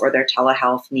workspace or their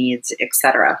telehealth needs,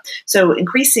 etc. So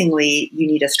increasingly, you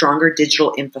need a stronger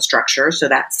digital infrastructure. So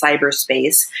that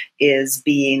cyberspace is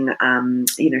being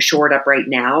shored up right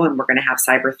now, and we're going to have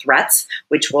cyber threats,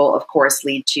 which will, of course,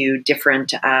 lead to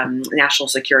different national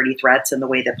security threats and the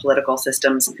way that political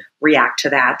systems react to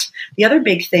that. The other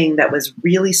big thing that was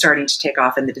really starting to take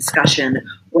off in the discussion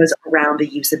was around the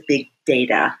use of big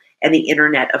data and the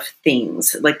Internet of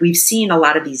Things. We've seen a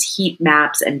lot of these heat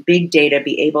maps and big data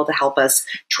be able to help us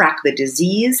track the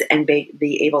disease and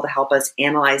be able to help us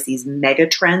analyze these mega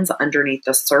trends underneath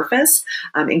the surface.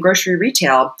 In grocery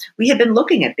retail, we had been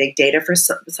looking at big data for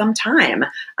some time.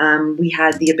 We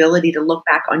had the ability to look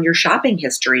back on your shopping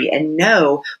history and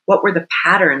know what were the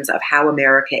patterns of how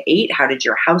America ate, how did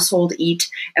your household eat,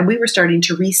 and we were starting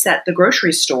to reset the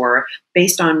grocery store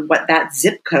based on what that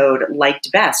zip code liked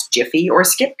best, Jiffy or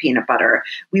Skip peanut butter.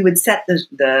 We would set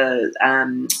the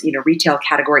retail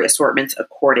category assortments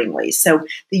accordingly. So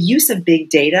the use of big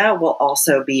data will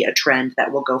also be a trend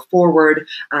that will go forward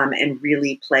and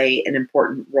really play an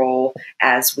important role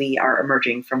as we are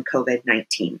emerging from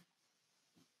COVID-19.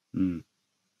 Mm.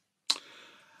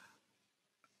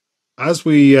 As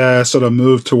we sort of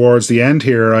move towards the end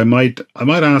here, I might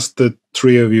ask the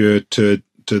three of you to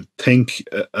think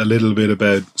a little bit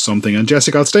about something. And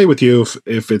Jessica, I'll stay with you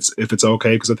if it's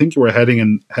okay, because I think you were heading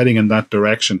in that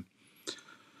direction.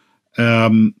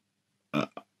 I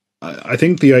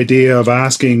think the idea of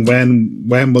asking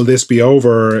when will this be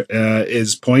over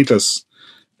is pointless.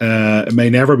 It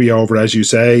may never be over, as you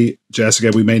say,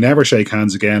 Jessica. We may never shake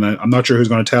hands again. I'm not sure who's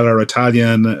going to tell our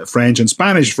Italian, French, and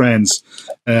Spanish friends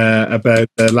about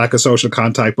the lack of social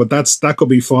contact, but that could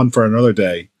be fun for another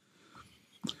day.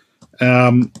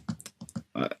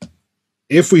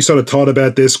 If we sort of thought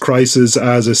about this crisis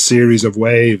as a series of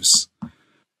waves,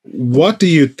 what do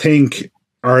you think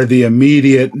are the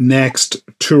immediate next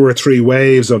 2 or 3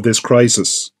 waves of this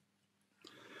crisis?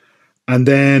 And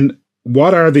then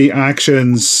what are the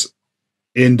actions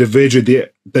individually,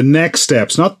 the next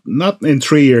steps, not in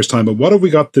 3 years' time, but what have we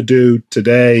got to do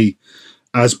today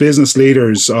as business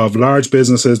leaders of large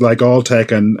businesses like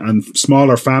Alltech and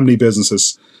smaller family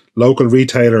businesses, local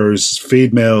retailers,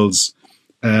 feed mills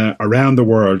around the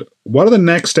world? What are the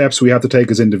next steps we have to take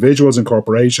as individuals and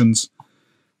corporations?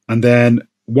 And then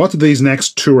what do these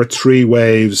next 2 or 3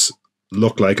 waves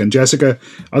look like? And Jessica,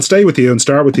 I'll stay with you and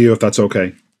start with you if that's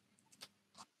okay.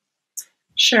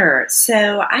 Sure.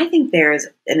 So I think there's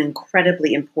an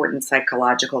incredibly important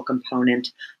psychological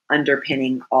component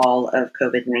underpinning all of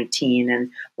COVID-19. And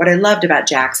what I loved about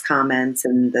Jack's comments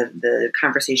and the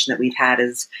conversation that we've had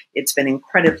is it's been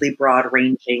incredibly broad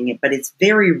ranging, but it's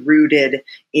very rooted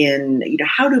in,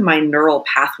 how do my neural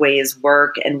pathways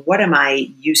work and what am I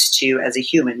used to as a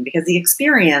human? Because the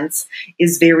experience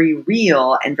is very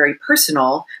real and very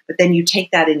personal, but then you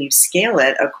take that and you scale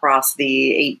it across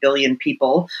the 8 billion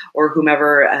people or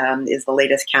whomever is the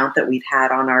latest count that we've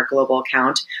had on our global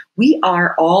count. We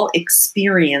are all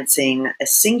experiencing a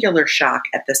singular shock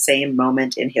at the same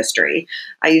moment in history.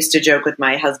 I used to joke with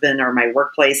my husband or my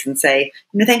workplace and say,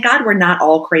 thank God we're not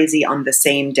all crazy on the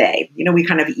same day. We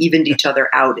kind of evened each other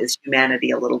out as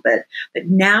humanity a little bit. But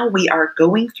now we are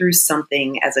going through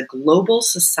something as a global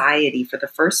society for the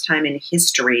first time in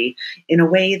history in a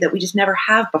way that we just never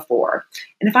have before.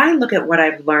 And if I look at what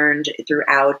I've learned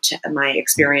throughout my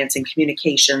experience in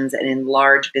communications and in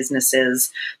large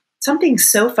businesses, something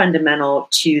so fundamental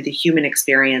to the human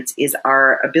experience is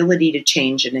our ability to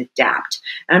change and adapt.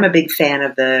 And I'm a big fan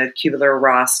of the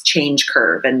Kubler-Ross change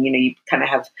curve. And, you kind of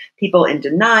have people in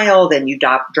denial, then you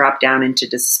drop down into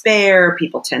despair.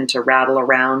 People tend to rattle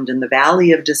around in the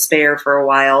valley of despair for a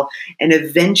while and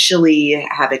eventually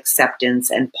have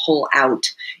acceptance and pull out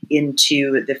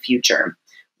into the future.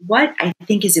 What I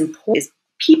think is important is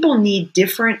people need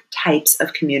different types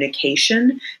of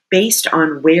communication based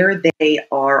on where they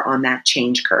are on that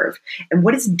change curve. And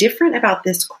what is different about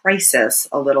this crisis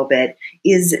a little bit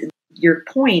is your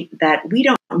point that we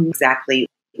don't know exactly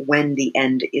when the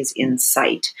end is in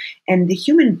sight. And the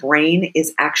human brain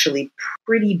is actually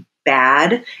pretty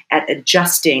bad at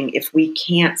adjusting if we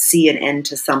can't see an end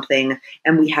to something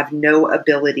and we have no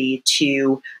ability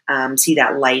to see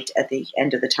that light at the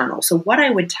end of the tunnel. So what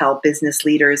I would tell business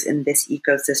leaders in this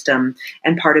ecosystem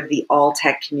and part of the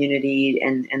Alltech community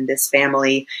and this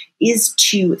family is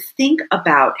to think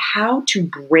about how to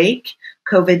break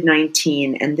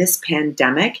COVID-19 and this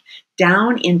pandemic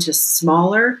down into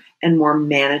smaller and more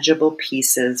manageable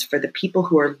pieces for the people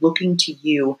who are looking to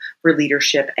you for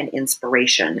leadership and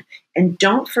inspiration. And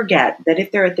don't forget that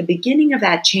if they're at the beginning of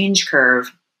that change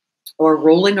curve or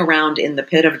rolling around in the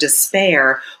pit of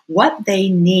despair, what they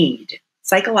need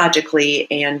psychologically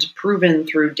and proven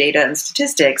through data and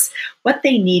statistics, what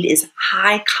they need is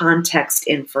high context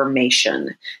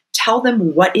information. Tell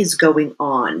them what is going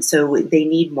on. So they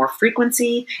need more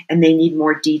frequency and they need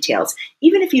more details.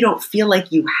 Even if you don't feel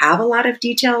like you have a lot of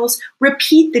details,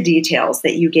 repeat the details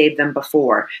that you gave them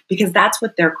before, because that's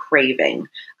what they're craving.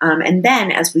 And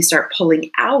then as we start pulling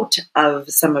out of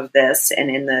some of this and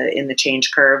in the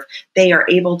change curve, they are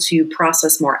able to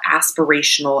process more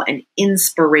aspirational and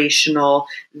inspirational,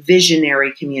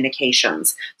 visionary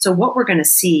communications. So what we're going to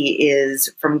see is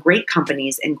from great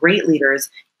companies and great leaders,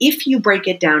 if you break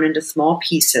it down into small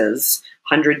pieces,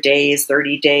 100 days,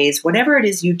 30 days, whatever it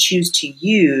is you choose to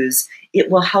use,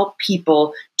 it will help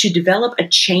people to develop a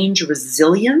change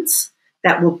resilience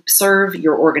that will serve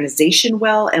your organization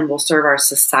well and will serve our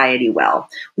society well.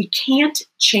 We can't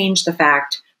change the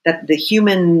fact that the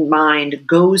human mind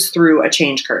goes through a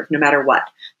change curve no matter what.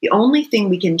 The only thing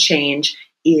we can change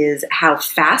is how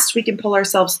fast we can pull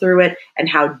ourselves through it and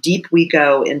how deep we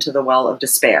go into the well of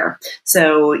despair.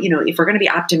 So, if we're going to be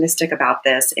optimistic about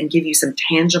this and give you some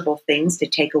tangible things to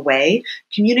take away,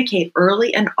 communicate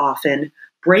early and often,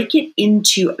 break it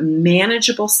into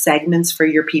manageable segments for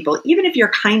your people, even if you're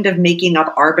kind of making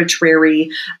up arbitrary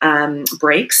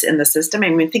breaks in the system. I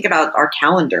mean, think about our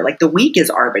calendar. Like the week is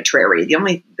arbitrary.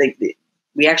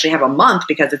 We actually have a month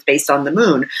because it's based on the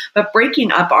moon, but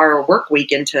breaking up our work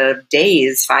week into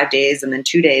days, 5 days, and then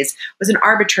 2 days was an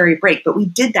arbitrary break. But we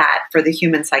did that for the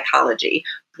human psychology.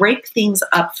 Break things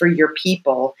up for your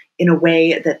people in a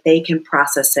way that they can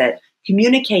process it,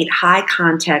 communicate high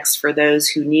context for those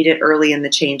who need it early in the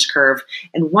change curve.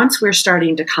 And once we're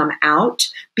starting to come out,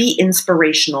 be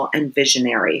inspirational and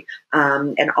visionary,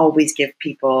 and always give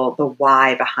people the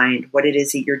why behind what it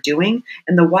is that you're doing.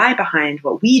 And the why behind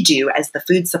what we do as the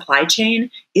food supply chain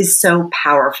is so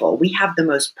powerful. We have the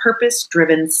most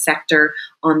purpose-driven sector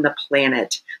on the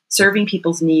planet. Serving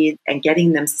people's needs and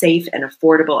getting them safe and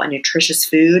affordable and nutritious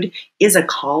food is a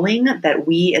calling that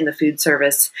we in the food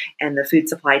service and the food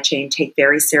supply chain take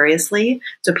very seriously.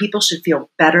 So people should feel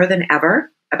better than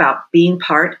ever about being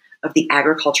part of the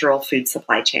agricultural food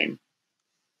supply chain.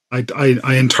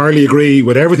 I entirely agree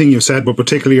with everything you've said, but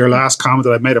particularly your last comment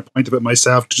that I've made a point of it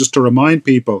myself, just to remind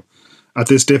people at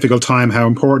this difficult time how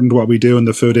important what we do in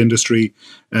the food industry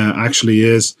actually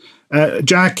is.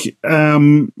 Jack,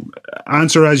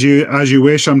 answer as you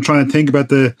wish. I'm trying to think about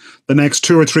the next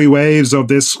 2 or 3 waves of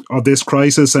this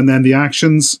crisis, and then the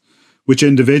actions which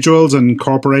individuals and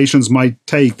corporations might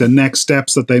take, the next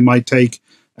steps that they might take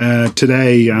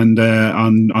today and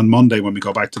on Monday when we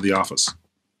go back to the office.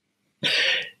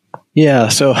 Yeah,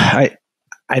 so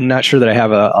I'm not sure that I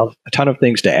have a ton of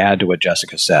things to add to what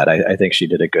Jessica said. I think she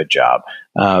did a good job.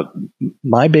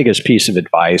 My biggest piece of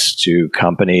advice to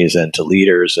companies and to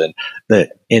leaders and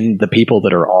the people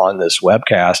that are on this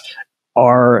webcast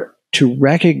are to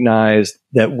recognize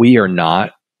that we are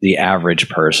not the average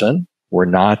person. We're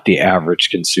not the average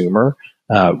consumer.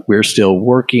 We're still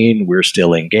working. We're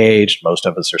still engaged. Most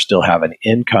of us are still have an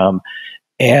income.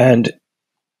 And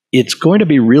it's going to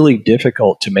be really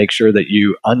difficult to make sure that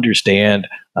you understand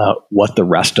what the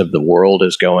rest of the world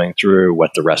is going through,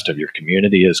 what the rest of your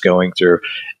community is going through.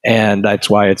 And that's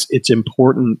why it's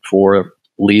important for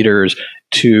leaders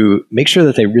to make sure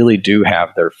that they really do have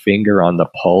their finger on the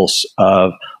pulse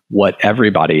of what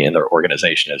everybody in their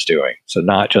organization is doing. So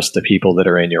not just the people that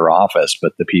are in your office,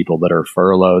 but the people that are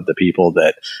furloughed, the people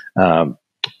that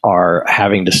are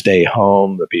having to stay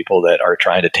home, the people that are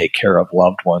trying to take care of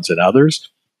loved ones and others.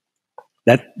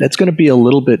 That's going to be a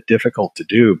little bit difficult to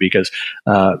do because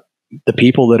the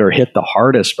people that are hit the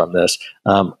hardest from this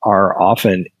are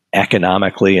often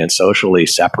economically and socially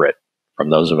separate from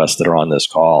those of us that are on this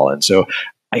call. And so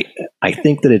I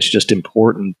think that it's just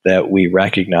important that we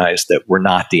recognize that we're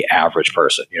not the average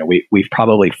person. You know, we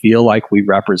probably feel like we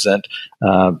represent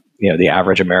the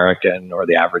average American or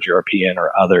the average European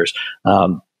or others.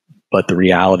 But the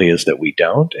reality is that we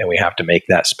don't, and we have to make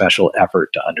that special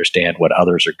effort to understand what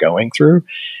others are going through.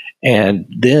 And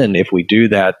then if we do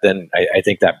that, then I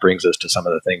think that brings us to some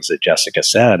of the things that Jessica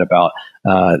said about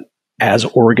as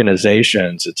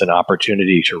organizations, it's an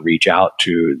opportunity to reach out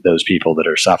to those people that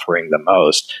are suffering the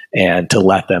most and to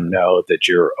let them know that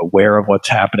you're aware of what's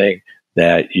happening,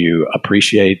 that you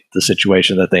appreciate the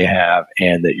situation that they have,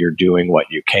 and that you're doing what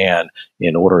you can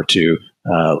in order to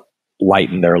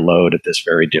lighten their load at this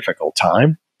very difficult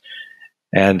time.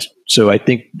 And so I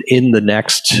think in the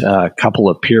next couple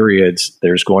of periods,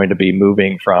 there's going to be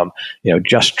moving from,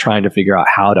 just trying to figure out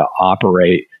how to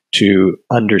operate to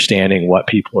understanding what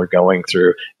people are going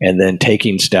through, and then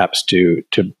taking steps to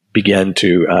begin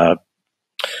to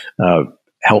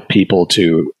help people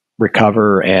to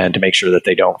recover and to make sure that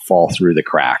they don't fall through the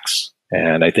cracks.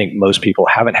 And I think most people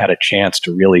haven't had a chance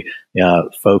to really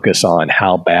focus on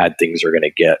how bad things are going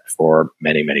to get for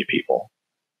many, many people.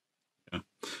 Yeah.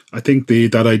 I think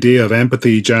that idea of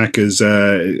empathy, Jack, is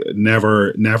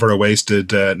never a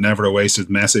wasted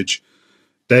message.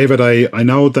 David, I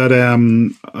know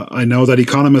that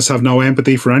economists have no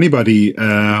empathy for anybody,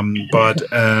 but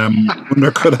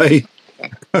wonder could I?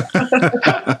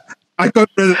 I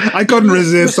couldn't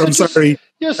resist. I'm sorry.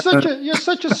 You're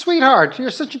such a sweetheart.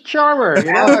 You're such a charmer.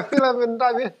 I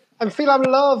feel I'm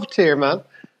loved here, man.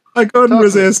 I couldn't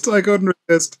resist.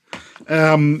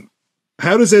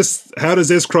 How does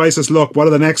this crisis look? What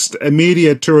are the next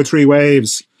immediate 2 or 3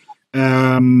 waves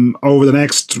over the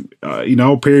next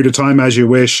period of time, as you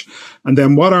wish? And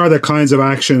then what are the kinds of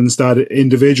actions that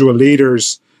individual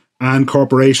leaders and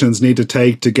corporations need to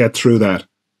take to get through that?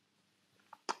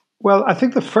 Well, I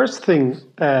think the first thing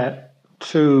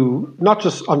to not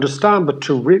just understand, but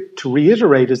to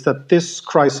reiterate is that this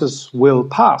crisis will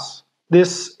pass.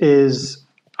 This is,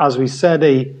 as we said,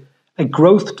 a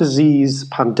growth disease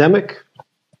pandemic,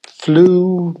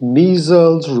 flu,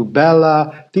 measles,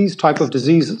 rubella, these type of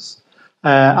diseases.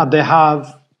 And they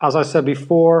have, as I said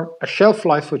before, a shelf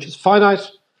life which is finite,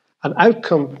 an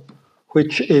outcome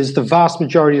which is the vast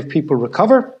majority of people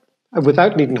recover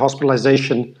without needing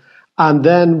hospitalization. And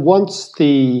then once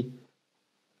the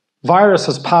virus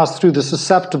has passed through the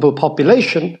susceptible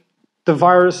population, the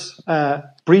virus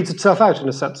breeds itself out in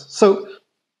a sense. So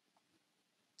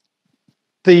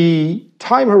the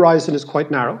time horizon is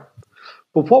quite narrow.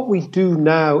 But what we do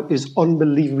now is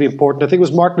unbelievably important. I think it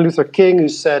was Martin Luther King who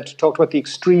talked about the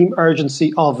extreme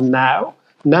urgency of now.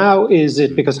 Now is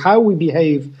it, because how we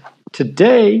behave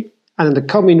today and in the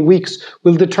coming weeks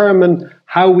will determine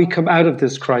how we come out of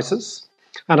this crisis.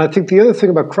 And I think the other thing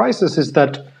about crisis is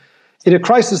that in a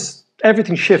crisis,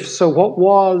 everything shifts. So what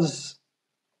was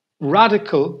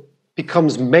radical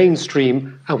becomes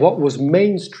mainstream, and what was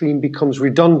mainstream becomes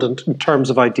redundant in terms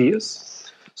of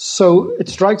ideas. So it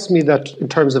strikes me that in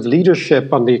terms of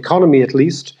leadership on the economy, at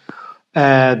least,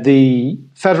 the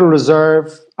Federal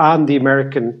Reserve and the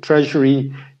American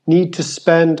Treasury need to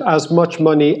spend as much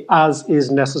money as is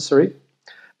necessary.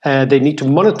 They need to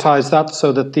monetize that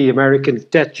so that the American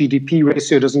debt GDP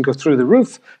ratio doesn't go through the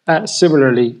roof.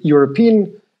 Similarly,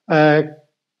 European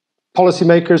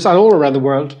policymakers and all around the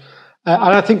world.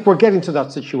 And I think we're getting to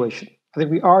that situation. I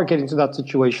think we are getting to that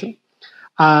situation.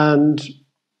 And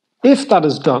if that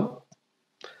is done,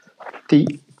 the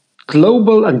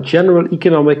global and general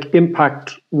economic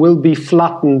impact will be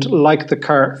flattened like the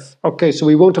curve. Okay, so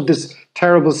we won't have this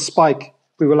terrible spike.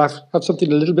 We will have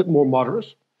something a little bit more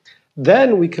moderate.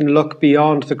 Then we can look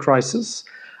beyond the crisis.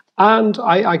 And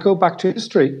I go back to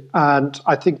history. And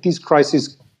I think these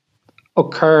crises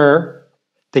occur,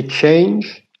 they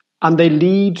change, and they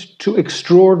lead to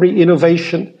extraordinary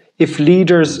innovation if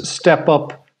leaders step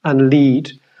up and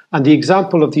lead. And the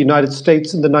example of the United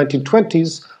States in the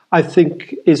 1920s, I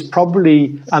think, is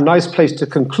probably a nice place to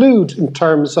conclude in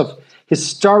terms of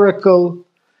historical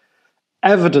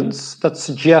evidence that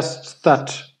suggests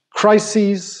that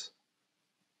crises,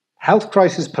 health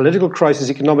crises, political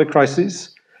crises, economic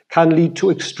crises, can lead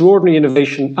to extraordinary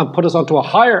innovation and put us onto a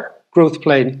higher growth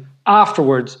plane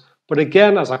afterwards. But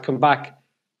again, as I come back,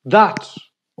 that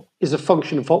is a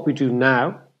function of what we do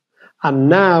now. And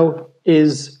now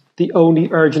is the only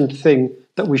urgent thing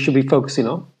that we should be focusing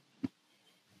on.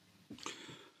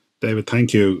 David,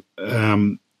 thank you.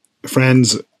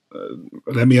 Friends,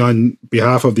 let me, on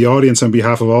behalf of the audience, on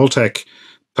behalf of Alltech,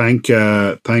 thank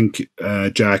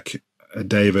Jack,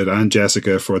 David, and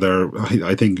Jessica for their,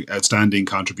 I think, outstanding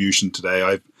contribution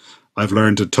today. I've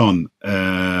learned a ton,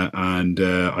 and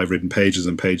I've written pages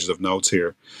and pages of notes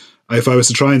here. If I was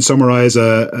to try and summarize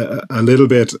a little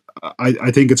bit, I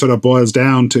think it sort of boils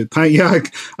down to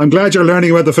I'm glad you're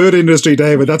learning about the food industry,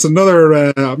 David. That's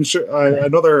another. I'm sure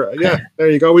another. Yeah, there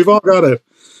you go. We've all got it.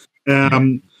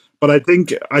 But I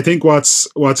think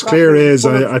what's clear is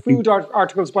I think food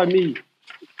articles by me.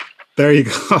 There you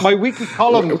go. My weekly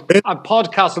column and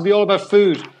podcast will be all about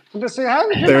food. And they say, how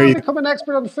did you become an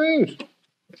expert on food?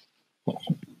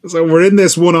 So we're in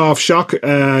this one-off shock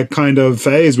kind of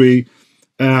phase. We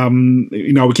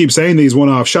keep saying these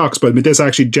one-off shocks, but this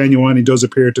actually genuinely does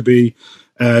appear to be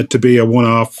a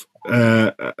one-off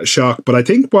shock. But I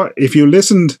think if you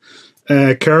listened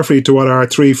carefully to what our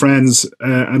three friends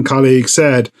and colleagues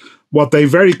said, what they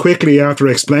very quickly, after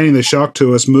explaining the shock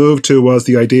to us, moved to was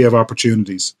the idea of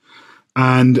opportunities.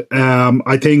 And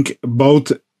I think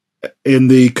both in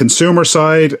the consumer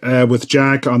side with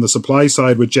Jack, on the supply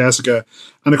side with Jessica,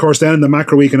 and of course then in the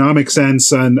macroeconomic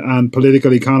sense and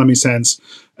political economy sense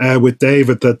with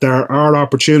David, that there are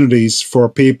opportunities for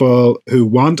people who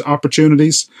want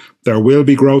opportunities. There will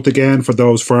be growth again for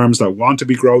those firms that want to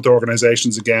be growth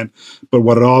organizations again. But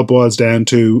what it all boils down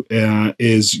to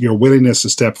is your willingness to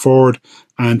step forward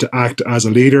and to act as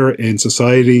a leader in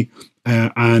society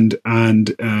and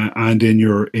in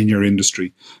your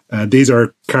industry. These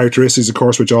are characteristics, of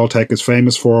course, which Alltech is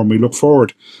famous for, and we look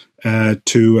forward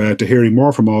to hearing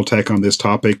more from Alltech on this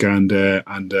topic and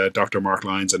Dr. Mark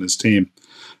Lyons and his team.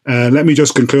 Let me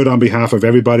just conclude on behalf of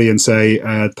everybody and say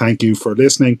thank you for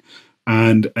listening,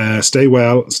 and stay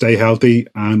well, stay healthy,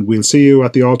 and we'll see you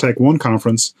at the Alltech One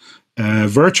conference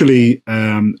virtually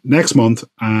next month,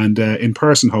 and in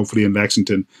person, hopefully, in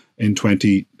Lexington in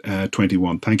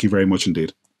 2021. Thank you very much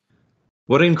indeed.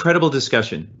 What an incredible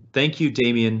discussion. Thank you,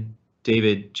 Damien,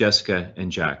 David, Jessica,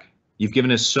 and Jack. You've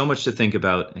given us so much to think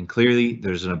about, and clearly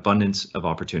there's an abundance of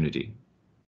opportunity.